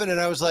 24/7,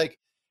 and I was like,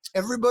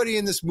 everybody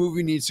in this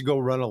movie needs to go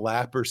run a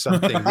lap or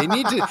something. They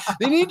need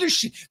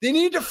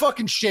to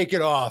fucking shake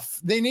it off.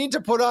 They need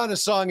to put on a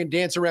song and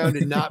dance around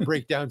and not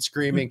break down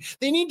screaming.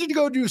 They need to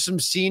go do some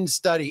scene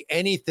study,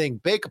 anything,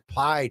 bake a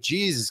pie.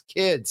 Jesus,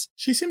 kids.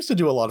 She seems to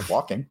do a lot of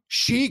walking.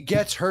 She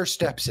gets her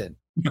steps in.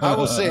 I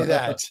will say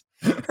that.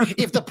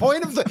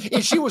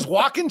 If she was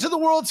walking to the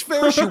World's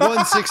Fair, she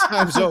won 6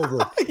 times over.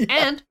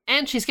 Yeah.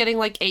 And she's getting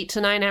like 8 to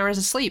 9 hours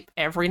of sleep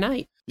every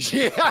night.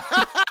 Yeah.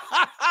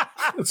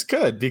 It's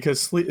good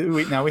because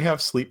now we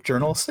have Sleep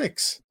Journal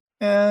 6.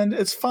 And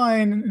it's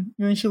fine.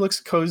 I mean, she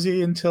looks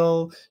cozy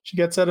until she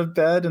gets out of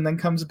bed and then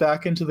comes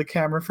back into the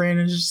camera frame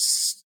and is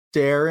just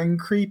staring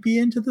creepy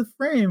into the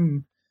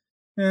frame.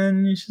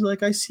 And she's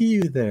like, I see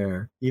you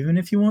there. Even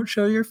if you won't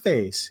show your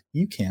face,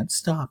 you can't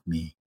stop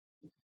me.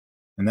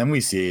 And then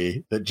we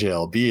see that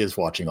JLB is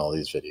watching all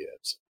these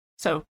videos.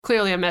 So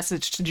clearly a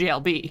message to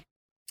JLB.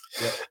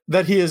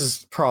 That he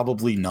is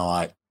probably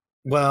not.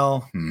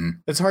 Well,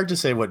 it's hard to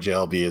say what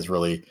JLB is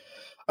really.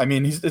 I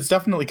mean, it's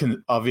definitely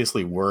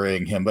obviously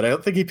worrying him, but I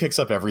don't think he picks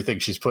up everything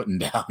she's putting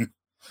down,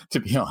 to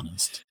be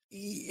honest.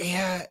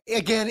 Yeah.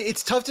 Again,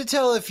 it's tough to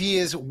tell if he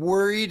is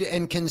worried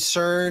and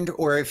concerned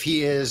or if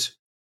he is,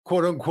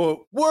 quote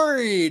unquote,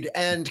 worried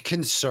and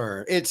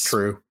concerned. It's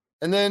true.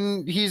 And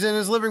then he's in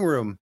his living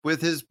room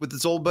with his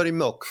old buddy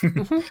Milk.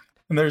 And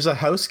there's a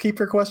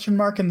housekeeper question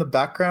mark in the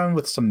background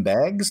with some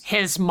bags.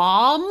 His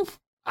mom?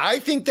 I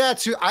think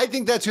that's who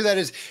that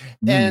is.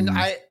 And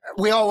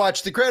we all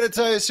watched the credits,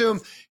 I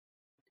assume.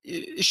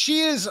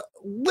 She is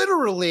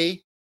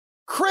literally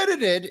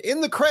credited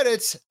in the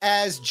credits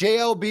as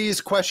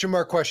JLB's question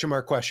mark.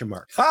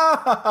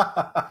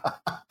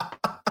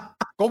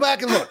 Go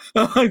back and look.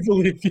 I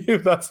believe you.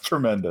 That's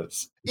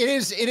tremendous. It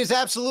is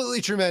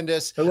absolutely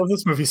tremendous. I love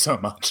this movie so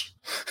much.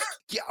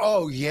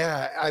 Oh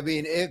yeah. I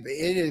mean,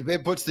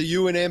 it puts the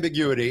U in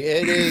ambiguity.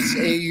 It is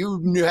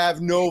you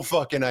have no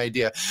fucking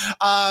idea.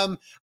 I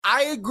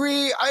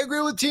agree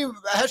with Team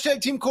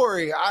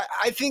Corey.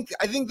 I think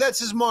that's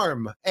his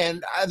marm.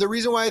 And the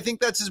reason why I think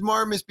that's his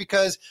marm is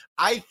because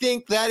I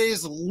think that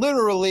is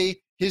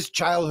literally his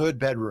childhood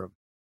bedroom.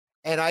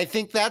 And I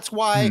think that's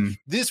why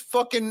this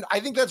fucking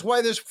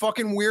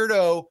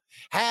weirdo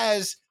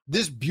has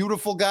this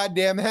beautiful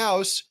goddamn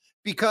house,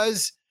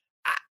 because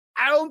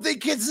I don't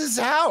think it's his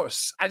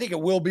house. I think it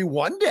will be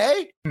one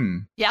day.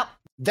 Yep.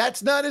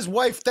 That's not his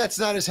wife. That's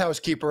not his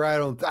housekeeper.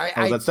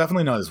 That's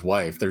definitely not his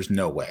wife. There's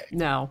no way.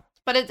 No,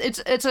 but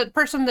it's a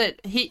person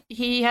that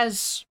he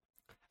has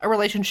a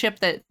relationship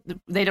that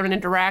they don't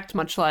interact,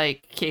 much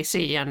like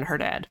Casey and her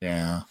dad.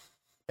 Yeah.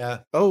 Yeah.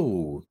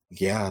 Oh,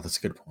 yeah, that's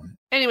a good point.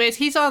 Anyways,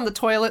 he's on the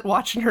toilet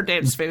watching her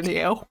dance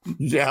video.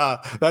 Yeah,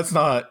 that's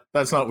not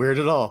weird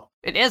at all.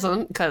 It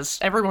isn't, because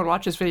everyone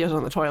watches videos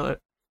on the toilet.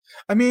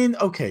 I mean,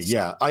 okay,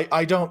 yeah,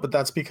 I don't, but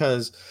that's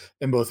because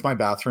in both my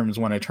bathrooms,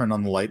 when I turn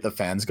on the light, the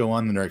fans go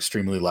on and they're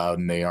extremely loud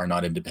and they are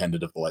not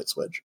independent of the light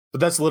switch.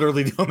 But that's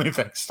literally the only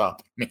thing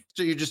stopping me.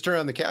 So you just turn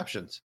on the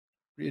captions.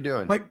 What are you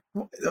doing? Like,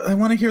 I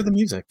want to hear the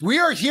music. We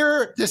are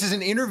here. This is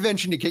an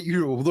intervention to get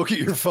you to look at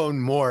your phone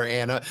more,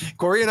 Anna.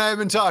 Corey and I have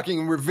been talking,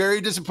 and we're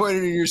very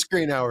disappointed in your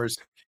screen hours.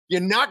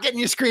 You're not getting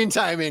your screen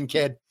time in,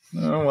 kid.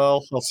 Oh,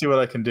 well, I'll see what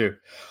I can do.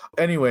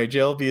 Anyway,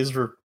 JLB is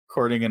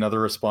recording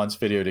another response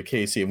video to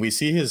Casey, and we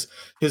see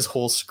his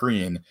whole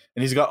screen,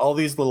 and he's got all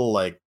these little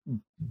like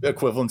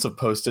equivalents of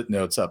Post-it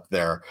notes up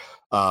there.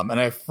 And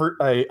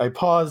I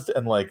paused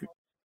and like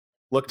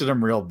looked at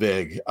them real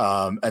big.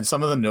 And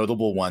some of the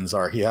notable ones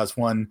are, he has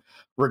one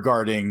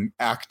regarding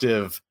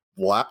active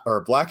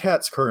Black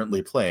Hats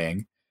currently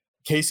playing.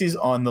 Casey's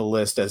on the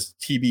list as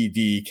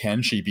TBD,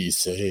 can she be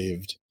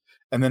saved?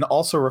 And then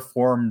also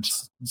Reformed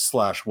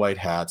 / White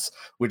Hats,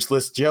 which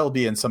lists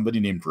JLB and somebody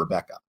named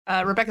Rebecca.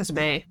 Rebecca's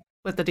May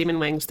with the Demon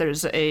Wings.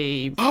 There's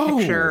a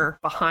picture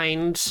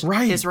behind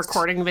his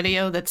recording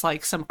video that's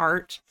like some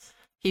art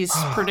he's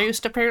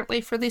produced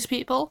apparently for these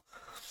people.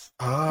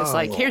 It's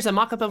like, here's a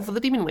mock-up of the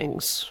Demon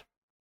Wings.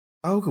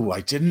 Oh, I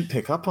didn't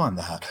pick up on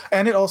that.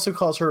 And it also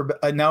calls her,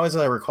 now as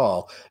I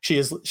recall,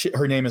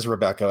 her name is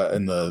Rebecca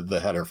in the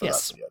header for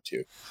that video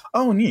too.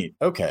 Oh, neat.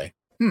 Okay.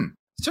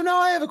 So now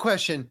I have a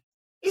question.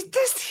 Is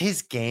this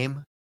his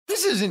game?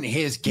 This isn't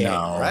his game,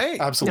 right?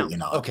 Absolutely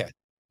not. Okay.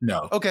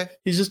 No. Okay.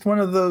 He's just one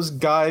of those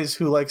guys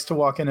who likes to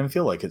walk in and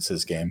feel like it's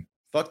his game.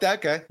 Fuck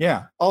that guy.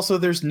 Yeah. Also,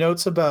 there's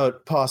notes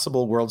about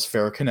possible World's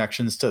Fair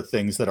connections to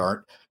things that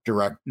aren't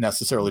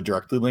necessarily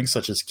directly linked,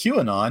 such as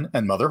QAnon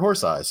and Mother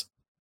Horse Eyes.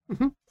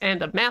 Mm-hmm.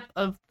 And a map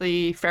of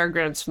the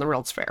fairgrounds from the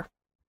World's Fair.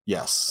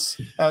 Yes.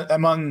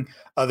 Among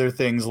other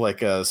things,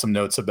 like some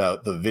notes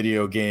about the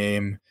video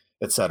game,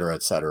 et cetera,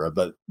 et cetera.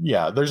 But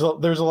yeah, there's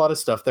a lot of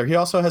stuff there. He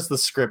also has the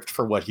script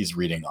for what he's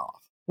reading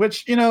off,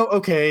 which,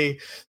 okay,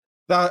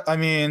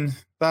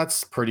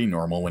 that's pretty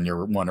normal when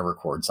you want to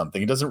record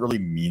something. It doesn't really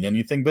mean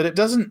anything, but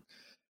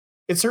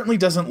it certainly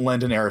doesn't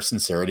lend an air of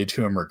sincerity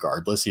to him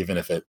regardless, even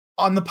if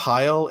on the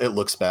pile, it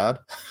looks bad.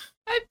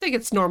 I think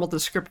it's normal to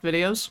script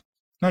videos.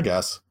 I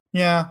guess.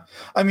 Yeah.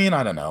 I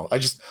don't know.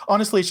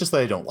 Honestly, it's just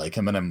that I don't like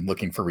him and I'm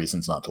looking for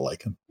reasons not to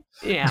like him.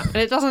 Yeah. And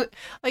it doesn't,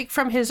 like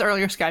from his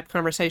earlier Skype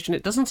conversation,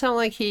 it doesn't sound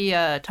like he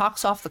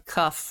talks off the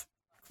cuff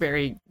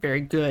very,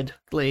 very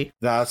goodly.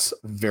 That's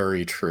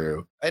very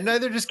true. And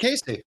neither does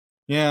Casey.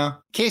 Yeah.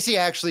 Casey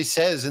actually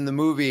says in the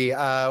movie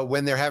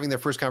when they're having their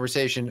first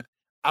conversation,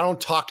 I don't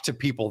talk to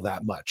people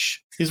that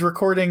much. He's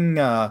recording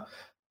a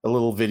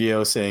little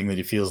video saying that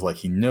he feels like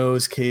he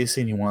knows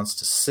Casey and he wants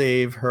to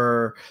save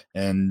her,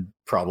 and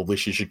probably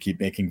she should keep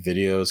making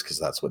videos because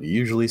that's what he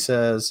usually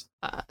says.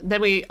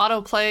 Then we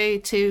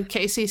autoplay to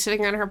Casey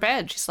sitting on her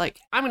bed. She's like,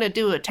 I'm going to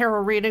do a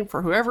tarot reading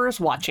for whoever is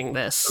watching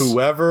this.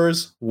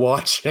 Whoever's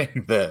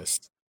watching this.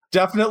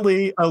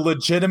 Definitely a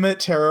legitimate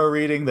tarot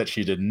reading that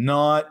she did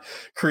not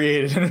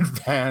create in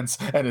advance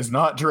and is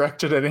not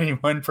directed at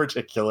anyone in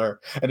particular,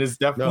 and is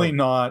definitely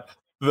not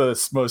the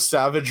most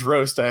savage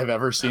roast I have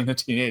ever seen a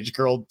teenage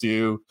girl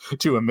do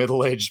to a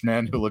middle-aged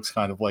man who looks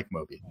kind of like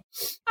Moby.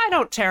 I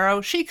don't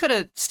tarot. She could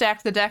have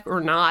stacked the deck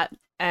or not,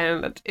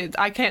 and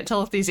I can't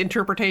tell if these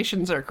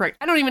interpretations are correct.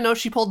 I don't even know if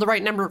she pulled the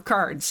right number of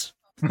cards.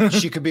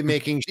 She could be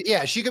making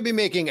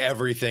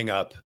everything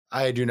up.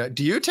 I do not.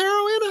 Do you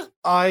tarot, Anna?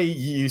 I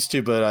used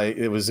to, but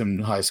it was in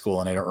high school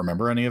and I don't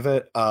remember any of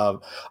it.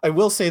 I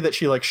will say that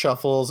she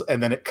shuffles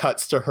and then it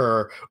cuts to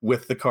her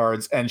with the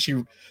cards and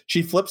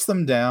she flips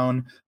them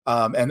down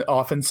and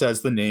often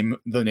says the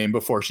name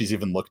before she's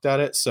even looked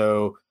at it.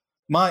 So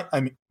my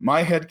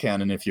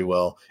headcanon, if you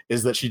will,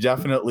 is that she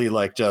definitely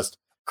just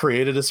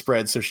created a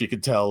spread so she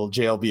could tell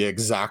JLB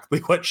exactly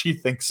what she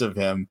thinks of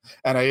him,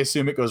 and I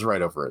assume it goes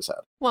right over his head.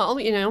 Well,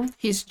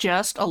 he's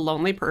just a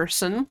lonely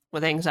person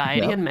with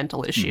anxiety and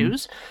mental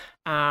issues.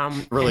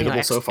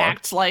 Relatable so far.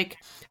 Acts like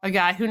a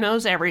guy who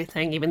knows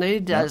everything, even though he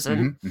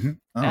doesn't.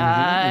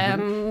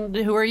 And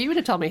who are you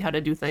to tell me how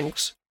to do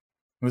things?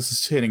 This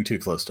is hitting too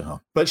close to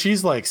home. But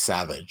she's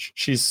savage.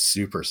 She's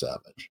super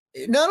savage.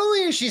 Not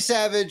only is she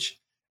savage,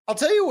 I'll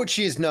tell you what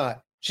she is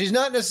not. She's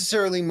not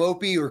necessarily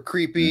mopey or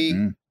creepy.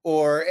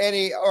 Or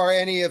any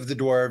of the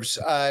dwarves.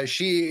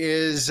 She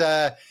is,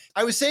 I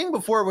was saying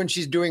before when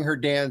she's doing her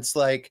dance,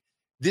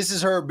 this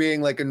is her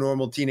being a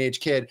normal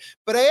teenage kid.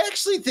 But I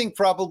actually think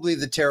probably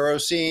the tarot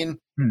scene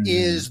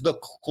is the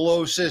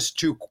closest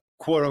to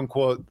quote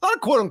unquote, a lot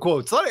of quote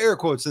unquotes, a lot of air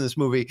quotes in this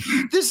movie.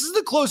 This is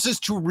the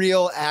closest to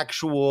real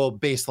actual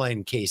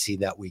baseline Casey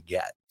that we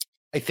get,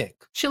 I think.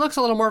 She looks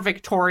a little more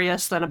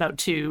victorious than about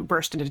to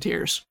burst into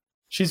tears.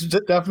 She's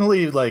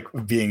definitely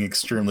being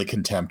extremely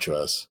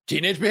contemptuous.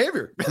 Teenage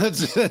behavior.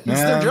 That's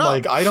their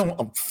job. I don't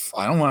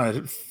want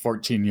a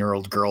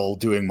 14-year-old girl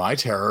doing my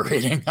tarot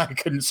reading. I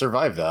couldn't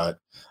survive that.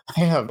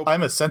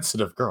 I'm a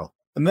sensitive girl.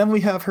 And then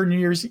we have her New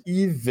Year's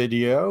Eve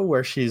video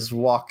where she's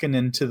walking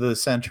into the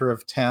center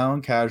of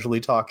town, casually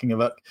talking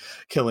about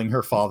killing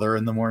her father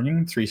in the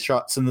morning, 3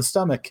 shots in the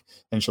stomach,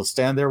 and she'll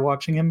stand there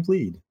watching him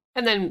bleed.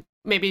 And then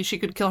maybe she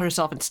could kill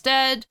herself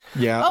instead.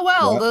 Yeah. Oh,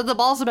 well, the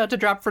ball's about to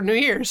drop for New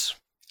Year's.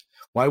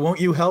 Why won't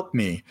you help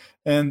me?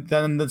 And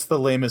then that's the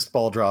lamest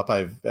ball drop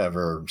I've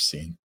ever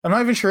seen. I'm not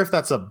even sure if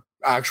that's an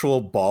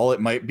actual ball. It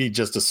might be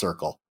just a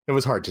circle. It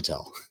was hard to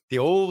tell. The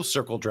old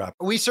circle drop.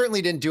 We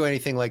certainly didn't do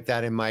anything like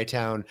that in my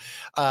town.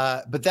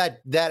 But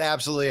that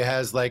absolutely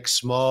has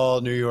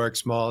small New York,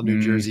 small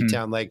New Jersey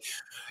town.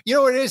 You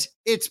know what it is?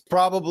 It's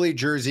probably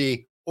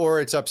Jersey or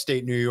it's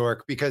upstate New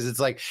York because it's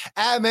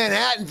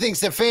Manhattan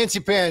thinks they're fancy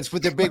pants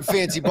with their big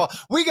fancy ball.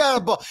 We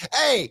got a ball.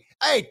 Hey,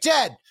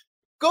 Ted.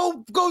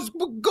 Go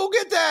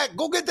get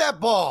that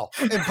ball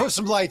and put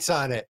some lights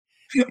on it.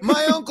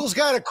 My uncle's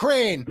got a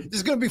crane. This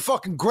is gonna be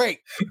fucking great.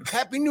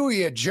 Happy New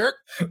Year, jerk.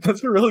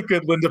 That's a really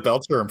good Linda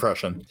Belcher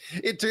impression.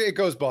 It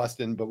goes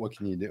Boston, but what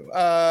can you do?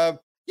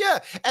 Yeah.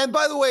 And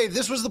by the way,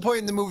 this was the point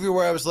in the movie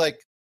where I was like,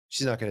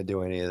 she's not going to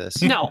do any of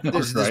this. No.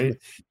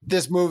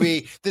 This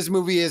movie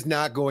is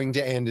not going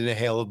to end in a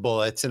hail of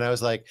bullets. And I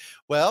was like,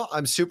 well,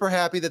 I'm super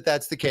happy that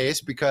that's the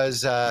case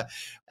because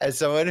as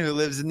someone who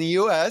lives in the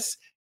U.S.,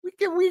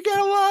 we got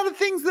a lot of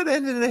things that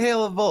end in a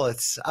hail of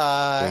bullets,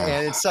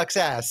 and it sucks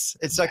ass.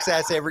 It sucks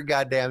ass every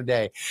goddamn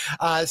day.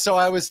 So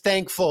I was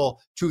thankful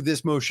to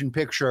this motion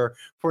picture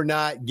for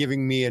not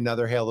giving me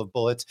another hail of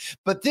bullets.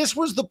 But this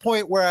was the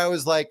point where I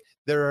was like,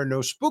 there are no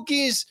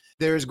spookies.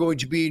 There's going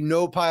to be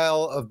no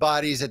pile of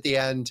bodies at the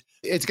end.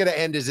 It's going to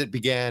end as it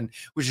began,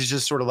 which is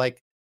just sort of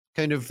like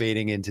kind of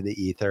fading into the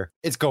ether.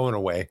 It's going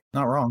away.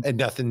 Not wrong.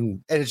 And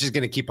it's just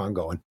going to keep on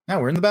going.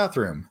 Now we're in the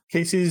bathroom.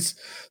 Casey's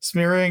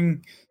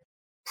smearing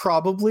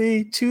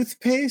probably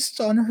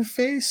toothpaste on her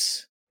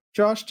face.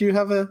 Josh, do you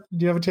have a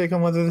take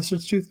on whether this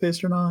is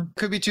toothpaste or not?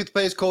 Could be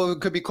toothpaste,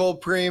 could be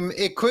cold cream.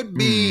 It could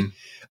be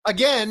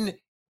again,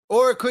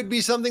 or it could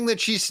be something that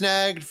she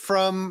snagged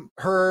from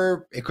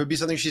her. It could be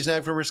something she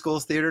snagged from her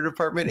school's theater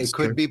department. It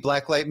could be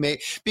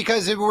blacklight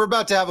because we're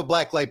about to have a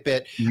blacklight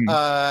bit,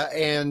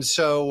 and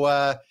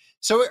so.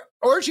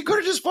 Or she could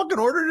have just fucking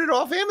ordered it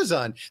off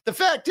Amazon. The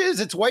fact is,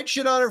 it's white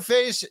shit on her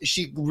face.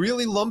 She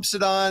really lumps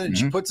it on and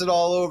she puts it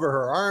all over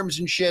her arms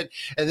and shit.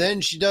 And then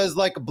she does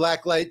like a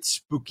blacklight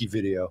spooky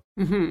video.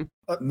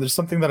 There's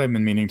something that I've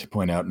been meaning to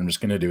point out, and I'm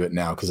just going to do it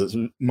now because it's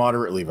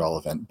moderately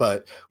relevant.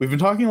 But we've been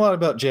talking a lot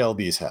about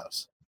JLB's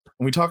house.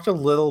 And we talked a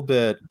little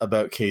bit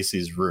about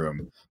Casey's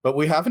room. But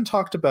we haven't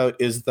talked about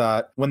is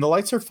that when the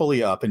lights are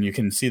fully up and you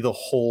can see the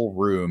whole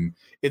room,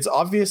 it's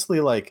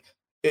obviously like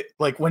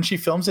when she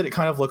films it, it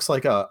kind of looks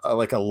like a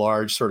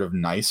large sort of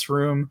nice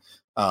room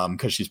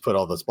because she's put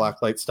all this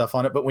blacklight stuff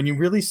on it. But when you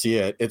really see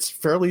it, it's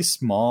fairly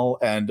small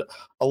and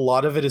a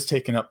lot of it is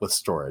taken up with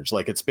storage.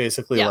 Like it's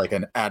basically like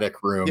an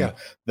attic room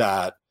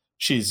that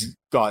she's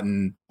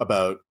gotten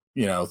about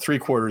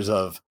 3/4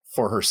 of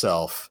for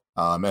herself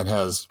and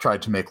has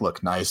tried to make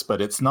look nice.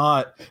 But it's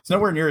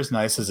nowhere near as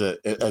nice as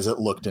it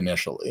looked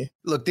initially.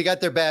 Look, they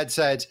got their bad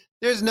sides.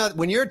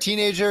 When you're a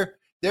teenager,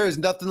 there is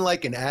nothing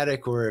like an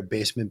attic or a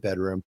basement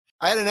bedroom.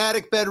 I had an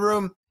attic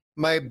bedroom.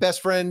 My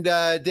best friend,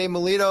 Dave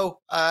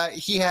Melito,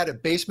 he had a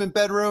basement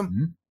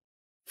bedroom.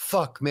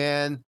 Fuck,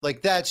 man.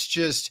 Like, that's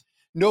just,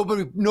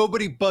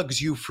 nobody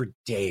bugs you for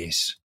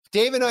days.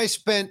 Dave and I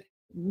spent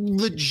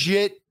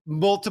legit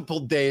multiple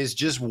days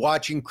just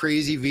watching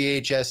crazy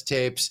VHS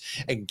tapes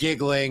and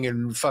giggling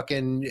and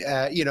fucking,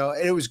 and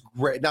it was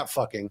great. Not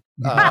fucking.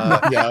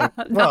 Yeah.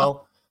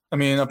 Well, I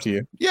mean, up to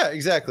you. Yeah,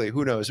 exactly.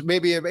 Who knows?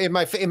 Maybe in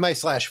my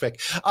slash fic.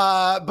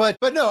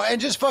 But no,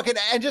 and just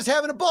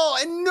having a ball,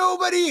 and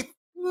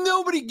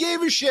nobody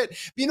gave a shit.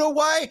 You know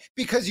why?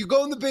 Because you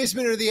go in the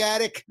basement or the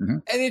attic,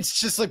 and it's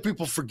just like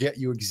people forget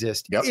you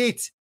exist. Yep.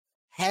 It's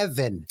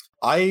heaven.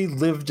 I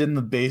lived in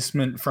the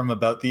basement from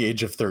about the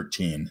age of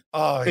 13.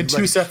 Oh, in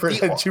two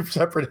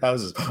separate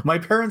houses. My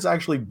parents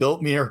actually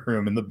built me a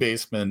room in the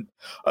basement,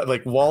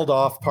 like walled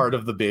off part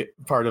of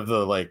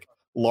the like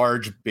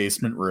large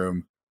basement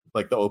room,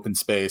 like the open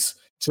space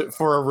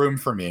for a room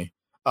for me,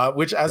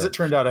 which as it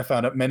turned out, I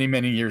found out many,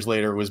 many years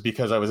later was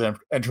because I was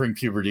entering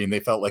puberty and they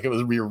felt like it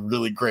would be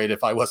really great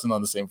if I wasn't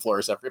on the same floor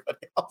as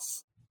everybody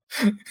else.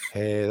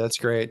 Hey, that's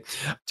great.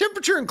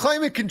 Temperature and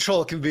climate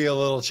control can be a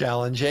little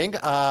challenging,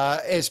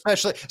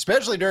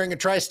 especially during a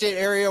tri-state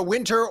area,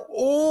 winter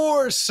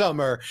or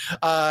summer.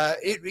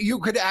 You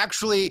could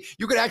actually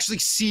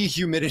see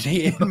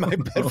humidity in my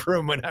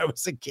bedroom when I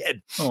was a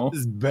kid.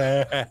 It's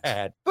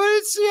bad, but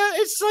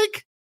it's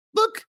like,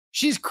 look,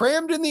 she's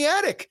crammed in the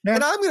attic,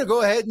 and I'm going to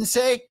go ahead and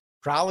say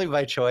probably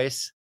by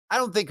choice. I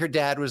don't think her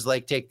dad was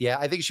like,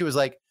 I think she was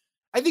like,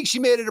 I think she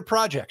made it a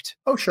project.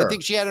 Oh, sure. I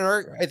think she had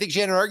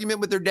an argument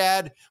with her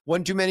dad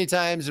one too many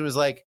times and was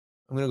like,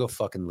 I'm going to go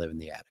fucking live in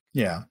the attic.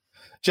 Yeah.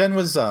 Jen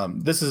was,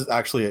 this is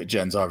actually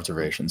Jen's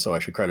observation, so I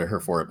should credit her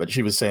for it. But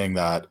she was saying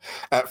that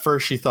at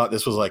first she thought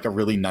this was like a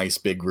really nice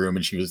big room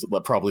and she was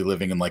probably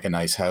living in like a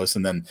nice house.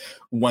 And then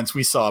once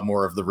we saw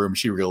more of the room,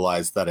 she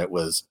realized that it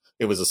was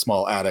a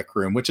small attic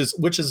room, which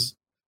is,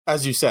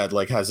 as you said,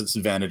 like has its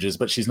advantages,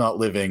 but she's not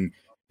living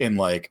in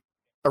like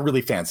a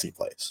really fancy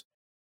place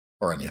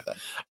or anything.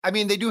 I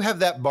mean, they do have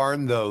that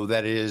barn though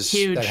that is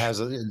huge.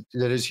 That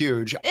is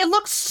huge. It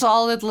looks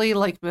solidly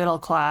like middle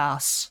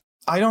class.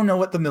 I don't know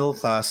what the middle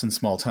class in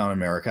small town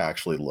America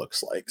actually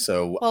looks like.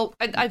 So, well,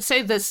 I'd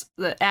say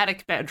the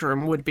attic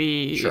bedroom would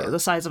be the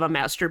size of a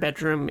master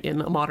bedroom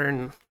in a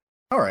modern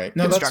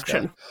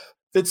construction.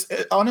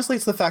 Honestly,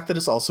 it's the fact that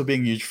it's also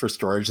being used for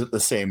storage at the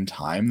same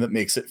time that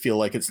makes it feel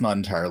like it's not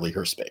entirely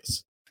her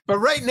space. But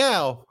right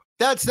now,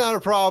 that's not a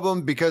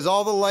problem because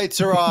all the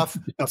lights are off.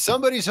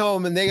 Somebody's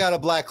home and they got a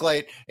black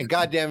light, and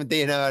goddamn it,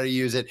 they know how to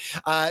use it.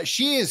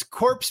 She is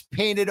corpse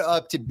painted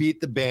up to beat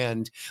the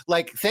band.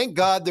 Like, thank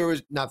God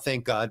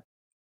thank God.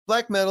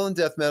 Black metal and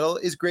death metal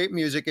is great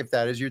music if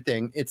that is your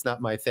thing. It's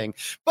not my thing.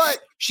 But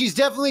she's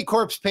definitely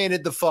corpse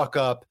painted the fuck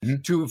up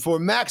for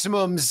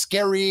maximum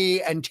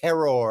scary and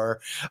terror.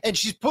 And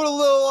she's put a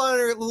little on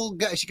her little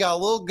guy. She got a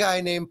little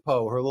guy named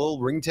Poe, her little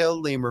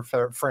ring-tailed lemur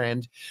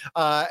friend.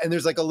 And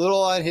there's like a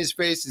little on his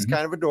face. It's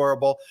kind of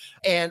adorable.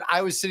 And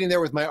I was sitting there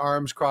with my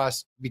arms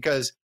crossed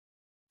because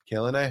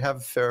Kayla and I have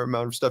a fair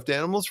amount of stuffed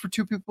animals for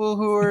two people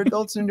who are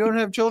adults and don't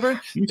have children.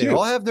 They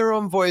all have their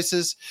own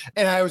voices.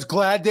 And I was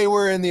glad they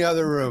were in the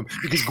other room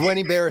because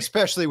Gwenny Bear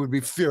especially would be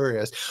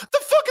furious. The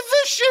fuck is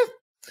this shit?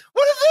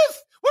 What is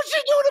this? What's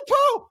she doing to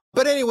Poe?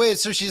 But anyway,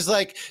 so she's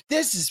like,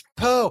 this is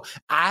Poe.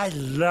 I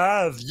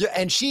love you.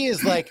 And she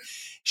is like,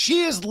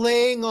 she is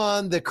laying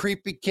on the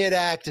creepy kid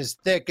act as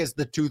thick as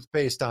the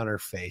toothpaste on her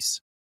face.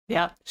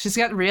 Yeah, she's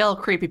got real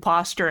creepy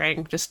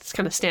posturing, just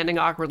kind of standing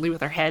awkwardly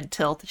with her head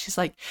tilted. She's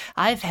like,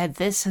 I've had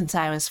this since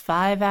I was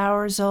 5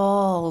 hours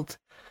old.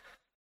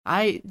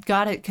 I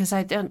got it because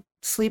I don't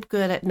sleep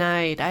good at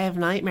night. I have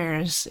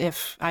nightmares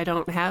if I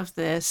don't have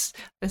this.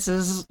 This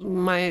is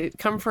my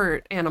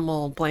comfort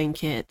animal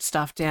blanket,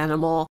 stuffed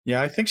animal.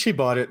 Yeah, I think she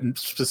bought it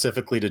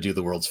specifically to do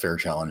the World's Fair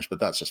Challenge, but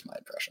that's just my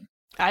impression.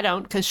 I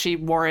don't, because she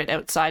wore it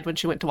outside when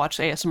she went to watch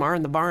ASMR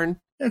in the barn.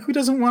 Yeah, who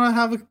doesn't want to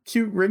have a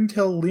cute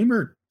ringtail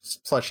lemur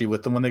plushie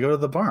with them when they go to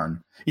the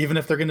barn, even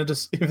if they're going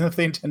to even if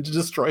they intend to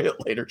destroy it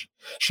later,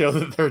 show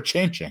that they're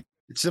changing.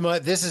 So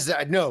this is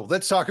no.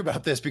 Let's talk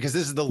about this because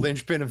this is the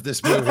linchpin of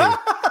this movie.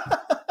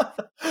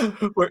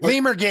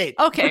 Lemurgate.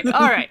 Okay,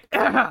 all right.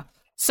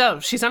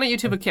 So she's on a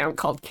YouTube account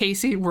called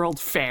Casey World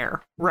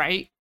Fair,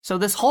 right? So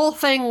this whole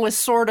thing was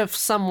sort of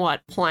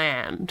somewhat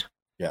planned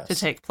to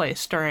take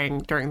place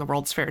during the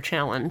World's Fair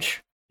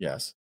Challenge.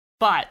 Yes,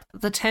 but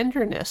the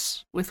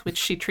tenderness with which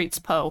she treats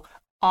Poe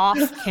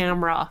off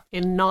camera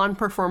in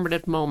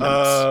non-performative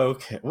moments.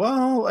 Okay.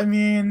 Well, I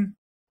mean,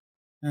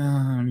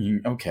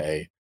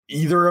 okay.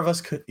 Either of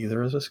us could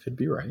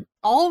be right.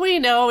 All we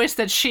know is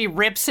that she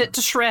rips it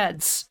to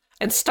shreds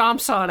and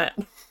stomps on it.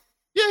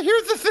 Yeah,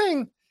 here's the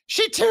thing.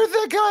 She tears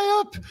that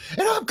guy up,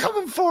 and I'm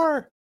coming for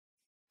her.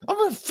 I'm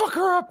gonna fuck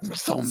her up. I'm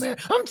so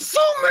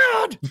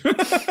mad.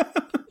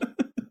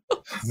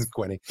 This is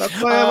Gwenny.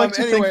 That's why I like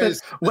to think that.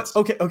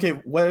 Okay.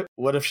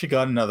 What if she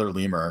got another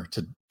lemur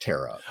to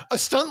tear up? A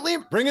stunt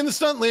lemur? Bring in the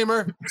stunt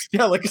lemur.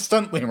 Yeah, like a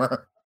stunt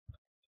lemur.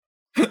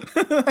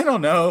 I don't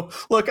know.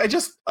 Look, I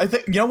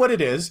think you know what it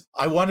is.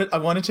 I want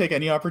to take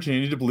any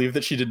opportunity to believe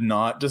that she did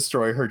not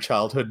destroy her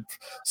childhood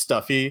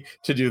stuffy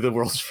to do the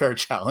World's Fair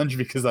Challenge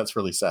because that's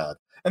really sad.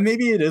 And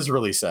maybe it is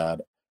really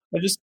sad.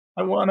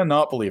 I want to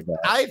not believe that.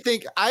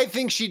 I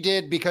think she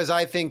did because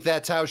I think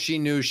that's how she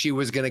knew she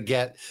was going to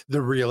get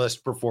the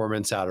realest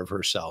performance out of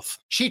herself.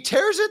 She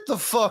tears it the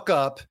fuck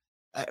up,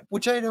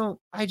 which I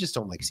just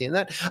don't like seeing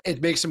that.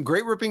 It makes some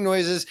great ripping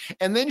noises.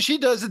 And then she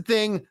does a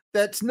thing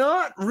that's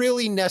not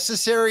really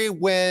necessary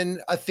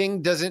when a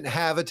thing doesn't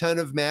have a ton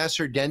of mass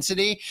or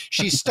density.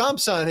 She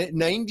stomps on it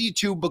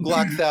 92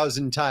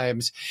 thousand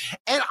times.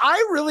 And I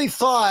really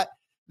thought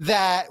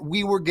that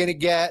we were going to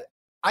get,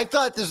 I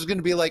thought this was going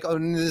to be like, oh,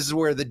 this is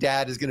where the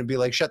dad is going to be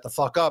like, shut the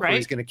fuck up, right? Or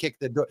he's going to kick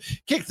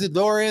the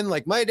door in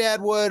like my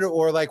dad would,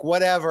 or like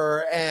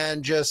whatever,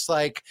 and just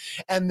like,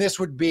 and this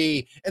was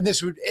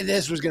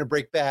going to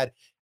break bad.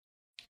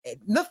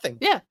 Nothing.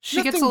 Yeah,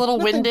 she gets a little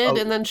winded,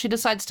 and then she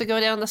decides to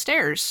go down the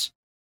stairs,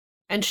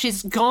 and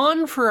she's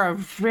gone for a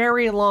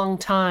very long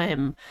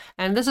time.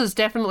 And this is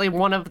definitely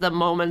one of the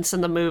moments in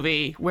the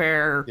movie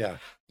where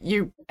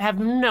you have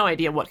no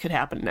idea what could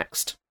happen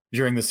next.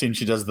 During the scene,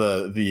 she does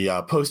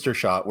the poster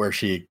shot where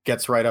she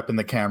gets right up in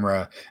the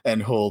camera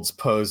and holds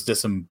Poe's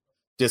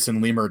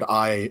disenlemured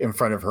eye in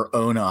front of her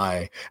own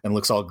eye and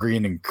looks all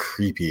green and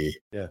creepy.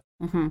 Yeah.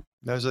 Mm-hmm.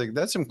 I was like,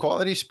 that's some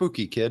quality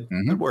spooky, kid.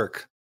 Mm-hmm. Good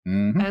work.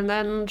 Mm-hmm. And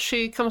then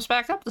she comes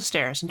back up the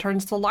stairs and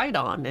turns the light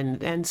on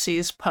and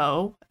sees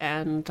Poe.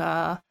 And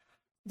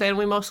then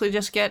we mostly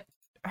just get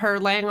her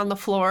laying on the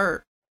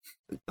floor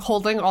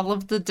holding all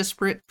of the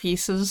disparate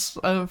pieces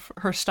of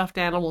her stuffed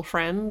animal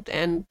friend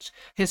and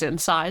his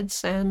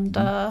insides, and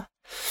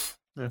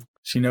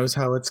she knows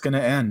how it's going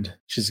to end.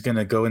 She's going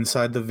to go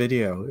inside the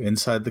video,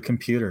 inside the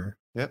computer.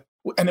 Yep.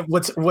 And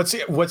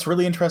what's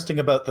really interesting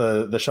about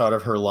the shot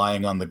of her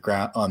lying on the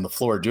ground on the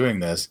floor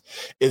doing this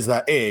is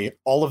that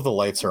all of the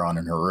lights are on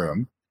in her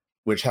room,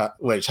 which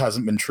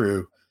hasn't been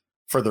true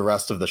for the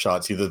rest of the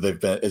shots. Either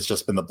it's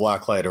just been the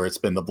black light, or it's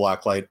been the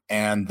black light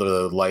and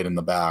the light in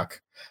the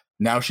back.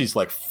 Now she's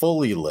like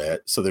fully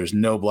lit, so there's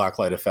no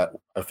blacklight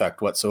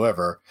effect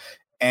whatsoever.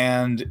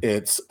 And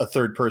it's a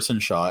third person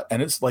shot,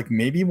 and it's like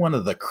maybe one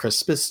of the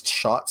crispest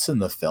shots in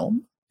the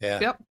film. Yeah.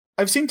 Yep.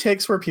 I've seen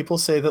takes where people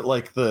say that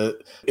like the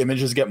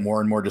images get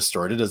more and more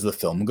distorted as the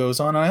film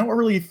goes on. And I don't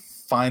really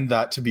find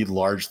that to be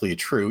largely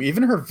true.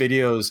 Even her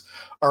videos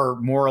are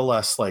more or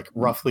less like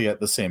roughly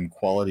at the same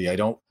quality.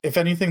 If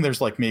anything,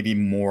 there's like maybe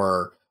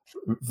more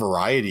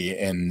variety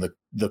in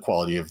the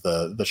quality of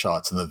the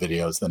shots and the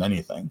videos than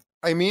anything.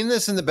 I mean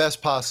this in the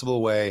best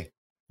possible way.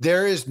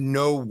 There is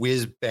no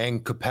whiz bang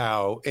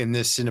kapow in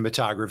this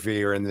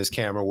cinematography or in this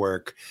camera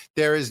work.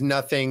 There is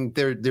nothing.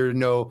 There's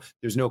no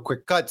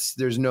quick cuts.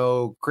 There's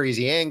no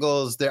crazy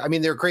angles. There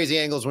are crazy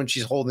angles when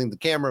she's holding the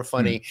camera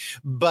funny,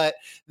 but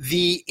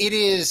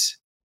it's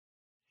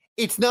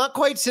not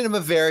quite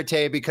cinema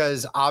verite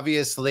because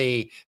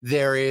obviously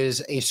there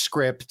is a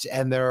script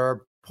and there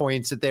are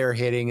points that they're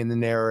hitting in the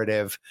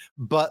narrative,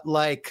 but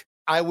like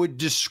I would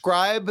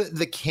describe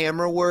the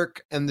camera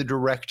work and the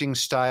directing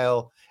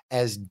style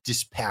as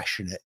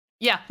dispassionate.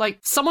 Yeah, like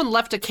someone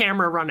left a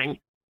camera running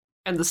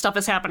and the stuff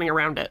is happening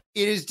around it.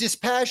 It is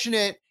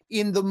dispassionate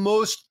in the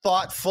most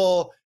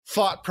thoughtful,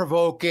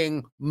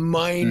 thought-provoking,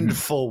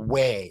 mindful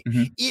way.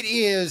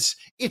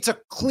 It's a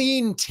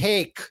clean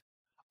take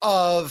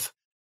of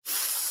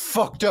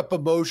fucked up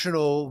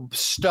emotional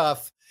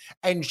stuff,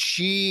 and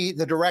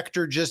the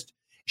director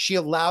she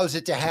allows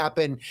it to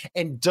happen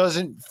and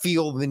doesn't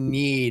feel the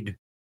need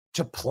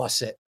to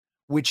plus it,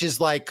 which is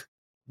like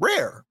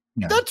rare.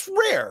 Yeah. That's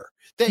rare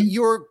that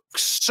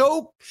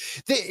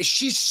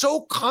she's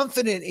so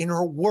confident in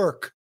her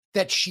work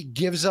that she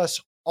gives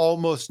us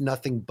almost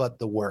nothing but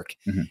the work.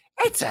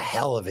 It's a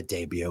hell of a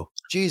debut.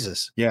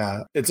 Jesus.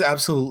 Yeah, it's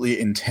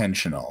absolutely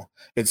intentional.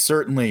 It's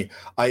certainly,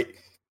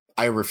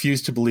 I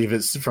refuse to believe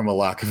it's from a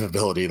lack of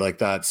ability. Like,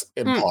 that's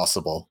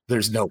impossible.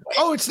 There's no way.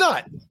 Oh, it's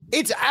not.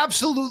 It's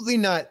absolutely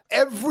not.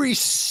 Every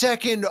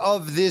second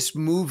of this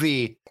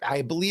movie,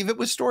 I believe it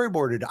was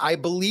storyboarded. I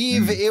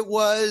believe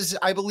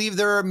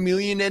there are 1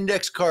 million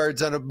index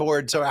cards on a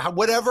board. So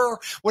whatever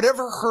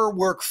her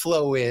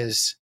workflow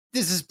is,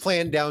 this is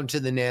planned down to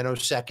the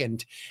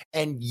nanosecond,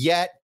 and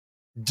yet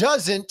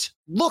doesn't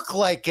look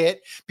like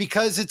it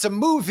because it's a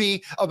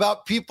movie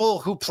about people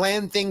who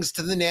plan things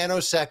to the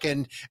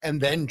nanosecond and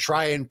then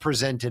try and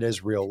present it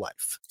as real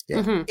life.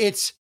 Yeah.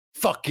 It's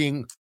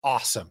fucking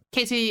awesome.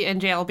 Casey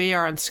and JLB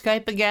are on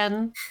Skype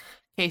again.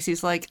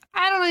 Casey's like,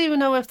 I don't even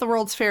know if the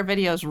World's Fair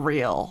video is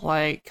real.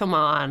 Like, come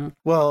on.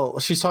 Well,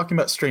 she's talking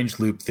about strange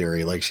loop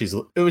theory. Like,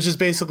 it was just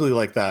basically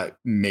like that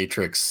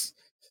Matrix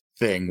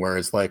thing where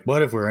it's like,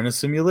 what if we're in a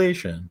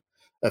simulation?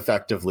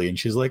 Effectively, and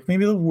she's like,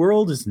 maybe the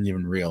world isn't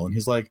even real, and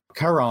he's like,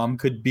 Karam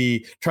could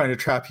be trying to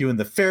trap you in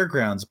the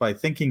fairgrounds by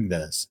thinking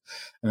this,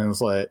 and I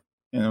was like,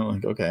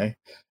 okay.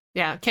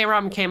 Yeah,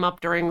 Karam came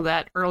up during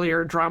that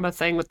earlier drama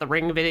thing with the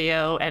Ring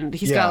video, and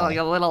he's got like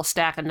a little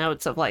stack of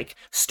notes of like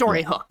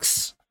story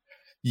hooks.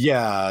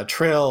 Yeah,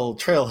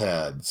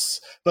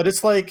 trailheads, but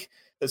it's like,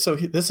 so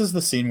this is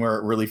the scene where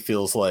it really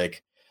feels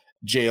like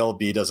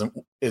JLB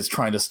is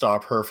trying to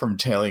stop her from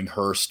telling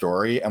her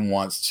story and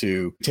wants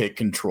to take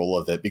control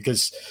of it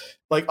because,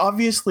 like,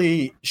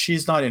 obviously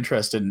she's not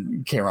interested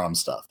in Karam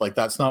stuff. Like,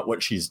 that's not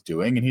what she's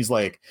doing. And he's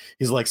like,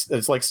 it's like,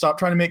 stop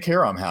trying to make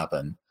Karam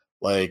happen.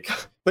 Like,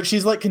 but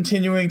she's like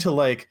continuing to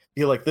like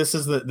be like, this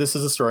is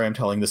the story I'm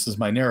telling. This is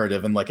my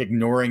narrative, and like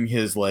ignoring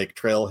his like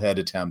trailhead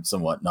attempts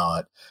and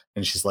whatnot.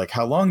 And she's like,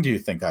 how long do you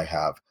think I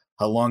have?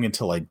 How long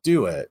until I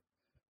do it?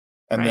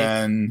 And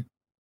then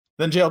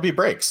JLB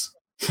breaks.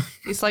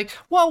 He's like,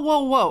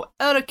 whoa,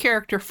 out of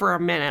character for a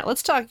minute.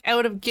 Let's talk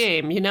out of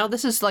game.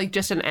 This is like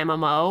just an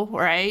MMO,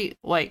 right?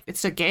 Like,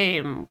 it's a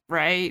game,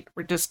 right?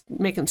 We're just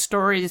making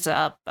stories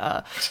up.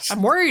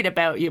 I'm worried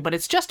about you, but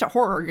it's just a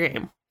horror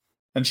game.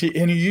 And he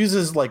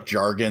uses like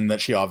jargon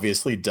that she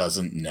obviously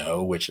doesn't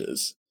know, which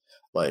is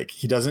like,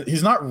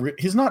 he's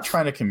not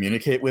trying to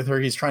communicate with her.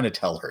 He's trying to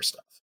tell her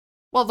stuff.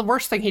 Well, the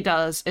worst thing he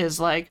does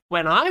is like,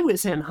 when I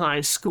was in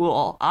high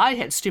school, I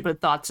had stupid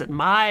thoughts in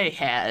my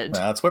head.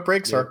 That's what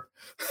breaks her.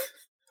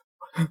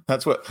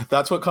 That's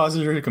what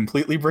causes her to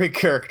completely break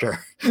character.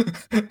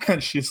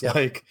 And he's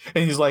like,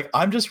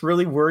 I'm just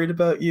really worried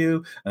about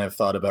you, and I've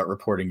thought about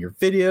reporting your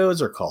videos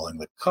or calling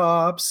the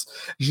cops.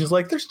 And she's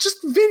like, there's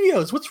just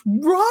videos. What's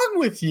wrong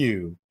with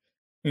you?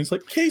 And he's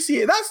like,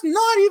 Casey, that's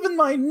not even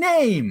my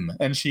name.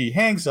 And she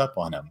hangs up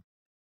on him,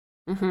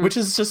 which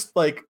is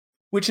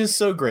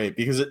so great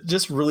because it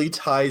just really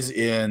ties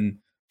in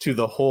to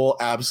the whole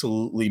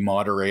absolutely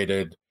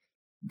moderated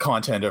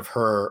content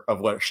of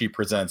what she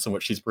presents and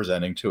what she's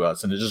presenting to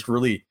us, and it just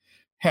really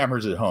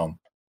hammers it home.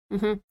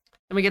 And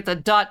we get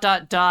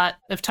the ...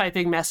 of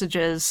typing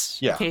messages.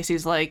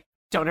 Casey's like,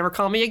 don't ever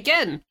call me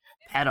again,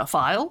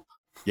 pedophile.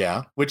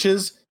 Yeah, which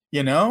is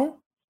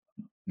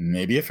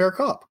maybe a fair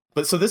cop.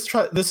 But so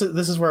this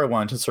is where I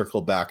wanted to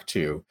circle back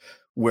to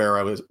where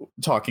I was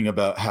talking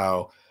about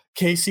how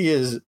Casey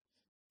is,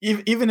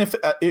 even if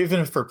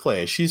for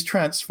play, she's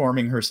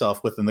transforming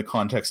herself within the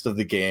context of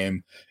the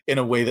game in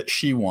a way that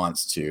she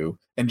wants to.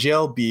 And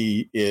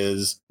JLB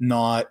is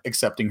not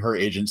accepting her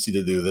agency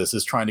to do this,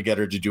 is trying to get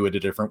her to do it a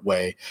different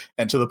way.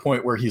 And to the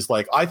point where he's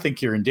like, I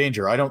think you're in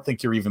danger. I don't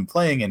think you're even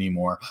playing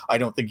anymore. I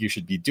don't think you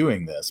should be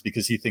doing this,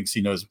 because he thinks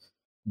he knows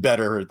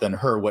better than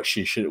her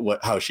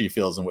how she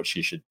feels and what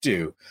she should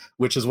do,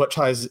 which is what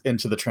ties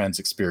into the trans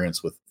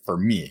experience for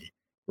me.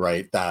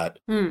 Right, that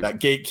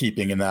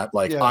gatekeeping and that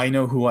I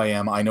know who I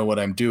am, I know what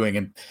I'm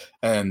doing,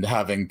 and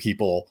having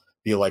people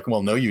be like,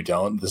 well, no, you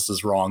don't. This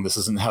is wrong. This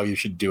isn't how you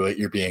should do it.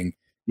 You're being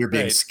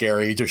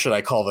scary. Should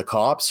I call the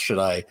cops? Should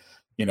I,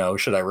 you know,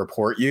 should I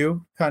report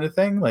you kind of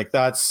thing. Like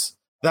that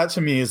to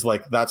me is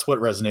like, that's what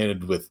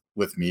resonated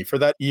with me for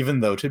that,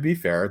 even though, to be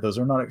fair, those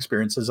are not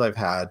experiences I've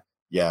had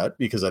yet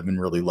because I've been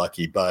really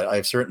lucky, but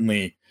I've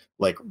certainly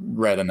like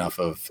read enough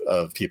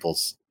of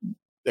people's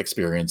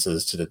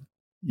experiences to,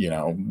 you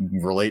know,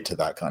 relate to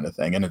that kind of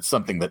thing. And it's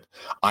something that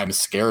I'm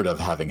scared of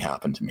having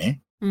happen to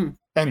me.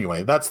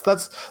 Anyway,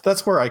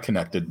 that's where I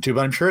connected to,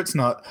 but I'm sure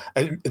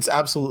it's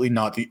absolutely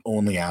not the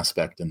only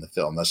aspect in the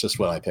film. That's just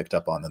what I picked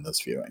up on in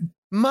this viewing.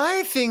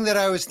 My thing that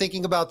I was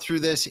thinking about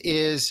through this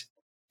is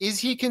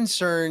he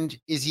concerned?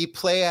 Is he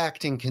play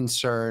acting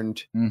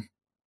concerned?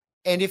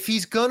 And if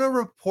he's gonna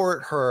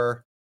report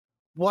her,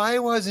 why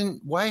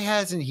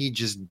hasn't he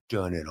just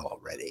done it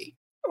already?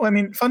 Well, I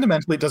mean,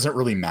 fundamentally, it doesn't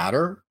really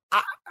matter.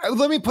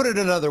 Let me put it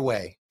another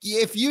way.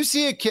 If you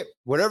see a kid,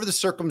 whatever the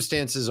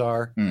circumstances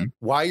are,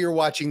 why you're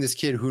watching this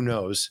kid, who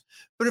knows?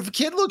 But if a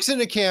kid looks in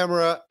a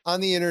camera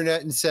on the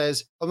internet and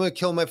says, I'm going to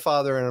kill my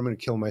father and I'm going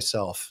to kill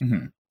myself,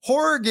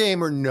 horror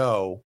game or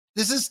no,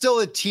 this is still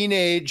a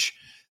teenage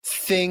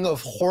thing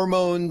of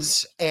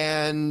hormones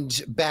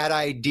and bad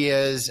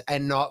ideas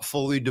and not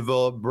fully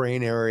developed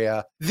brain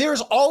area.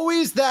 There's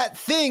always that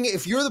thing,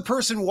 if you're the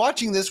person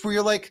watching this, where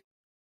you're like,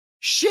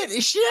 shit,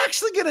 is she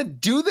actually gonna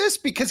do this?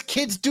 Because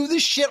kids do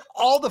this shit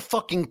all the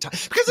fucking time.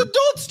 Because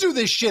adults do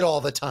this shit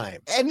all the time.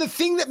 And the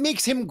thing that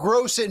makes him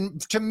gross, and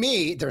to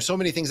me, there's so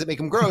many things that make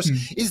him gross,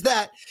 is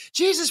that,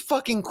 Jesus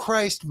fucking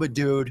Christ, my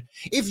dude,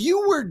 if you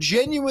were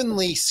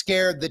genuinely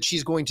scared that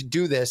she's going to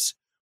do this,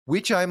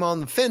 which I'm on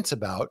the fence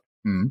about,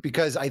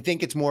 because I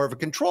think it's more of a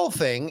control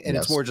thing, and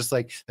it's more just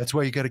like, that's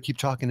why you got to keep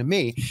talking to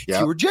me. If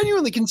you were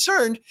genuinely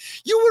concerned,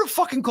 you would have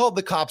fucking called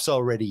the cops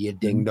already, you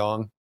ding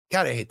dong.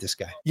 God, I hate this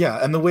guy.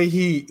 Yeah, and the way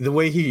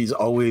he's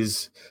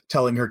always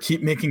telling her,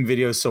 keep making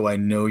videos so I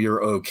know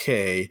you're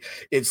okay.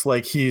 It's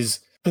like he's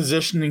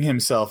positioning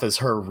himself as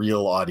her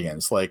real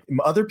audience. Like,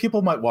 other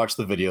people might watch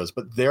the videos,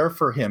 but they're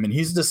for him, and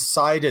he's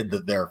decided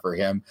that they're for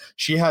him.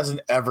 She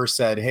hasn't ever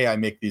said, hey, I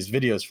make these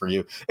videos for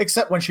you,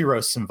 except when she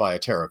roasts him via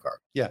tarot card.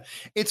 Yeah,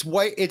 it's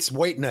white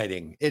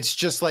knighting. It's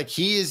just like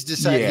he is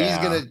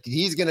decided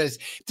he's gonna.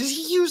 Does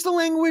he use the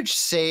language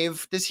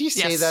save? Does he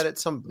say that at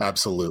some?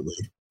 Absolutely.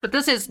 But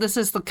this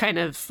is the kind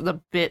of the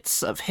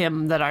bits of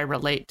him that I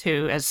relate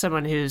to as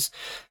someone who's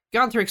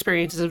gone through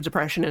experiences of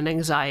depression and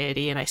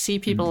anxiety, and I see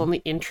people on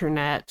the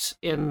internet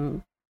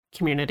in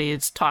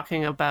communities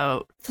talking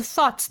about the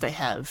thoughts they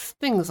have,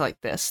 things like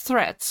this,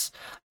 threats,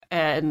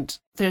 and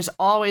there's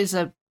always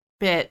a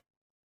bit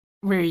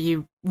where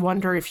you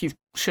wonder if you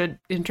should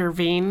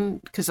intervene,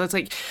 because it's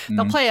like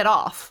they'll play it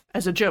off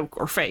as a joke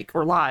or fake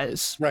or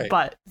lies, right?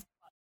 But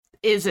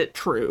is it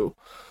true?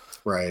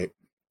 Right.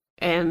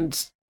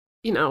 And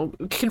you know,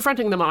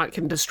 confronting them on it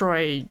can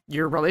destroy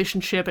your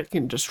relationship. It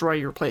can destroy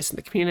your place in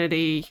the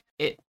community.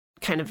 It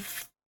kind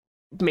of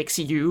makes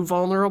you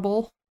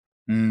vulnerable.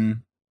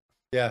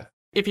 Yeah.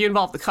 If you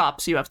involve the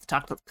cops, you have to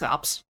talk to the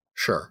cops.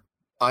 Sure.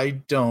 I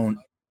don't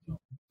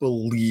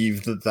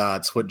believe that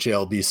that's what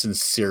JLB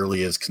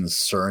sincerely is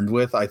concerned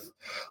with. I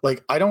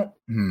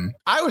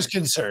was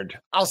concerned.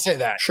 I'll say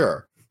that.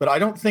 Sure. But I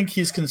don't think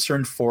he's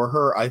concerned for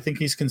her. I think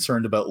he's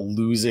concerned about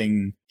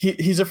losing.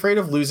 He's afraid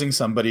of losing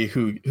somebody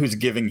who's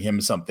giving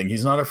him something.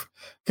 He's not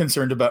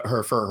concerned about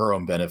her for her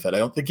own benefit. I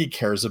don't think he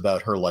cares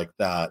about her like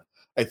that.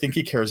 I think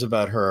he cares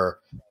about her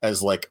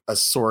as like a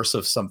source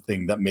of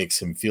something that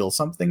makes him feel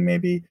something,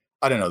 maybe.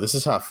 I don't know. This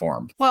is half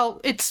formed.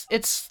 Well, it's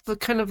the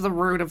kind of the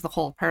root of the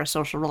whole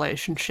parasocial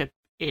relationship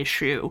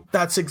issue.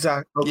 That's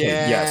exactly. Okay.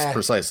 Yeah. Yes,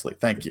 precisely.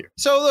 Thank you.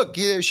 So look,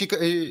 she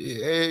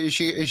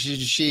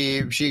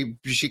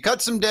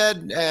cuts him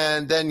dead,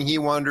 and then he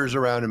wanders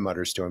around and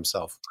mutters to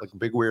himself like a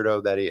big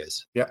weirdo that he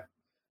is. Yeah,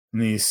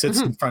 and he sits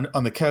in front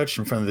on the couch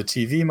in front of the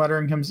TV,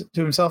 muttering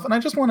to himself. And I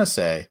just want to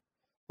say,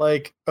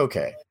 like,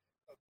 okay,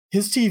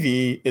 his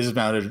TV is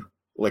mounted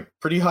like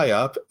pretty high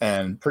up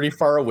and pretty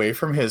far away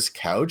from his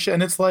couch,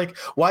 and it's like,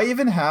 why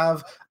even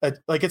have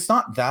it's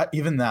not that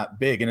even that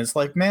big, and it's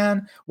like,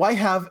 man, why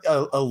have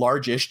a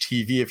large-ish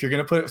TV if you're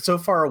going to put it so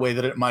far away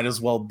that it might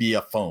as well be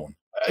a phone?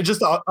 It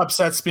just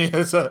upsets me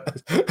as a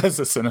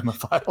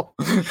cinemaphile.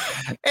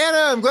 Anna,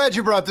 I'm glad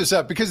you brought this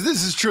up, because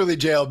this is truly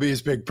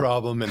JLB's big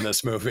problem in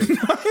this movie.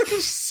 I'm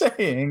just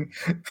saying,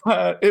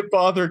 it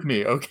bothered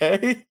me.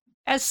 Okay.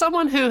 As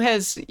someone who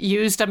has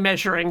used a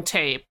measuring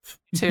tape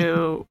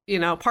to,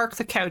 park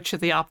the couch at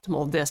the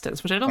optimal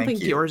distance, which I don't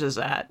think yours is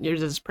at.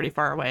 Yours is pretty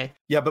far away.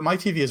 Yeah, but my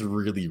TV is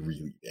really,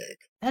 really big.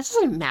 That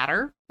doesn't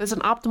matter. There's an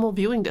optimal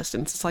viewing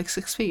distance. It's like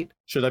 6 feet.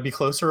 Should I be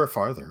closer or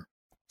farther?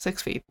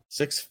 6 feet.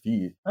 6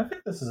 feet. I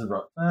think this is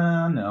about.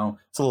 No,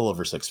 it's a little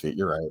over 6 feet.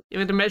 You're right. You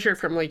have to measure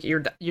from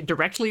you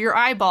directly your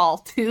eyeball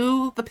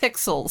to the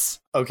pixels.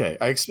 Okay,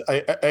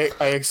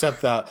 I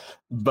accept that,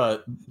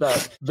 but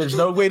there's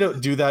no way to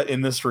do that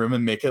in this room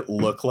and make it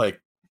look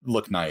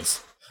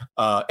nice.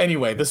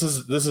 Anyway, this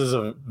is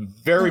a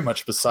very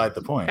much beside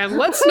the point. And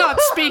let's not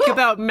speak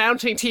about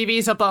mounting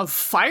TVs above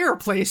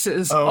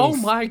fireplaces. Oh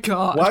my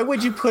God! Why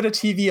would you put a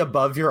TV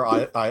above your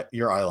eye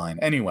line?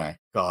 Anyway,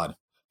 God.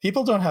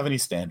 People don't have any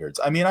standards.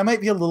 I mean, I might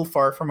be a little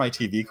far from my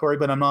TV, Corey,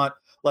 but I'm not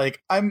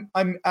Like I'm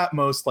at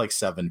most like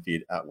 7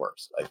 feet at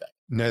worst, I think.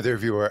 Neither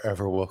of you are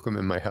ever welcome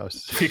in my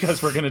house.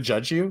 Because we're gonna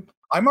judge you.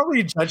 I'm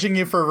already judging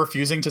you for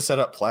refusing to set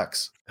up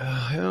Plex.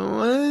 I don't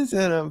want to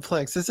set up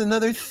Plex. That's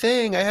another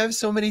thing. I have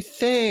so many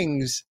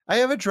things. I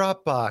have a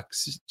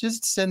Dropbox.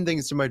 Just send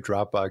things to my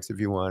Dropbox if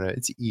you want it.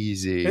 It's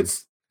easy.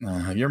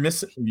 You're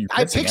missing.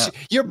 Out.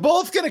 You're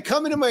both gonna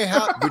come into my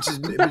house, which is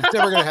it's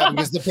never gonna happen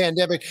because the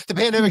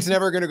pandemic's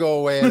never gonna go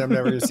away, and I'm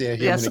never gonna see a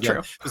human again.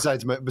 True.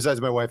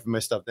 Besides my wife and my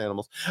stuffed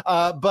animals.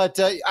 But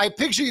I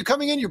picture you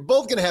coming in. You're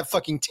both gonna have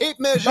fucking tape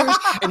measures,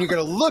 and you're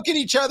gonna look at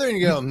each other and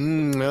you go,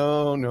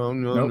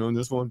 no,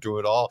 this won't do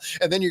it all.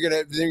 And then you're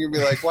gonna be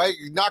like, why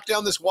knock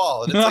down this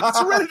wall? And it's like it's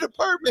a rented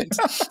apartment.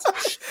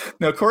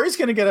 No, Corey's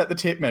gonna get at the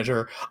tape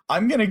measure.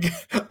 I'm gonna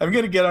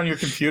get on your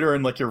computer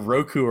and like your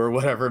Roku or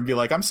whatever, and be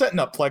like, I'm setting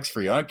up Plex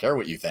for you. I don't care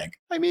what you think.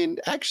 I mean,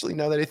 actually,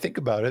 now that I think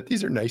about it,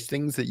 these are nice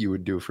things that you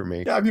would do for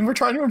me. Yeah, I mean, we're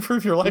trying to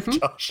improve your life,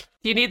 Josh.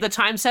 You need the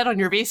time set on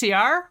your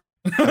VCR?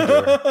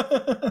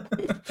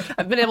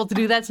 I've been able to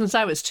do that since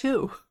I was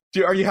 2.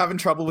 Are you having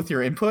trouble with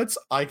your inputs?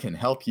 I can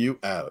help you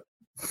out.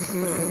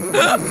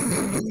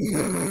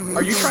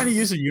 Are you trying to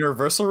use a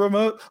universal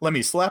remote? Let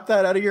me slap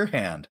that out of your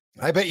hand.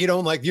 I bet you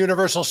don't like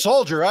Universal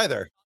Soldier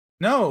either.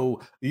 No,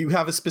 you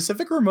have a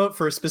specific remote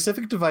for a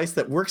specific device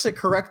that works it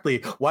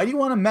correctly. Why do you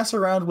want to mess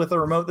around with a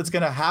remote that's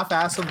going to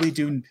half-assedly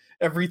do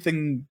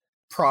everything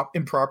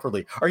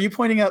improperly? Are you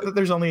pointing out that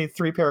there's only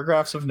 3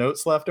 paragraphs of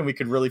notes left and we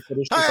could really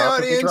finish this off? Hi,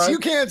 audience. You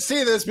can't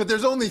see this, but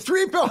there's only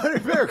 3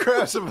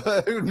 paragraphs of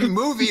a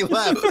movie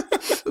left.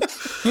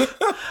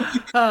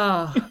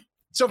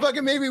 So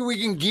fucking maybe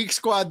we can Geek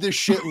Squad this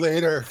shit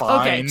later.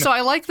 Fine. Okay, so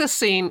I like this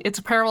scene. It's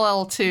a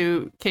parallel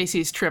to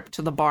Casey's trip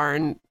to the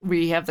barn.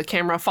 We have the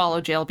camera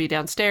follow JLB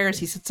downstairs.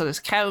 He sits on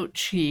his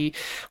couch. He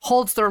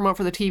holds the remote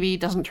for the TV,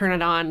 doesn't turn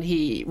it on.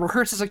 He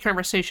rehearses a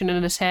conversation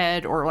in his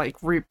head or like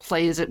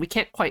replays it. We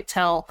can't quite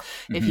tell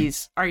if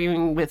he's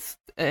arguing with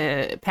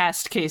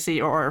past Casey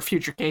or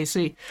future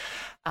Casey.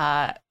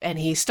 And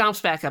he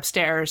stomps back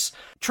upstairs,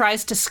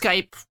 tries to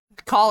Skype.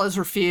 Call is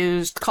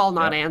refused, call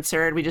not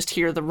answered. We just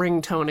hear the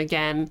ringtone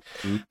again.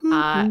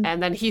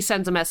 And then he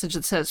sends a message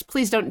that says,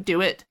 please don't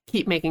do it.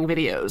 Keep making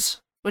videos.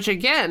 Which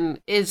again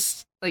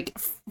is like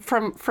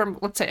from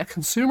let's say a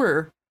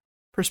consumer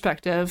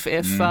perspective.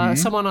 If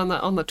someone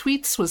on the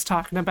tweets was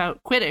talking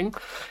about quitting,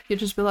 you'd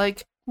just be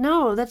like,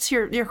 no, that's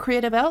your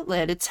creative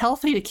outlet. It's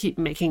healthy to keep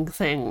making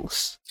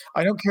things.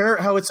 I don't care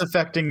how it's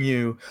affecting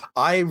you.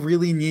 I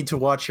really need to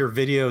watch your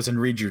videos and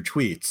read your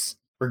tweets,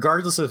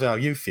 regardless of how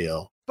you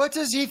feel. But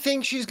does he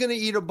think she's going to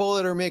eat a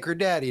bullet or make her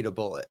dad eat a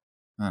bullet?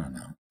 I don't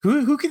know.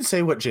 Who can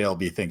say what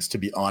JLB thinks, to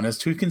be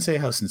honest? Who can say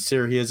how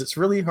sincere he is? It's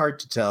really hard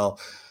to tell.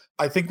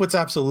 I think what's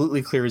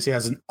absolutely clear is he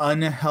has an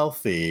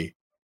unhealthy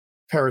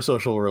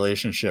parasocial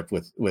relationship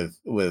with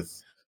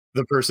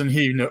the person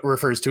he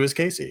refers to as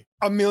Casey.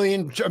 A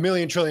million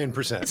trillion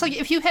percent. It's like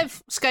if you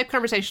have Skype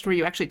conversations where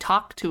you actually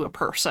talk to a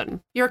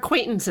person, you're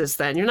acquaintances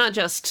then. You're not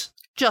just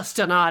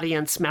an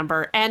audience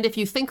member. And if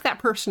you think that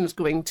person is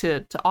going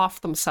to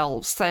off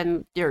themselves,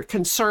 then your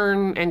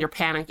concern and your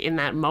panic in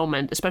that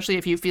moment, especially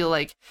if you feel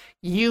like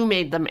you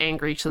made them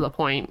angry to the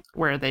point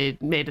where they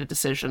made a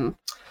decision.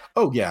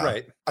 Oh, yeah.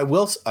 Right. I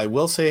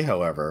will say,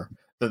 however,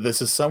 that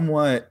this is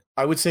somewhat,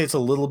 I would say it's a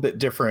little bit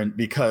different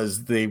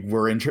because they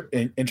were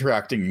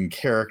interacting in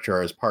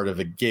character as part of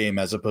a game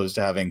as opposed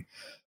to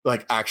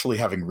actually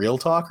having real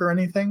talk or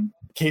anything.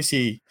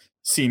 Casey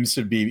seems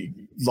to be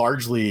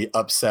largely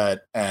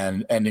upset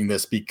and ending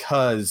this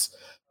because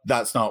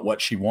that's not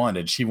what she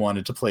wanted. She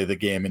wanted to play the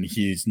game and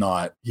he's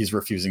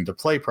refusing to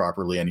play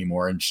properly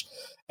anymore.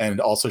 And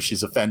also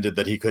she's offended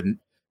that he couldn't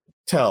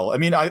tell. I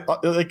mean, I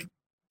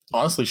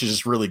honestly, she's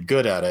just really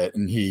good at it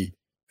and he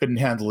couldn't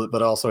handle it.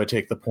 But also I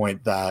take the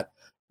point that,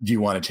 do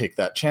you want to take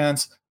that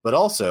chance? But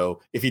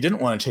also, if you didn't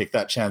want to take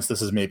that chance,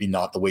 this is maybe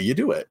not the way you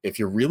do it if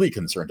you're really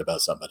concerned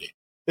about somebody.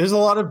 There's a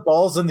lot of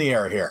balls in the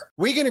air here.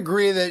 We can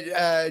agree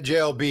that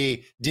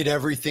JLB did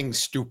everything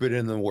stupid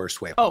in the worst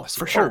way possible. Oh,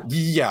 for sure.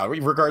 Yeah,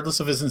 regardless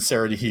of his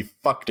sincerity, he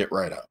fucked it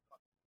right up.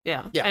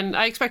 Yeah, and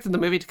I expected the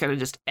movie to kind of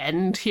just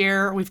end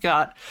here. We've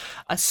got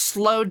a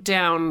slowed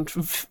down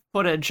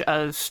footage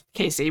of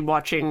Casey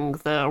watching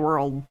the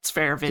World's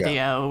Fair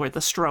video with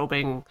the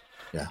strobing,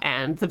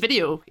 and the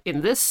video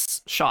in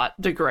this shot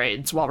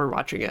degrades while we're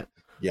watching it.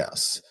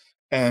 Yes.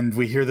 And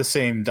we hear the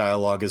same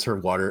dialogue as her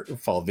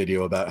waterfall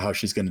video about how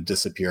she's going to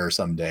disappear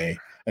someday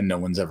and no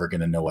one's ever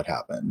going to know what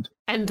happened.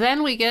 And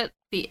then we get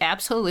the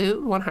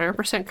absolute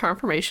 100%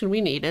 confirmation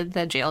we needed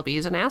that JLB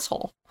is an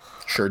asshole.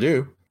 Sure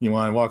do. You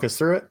want to walk us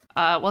through it?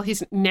 Well,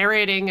 he's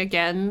narrating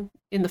again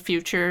in the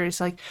future. He's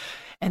like,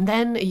 and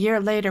then a year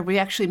later, we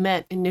actually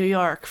met in New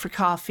York for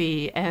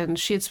coffee, and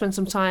she had spent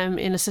some time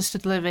in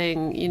assisted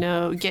living,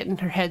 getting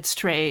her head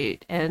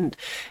straight. And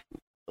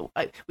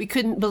we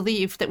couldn't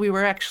believe that we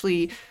were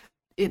actually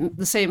in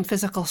the same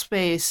physical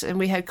space, and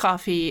we had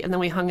coffee, and then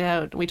we hung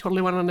out, and we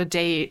totally went on a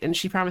date, and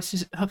she promised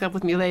to hook up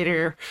with me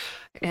later.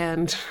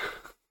 And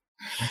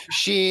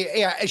She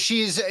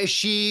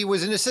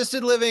was in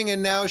assisted living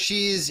and now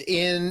she's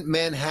in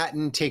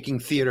Manhattan taking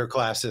theater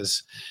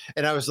classes.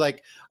 And I was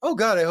like, oh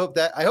God, I hope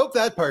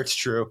that part's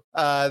true.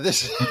 The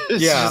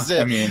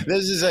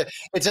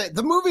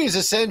movie is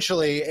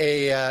essentially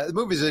the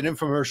movie is an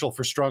infomercial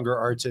for Stronger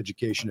Arts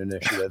Education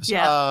Initiatives.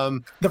 Yeah.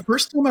 The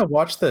first time I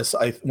watched this,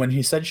 when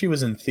he said she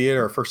was in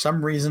theater, for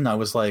some reason I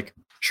was like,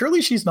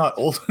 surely she's not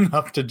old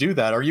enough to do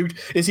that.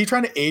 Is he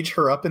trying to age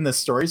her up in this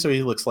story so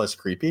he looks less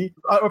creepy?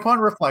 Upon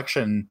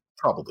reflection,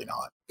 probably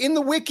not. In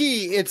the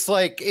wiki, it's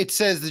like it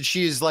says that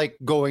she's like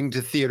going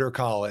to theater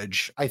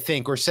college, I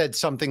think, or said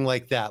something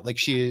like that. Like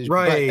she is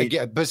right.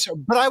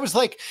 But I was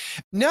like,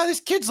 now this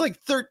kid's like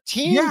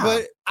 13,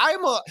 but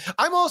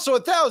I'm also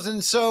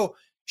 1,000. So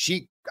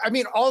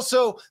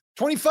also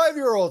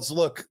 25-year-olds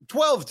look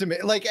 12 to me.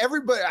 Like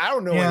everybody, I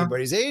don't know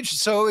anybody's age.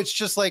 So it's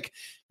just like,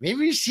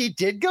 maybe she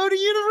did go to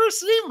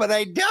university, but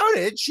I doubt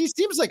it. She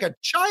seems like a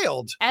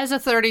child. As a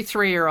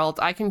 33-year-old,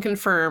 I can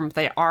confirm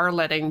they are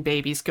letting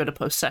babies go to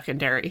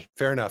post-secondary.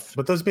 Fair enough.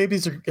 But those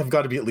babies have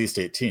got to be at least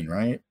 18,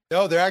 right?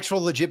 No, they're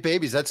actual legit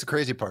babies. That's the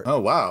crazy part. Oh,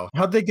 wow.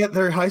 How'd they get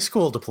their high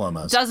school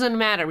diplomas? Doesn't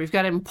matter. We've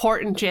got an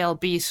important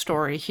JLB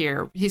story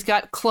here. He's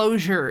got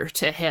closure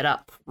to hit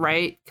up,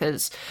 right?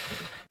 Because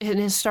in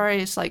his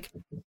story, it's like,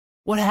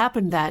 what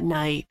happened that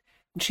night?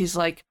 And she's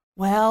like,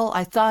 well,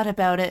 I thought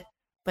about it,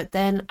 but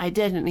then I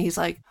didn't. And he's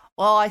like,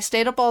 well, I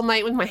stayed up all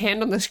night with my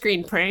hand on the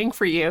screen praying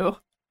for you,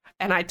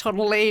 and I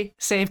totally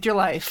saved your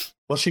life.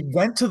 Well, she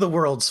went to the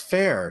World's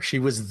Fair. She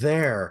was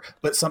there,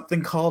 but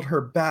something called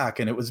her back,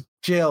 and it was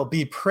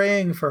JLB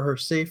praying for her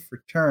safe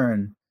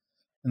return.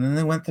 And then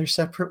they went their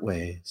separate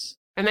ways.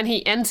 And then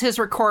he ends his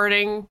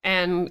recording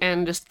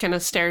and just kind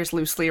of stares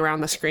loosely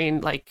around the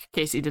screen like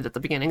Casey did at the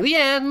beginning. The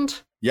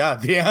end. Yeah,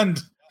 the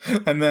end.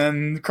 And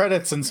then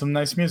credits and some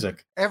nice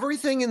music.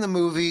 Everything in the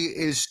movie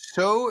is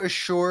so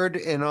assured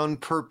and on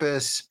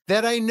purpose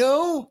that I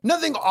know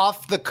nothing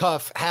off the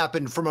cuff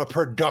happened from a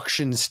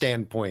production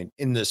standpoint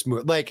in this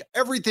movie. Like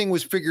everything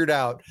was figured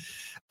out.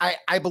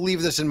 I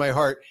believe this in my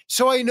heart.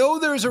 So I know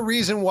there's a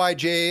reason why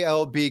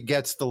JLB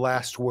gets the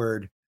last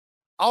word.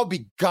 I'll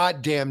be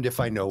goddamned if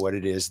I know what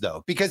it is,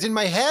 though, because in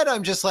my head,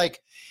 I'm just like,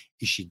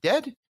 is she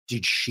dead?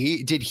 Did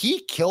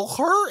he kill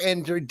her?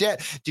 And her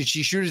dead? Did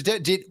she shoot his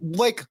dead?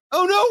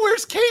 Oh no,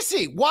 where's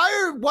Casey?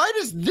 Why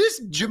does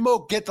this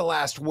Jamoke get the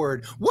last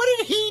word? What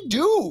did he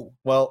do?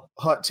 Well,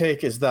 hot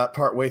take is that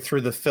partway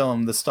through the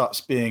film, this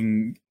stops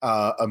being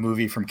a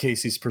movie from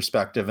Casey's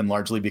perspective and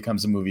largely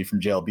becomes a movie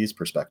from JLB's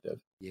perspective.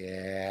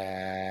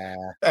 Yeah.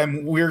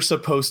 And we're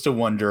supposed to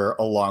wonder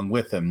along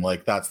with him.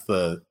 Like that's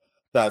the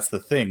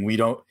thing.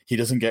 He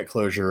doesn't get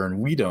closure and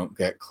we don't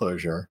get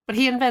closure. But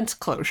he invents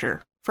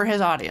closure for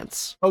his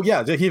audience. Oh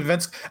yeah, he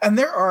invents, and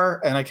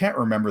I can't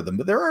remember them,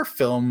 but there are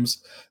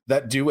films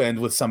that do end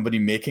with somebody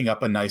making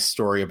up a nice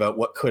story about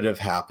what could have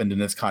happened,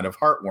 and it's kind of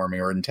heartwarming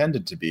or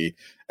intended to be.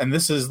 And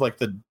this is like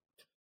the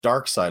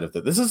dark side of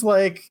it. This is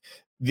like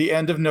the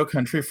end of No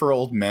Country for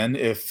Old Men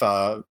if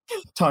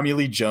Tommy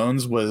Lee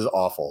Jones was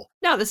awful.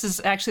 No, this is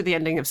actually the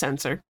ending of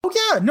Censor. Oh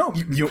yeah, no,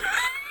 you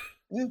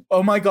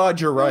oh my God,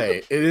 you're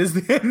right. It is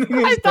the ending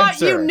of I thought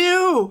Spencer. you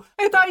knew.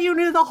 I thought you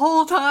knew the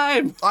whole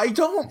time. I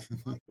don't.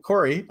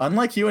 Corey,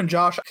 unlike you and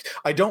Josh,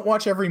 I don't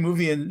watch every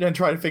movie and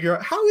try to figure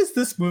out how is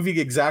this movie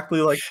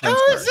exactly like Censor?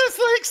 How is this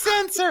like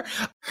Censor?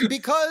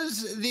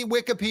 Because the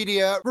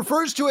Wikipedia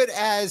refers to it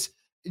as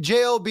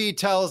JLB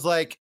tells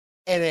like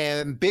an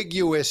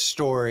ambiguous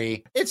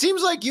story. It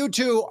seems like you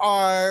two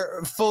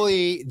are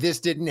fully this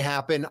didn't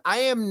happen. I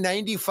am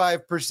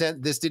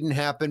 95% this didn't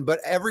happen, but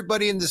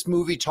everybody in this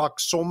movie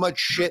talks so much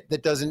shit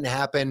that doesn't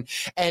happen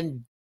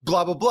and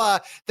blah blah blah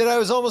that I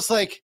was almost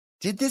like,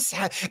 did this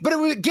happen? But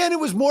it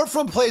was more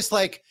from a place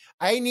like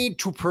I need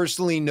to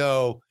personally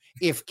know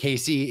if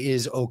Casey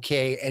is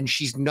okay and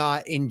she's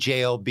not in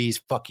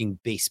JLB's fucking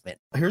basement.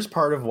 Here's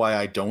part of why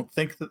I don't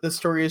think that this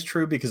story is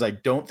true, because I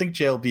don't think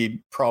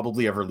JLB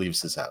probably ever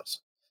leaves his house,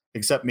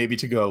 except maybe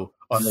to go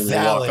on the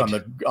walk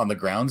on the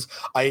grounds.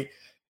 It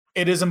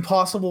is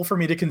impossible for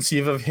me to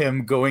conceive of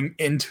him going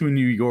into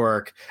New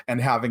York and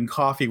having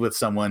coffee with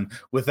someone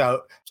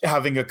without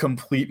having a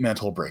complete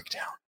mental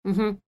breakdown.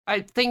 Mm-hmm.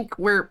 I think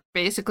we're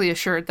basically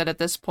assured that at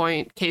this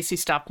point, Casey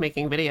stopped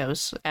making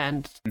videos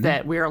and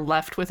that we are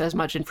left with as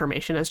much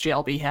information as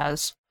JLB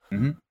has.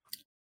 Mm-hmm.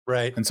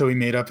 Right. And so he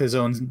made up his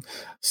own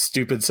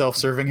stupid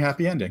self-serving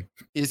happy ending.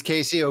 Is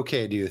Casey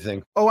okay, do you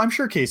think? Oh, I'm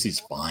sure Casey's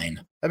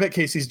fine. I bet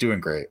Casey's doing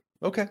great.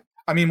 Okay.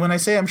 I mean, when I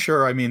say I'm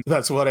sure, I mean,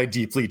 that's what I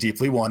deeply,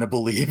 deeply want to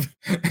believe.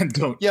 And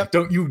don't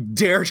you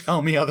dare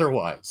tell me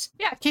otherwise.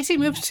 Yeah, Casey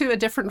moved to a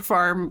different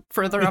farm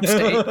further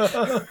upstate.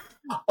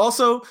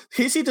 Also,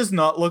 Casey does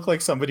not look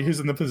like somebody who's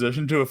in the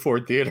position to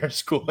afford theater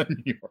school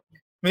in New York.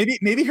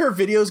 Maybe her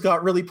videos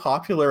got really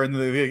popular and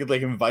they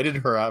like invited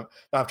her out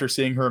after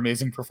seeing her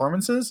amazing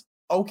performances.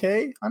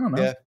 Okay, I don't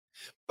know. Yeah.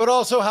 But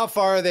also, how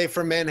far are they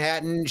from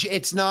Manhattan?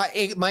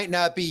 It might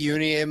not be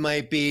uni. It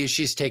might be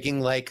she's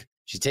taking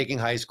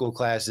high school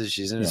classes.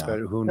 She's in a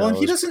special, who knows? Well,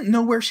 he doesn't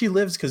know where she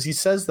lives because he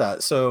says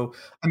that. So,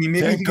 I mean,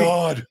 maybe thank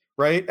God.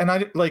 right? And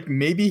I like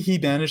maybe he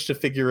managed to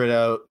figure it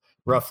out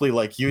roughly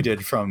like you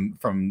did from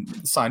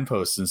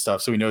signposts and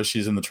stuff, so he knows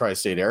she's in the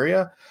tri-state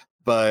area.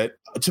 But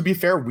to be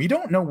fair, we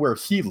don't know where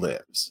he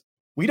lives.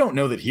 We don't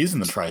know that he's in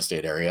the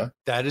tri-state area.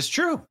 That is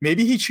true.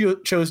 Maybe he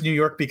chose New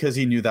York because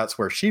he knew that's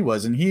where she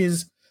was, and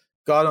he's,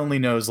 God only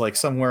knows, like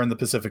somewhere in the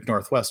Pacific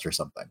Northwest or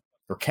something,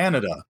 or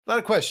Canada. A lot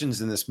of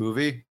questions in this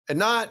movie, and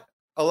not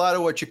a lot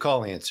of what you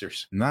call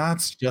answers. And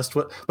that's just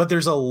what. But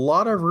there's a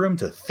lot of room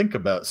to think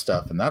about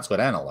stuff, and that's what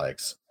Anna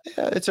likes.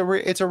 Yeah, it's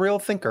a real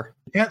thinker.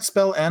 You can't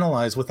spell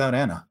analyze without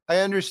Anna. I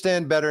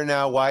understand better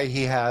now why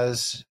he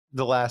has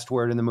the last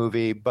word in the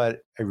movie,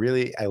 but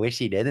I wish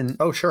he didn't.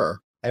 Oh, sure.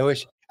 I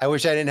wish I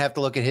didn't have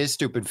to look at his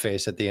stupid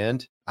face at the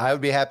end. I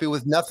would be happy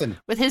with nothing.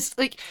 With his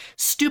like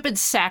stupid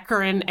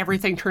saccharine,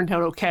 everything turned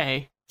out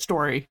okay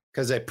story.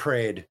 Because I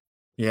prayed.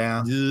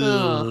 Yeah.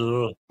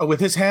 Ugh. Oh, with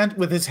his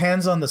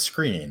hands on the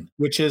screen,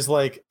 which is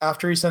like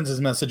after he sends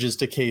his messages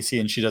to Casey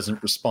and she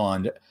doesn't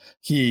respond,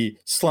 he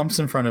slumps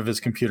in front of his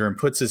computer and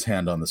puts his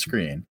hand on the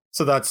screen.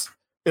 So that's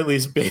at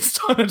least based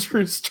on a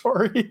true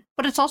story.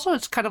 But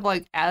it's kind of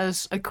like,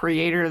 as a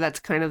creator, that's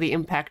kind of the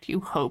impact you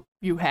hope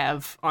you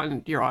have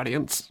on your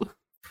audience.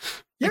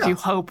 Like, you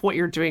hope what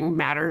you're doing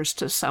matters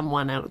to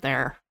someone out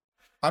there.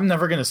 I'm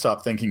never going to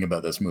stop thinking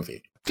about this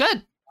movie.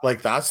 Good.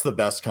 Like, that's the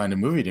best kind of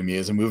movie to me,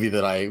 is a movie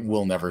that I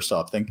will never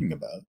stop thinking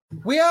about.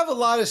 We have a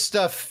lot of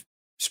stuff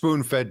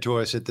spoon-fed to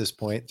us at this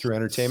point through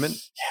entertainment.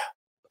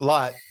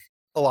 Yeah.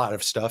 A lot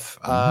of stuff.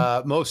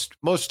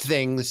 Most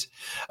things.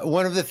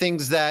 One of the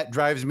things that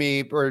drove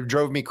me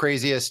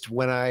craziest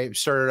when I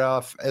started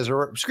off as a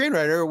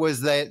screenwriter was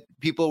that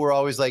people were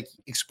always like,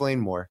 explain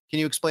more. Can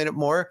you explain it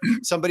more?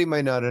 Somebody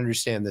might not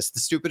understand this.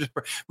 The stupidest.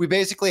 We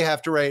basically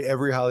have to write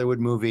every Hollywood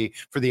movie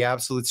for the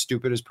absolute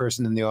stupidest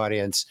person in the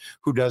audience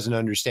who doesn't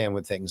understand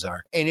what things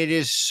are. And it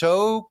is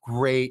so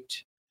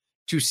great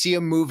to see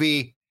a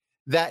movie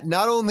that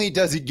not only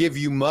does it give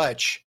you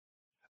much,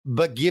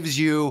 but gives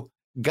you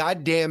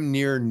goddamn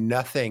near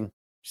nothing.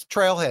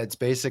 Trailheads,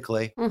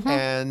 basically.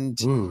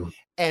 Mm-hmm.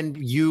 And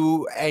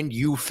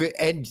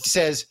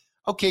says,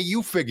 okay,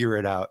 you figure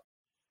it out.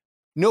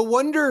 No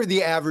wonder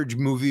the average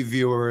movie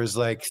viewer is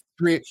like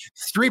 3.2,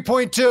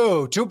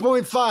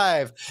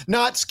 2.5,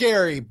 not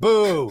scary,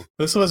 boo.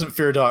 This wasn't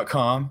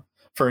fear.com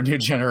for a new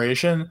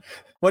generation.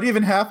 What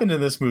even happened in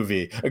this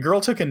movie? A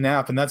girl took a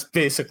nap and that's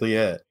basically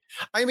it.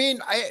 I mean,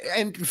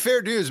 and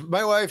fair dues,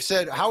 my wife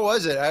said, how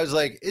was it? I was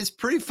like, it's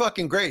pretty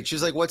fucking great.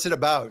 She's like, what's it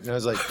about? And I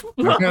was like,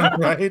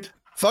 right?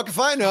 Fuck if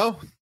I know.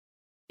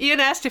 Ian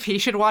asked if he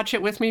should watch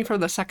it with me for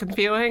the second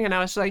viewing, and I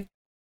was like,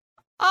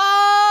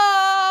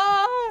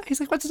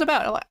 he's like, what's it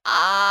about? I'm like,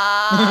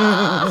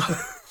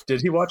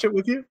 Did he watch it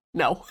with you?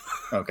 No.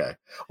 Okay.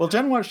 Well,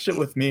 Jen watched it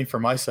with me for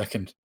my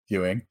second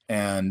viewing,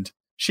 and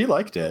she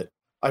liked it.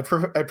 I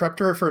prepped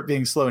her for it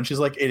being slow, and she's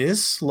like, it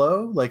is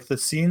slow. Like, the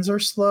scenes are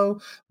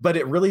slow, but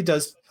it really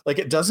does, like,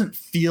 it doesn't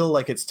feel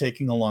like it's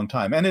taking a long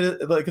time. And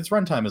its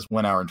runtime is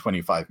 1 hour and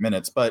 25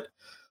 minutes, but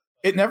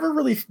it never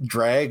really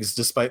drags,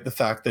 despite the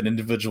fact that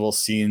individual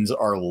scenes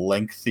are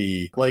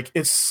lengthy. Like,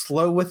 it's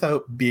slow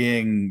without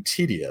being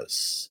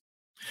tedious.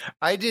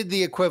 I did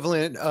the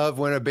equivalent of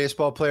when a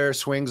baseball player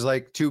swings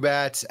like 2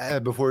 bats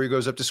before he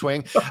goes up to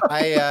swing.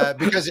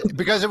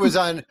 Because it was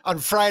on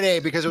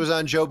Friday, because it was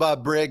on Joe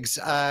Bob Briggs,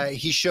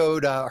 he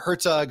showed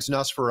Herzog's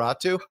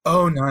Nosferatu.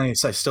 Oh,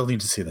 nice. I still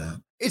need to see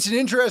that. It's an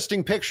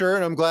interesting picture,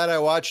 and I'm glad I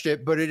watched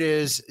it, but it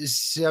is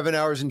 7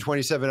 hours and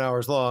 27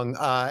 hours long.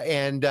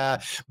 And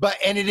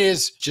it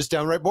is just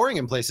downright boring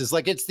in places.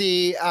 Like, it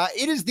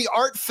is the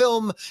art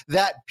film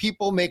that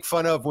people make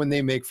fun of when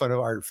they make fun of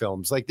art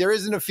films. Like, there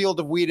isn't a field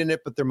of wheat in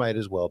it, but there might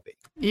as well be.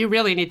 You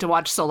really need to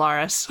watch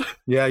Solaris.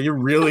 Yeah, you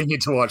really need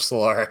to watch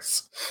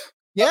Solaris.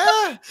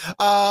 Yeah.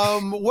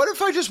 What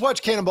if I just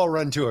watch Cannonball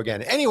Run 2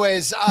 again?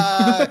 Anyways.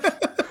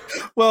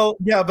 Well,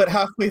 yeah, but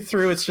halfway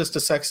through, it's just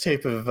a sex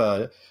tape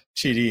of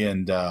Chidi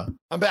and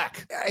I'm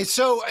back.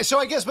 So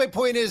I guess my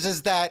point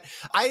is that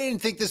I didn't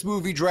think this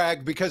movie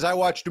dragged because I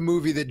watched a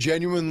movie that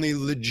genuinely,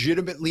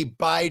 legitimately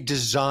by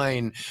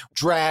design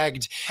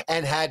dragged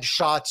and had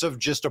shots of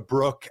just a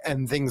brook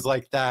and things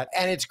like that.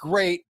 And it's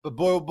great, but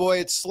boy, oh boy,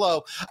 it's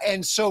slow.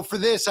 And so for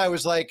this, I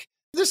was like,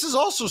 this is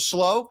also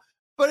slow,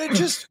 but it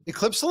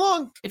clips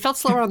along. It felt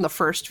slower on the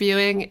first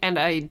viewing, and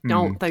I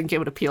don't think it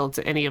would appeal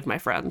to any of my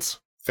friends.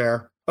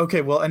 Fair.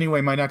 Okay, well,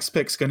 anyway, my next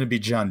pick's going to be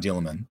John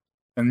Dillman.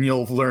 And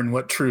you'll learn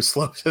what true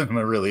slow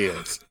cinema really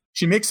is.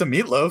 She makes a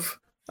meatloaf.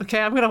 Okay,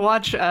 I'm going to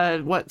watch,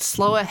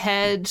 Slow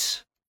Ahead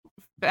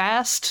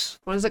Fast?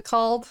 What is it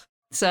called?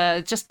 It's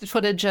just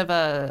footage of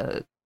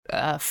a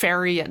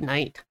ferry at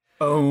night.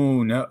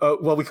 Oh, no. Oh,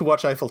 well, we could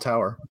watch Eiffel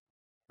Tower.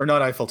 Or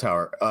not Eiffel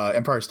Tower,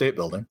 Empire State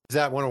Building. Is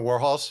that one of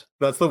Warhol's?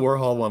 That's the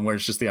Warhol one where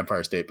it's just the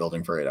Empire State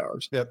Building for 8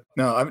 hours. Yep.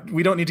 No,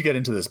 we don't need to get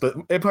into this, but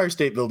Empire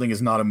State Building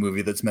is not a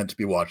movie that's meant to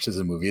be watched as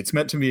a movie. It's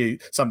meant to be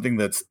something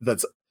that's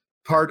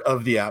part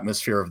of the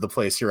atmosphere of the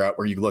place you're at,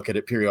 where you look at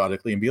it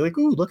periodically and be like,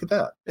 ooh, look at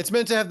that. It's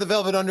meant to have the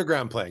Velvet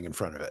Underground playing in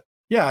front of it.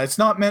 Yeah, it's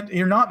not meant.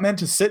 You're not meant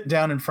to sit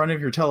down in front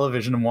of your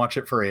television and watch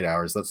it for 8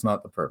 hours. That's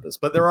not the purpose.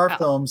 But there are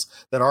films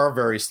that are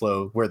very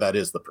slow where that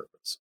is the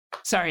purpose.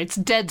 Sorry, it's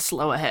dead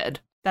slow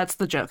ahead. That's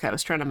the joke I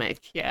was trying to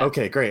make. Yeah.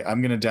 Okay, great.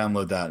 I'm gonna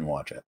download that and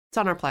watch it. It's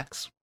on our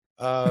Plex.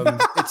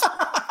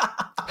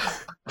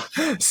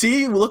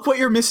 See, look what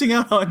you're missing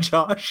out on,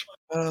 Josh.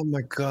 Oh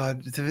my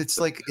god, it's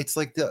like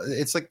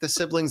the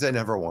siblings I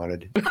never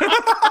wanted.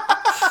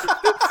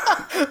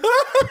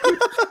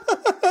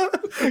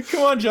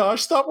 Come on,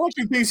 Josh. Stop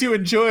watching things you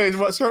enjoy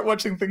and start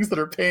watching things that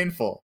are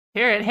painful.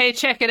 Hear it. Hey,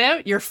 check it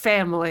out. Your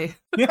family.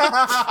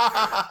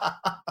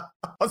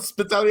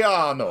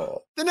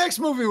 Hospitaliano. The next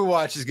movie we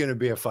watch is going to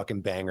be a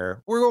fucking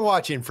banger. We're going to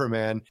watch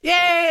Inframan.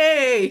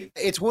 Yay!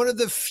 It's one of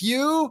the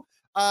few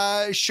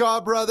Shaw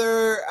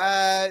brother.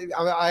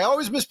 I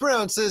always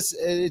mispronounce this.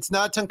 It's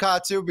not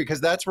tonkatsu because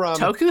that's ramen.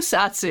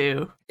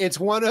 Tokusatsu. It's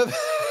one of.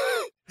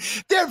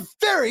 They're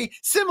very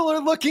similar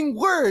looking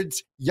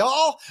words,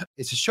 y'all.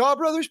 It's a Shaw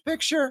Brothers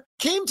picture.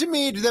 Came to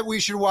me that we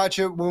should watch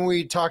it when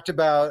we talked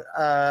about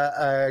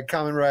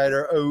Kamen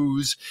Rider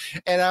O's.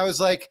 And I was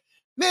like,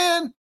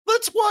 man,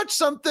 let's watch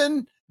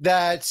something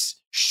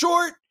that's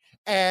short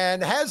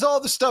and has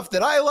all the stuff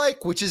that I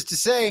like, which is to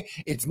say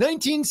it's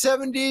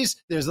 1970s.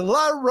 There's a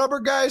lot of rubber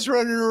guys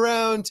running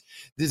around.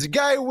 There's a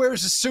guy who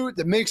wears a suit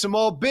that makes them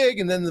all big,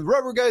 and then the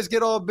rubber guys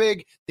get all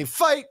big. They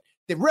fight.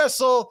 They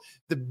wrestle.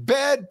 The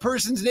bad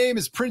person's name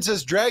is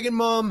Princess Dragon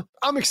Mom.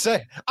 I'm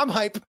excited. I'm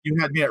hype. You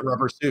had me at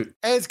rubber suit.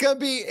 And it's gonna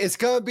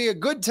be a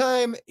good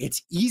time.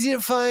 It's easy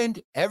to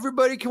find.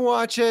 Everybody can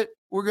watch it.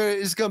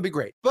 It's gonna be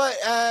great. But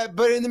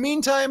in the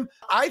meantime,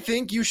 I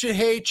think you should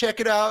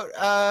check it out.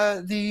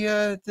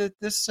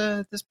 This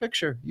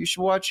picture. You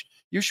should watch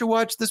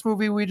this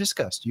movie we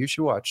discussed. You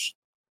should watch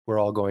We're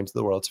All Going to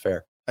the World's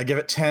Fair. I give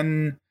it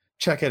 10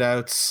 check it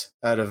outs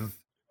out of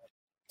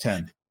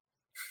 10.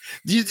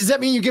 Does that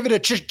mean you give it a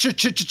check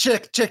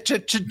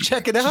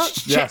it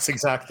out? Yes,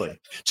 exactly.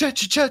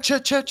 Check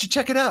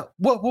it out.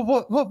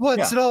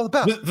 What's it all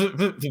about?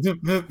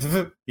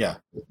 Yeah.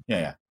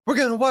 We're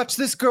gonna watch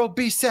this girl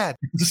be sad.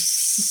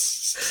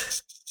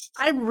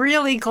 I'm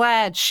really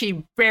glad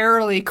she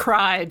barely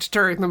cried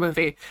during the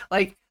movie.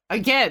 Like,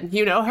 again,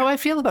 you know how I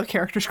feel about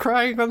characters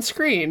crying on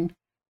screen,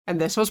 and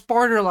this was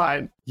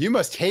borderline. You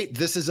must hate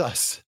This Is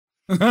Us.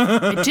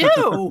 I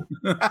do.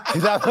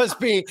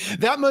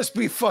 That must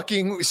be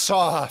fucking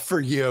Saw for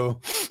you.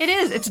 It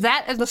is. It's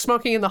that and the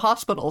smoking in the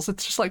hospitals.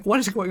 It's just like, what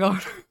is going on?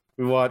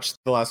 We watched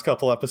the last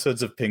couple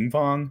episodes of Ping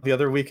Pong the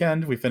other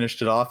weekend. We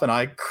finished it off, and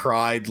I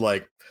cried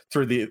like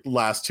through the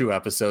last 2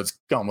 episodes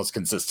almost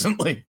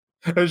consistently.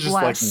 I was just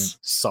like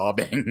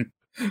sobbing.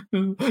 He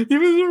was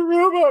a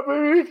robot,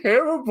 but he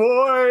became a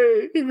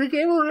boy. He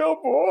became a real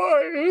boy.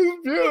 It was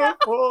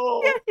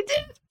beautiful. Yeah, he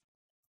did.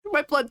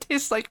 My blood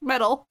tastes like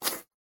metal.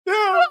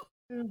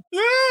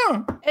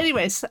 Yeah.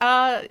 Anyways,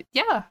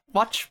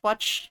 watch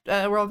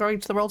We're All Going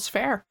to the World's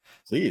Fair.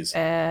 Please.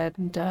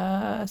 And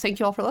thank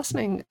you all for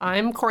listening.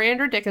 I'm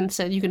Coriander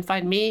Dickinson. You can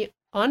find me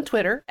on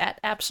Twitter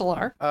at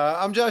Absolar.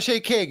 I'm Josh A.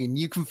 Kagan.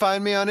 You can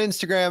find me on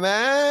Instagram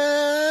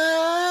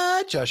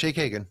at Josh A.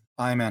 Kagan.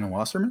 I'm Anna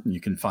Wasserman.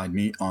 You can find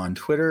me on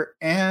Twitter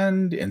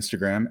and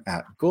Instagram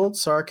at Gold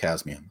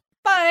Sarcasmium.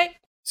 Bye.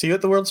 See you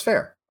at the World's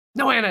Fair.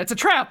 No, Anna, it's a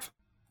trap.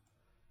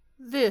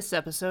 This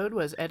episode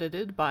was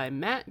edited by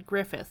Matt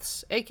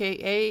Griffiths,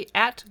 aka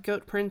at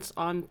GoatPrince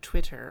on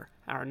Twitter.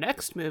 Our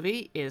next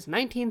movie is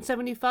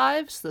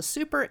 1975's The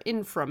Super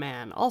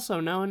Inframan, also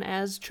known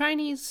as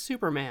Chinese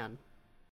Superman.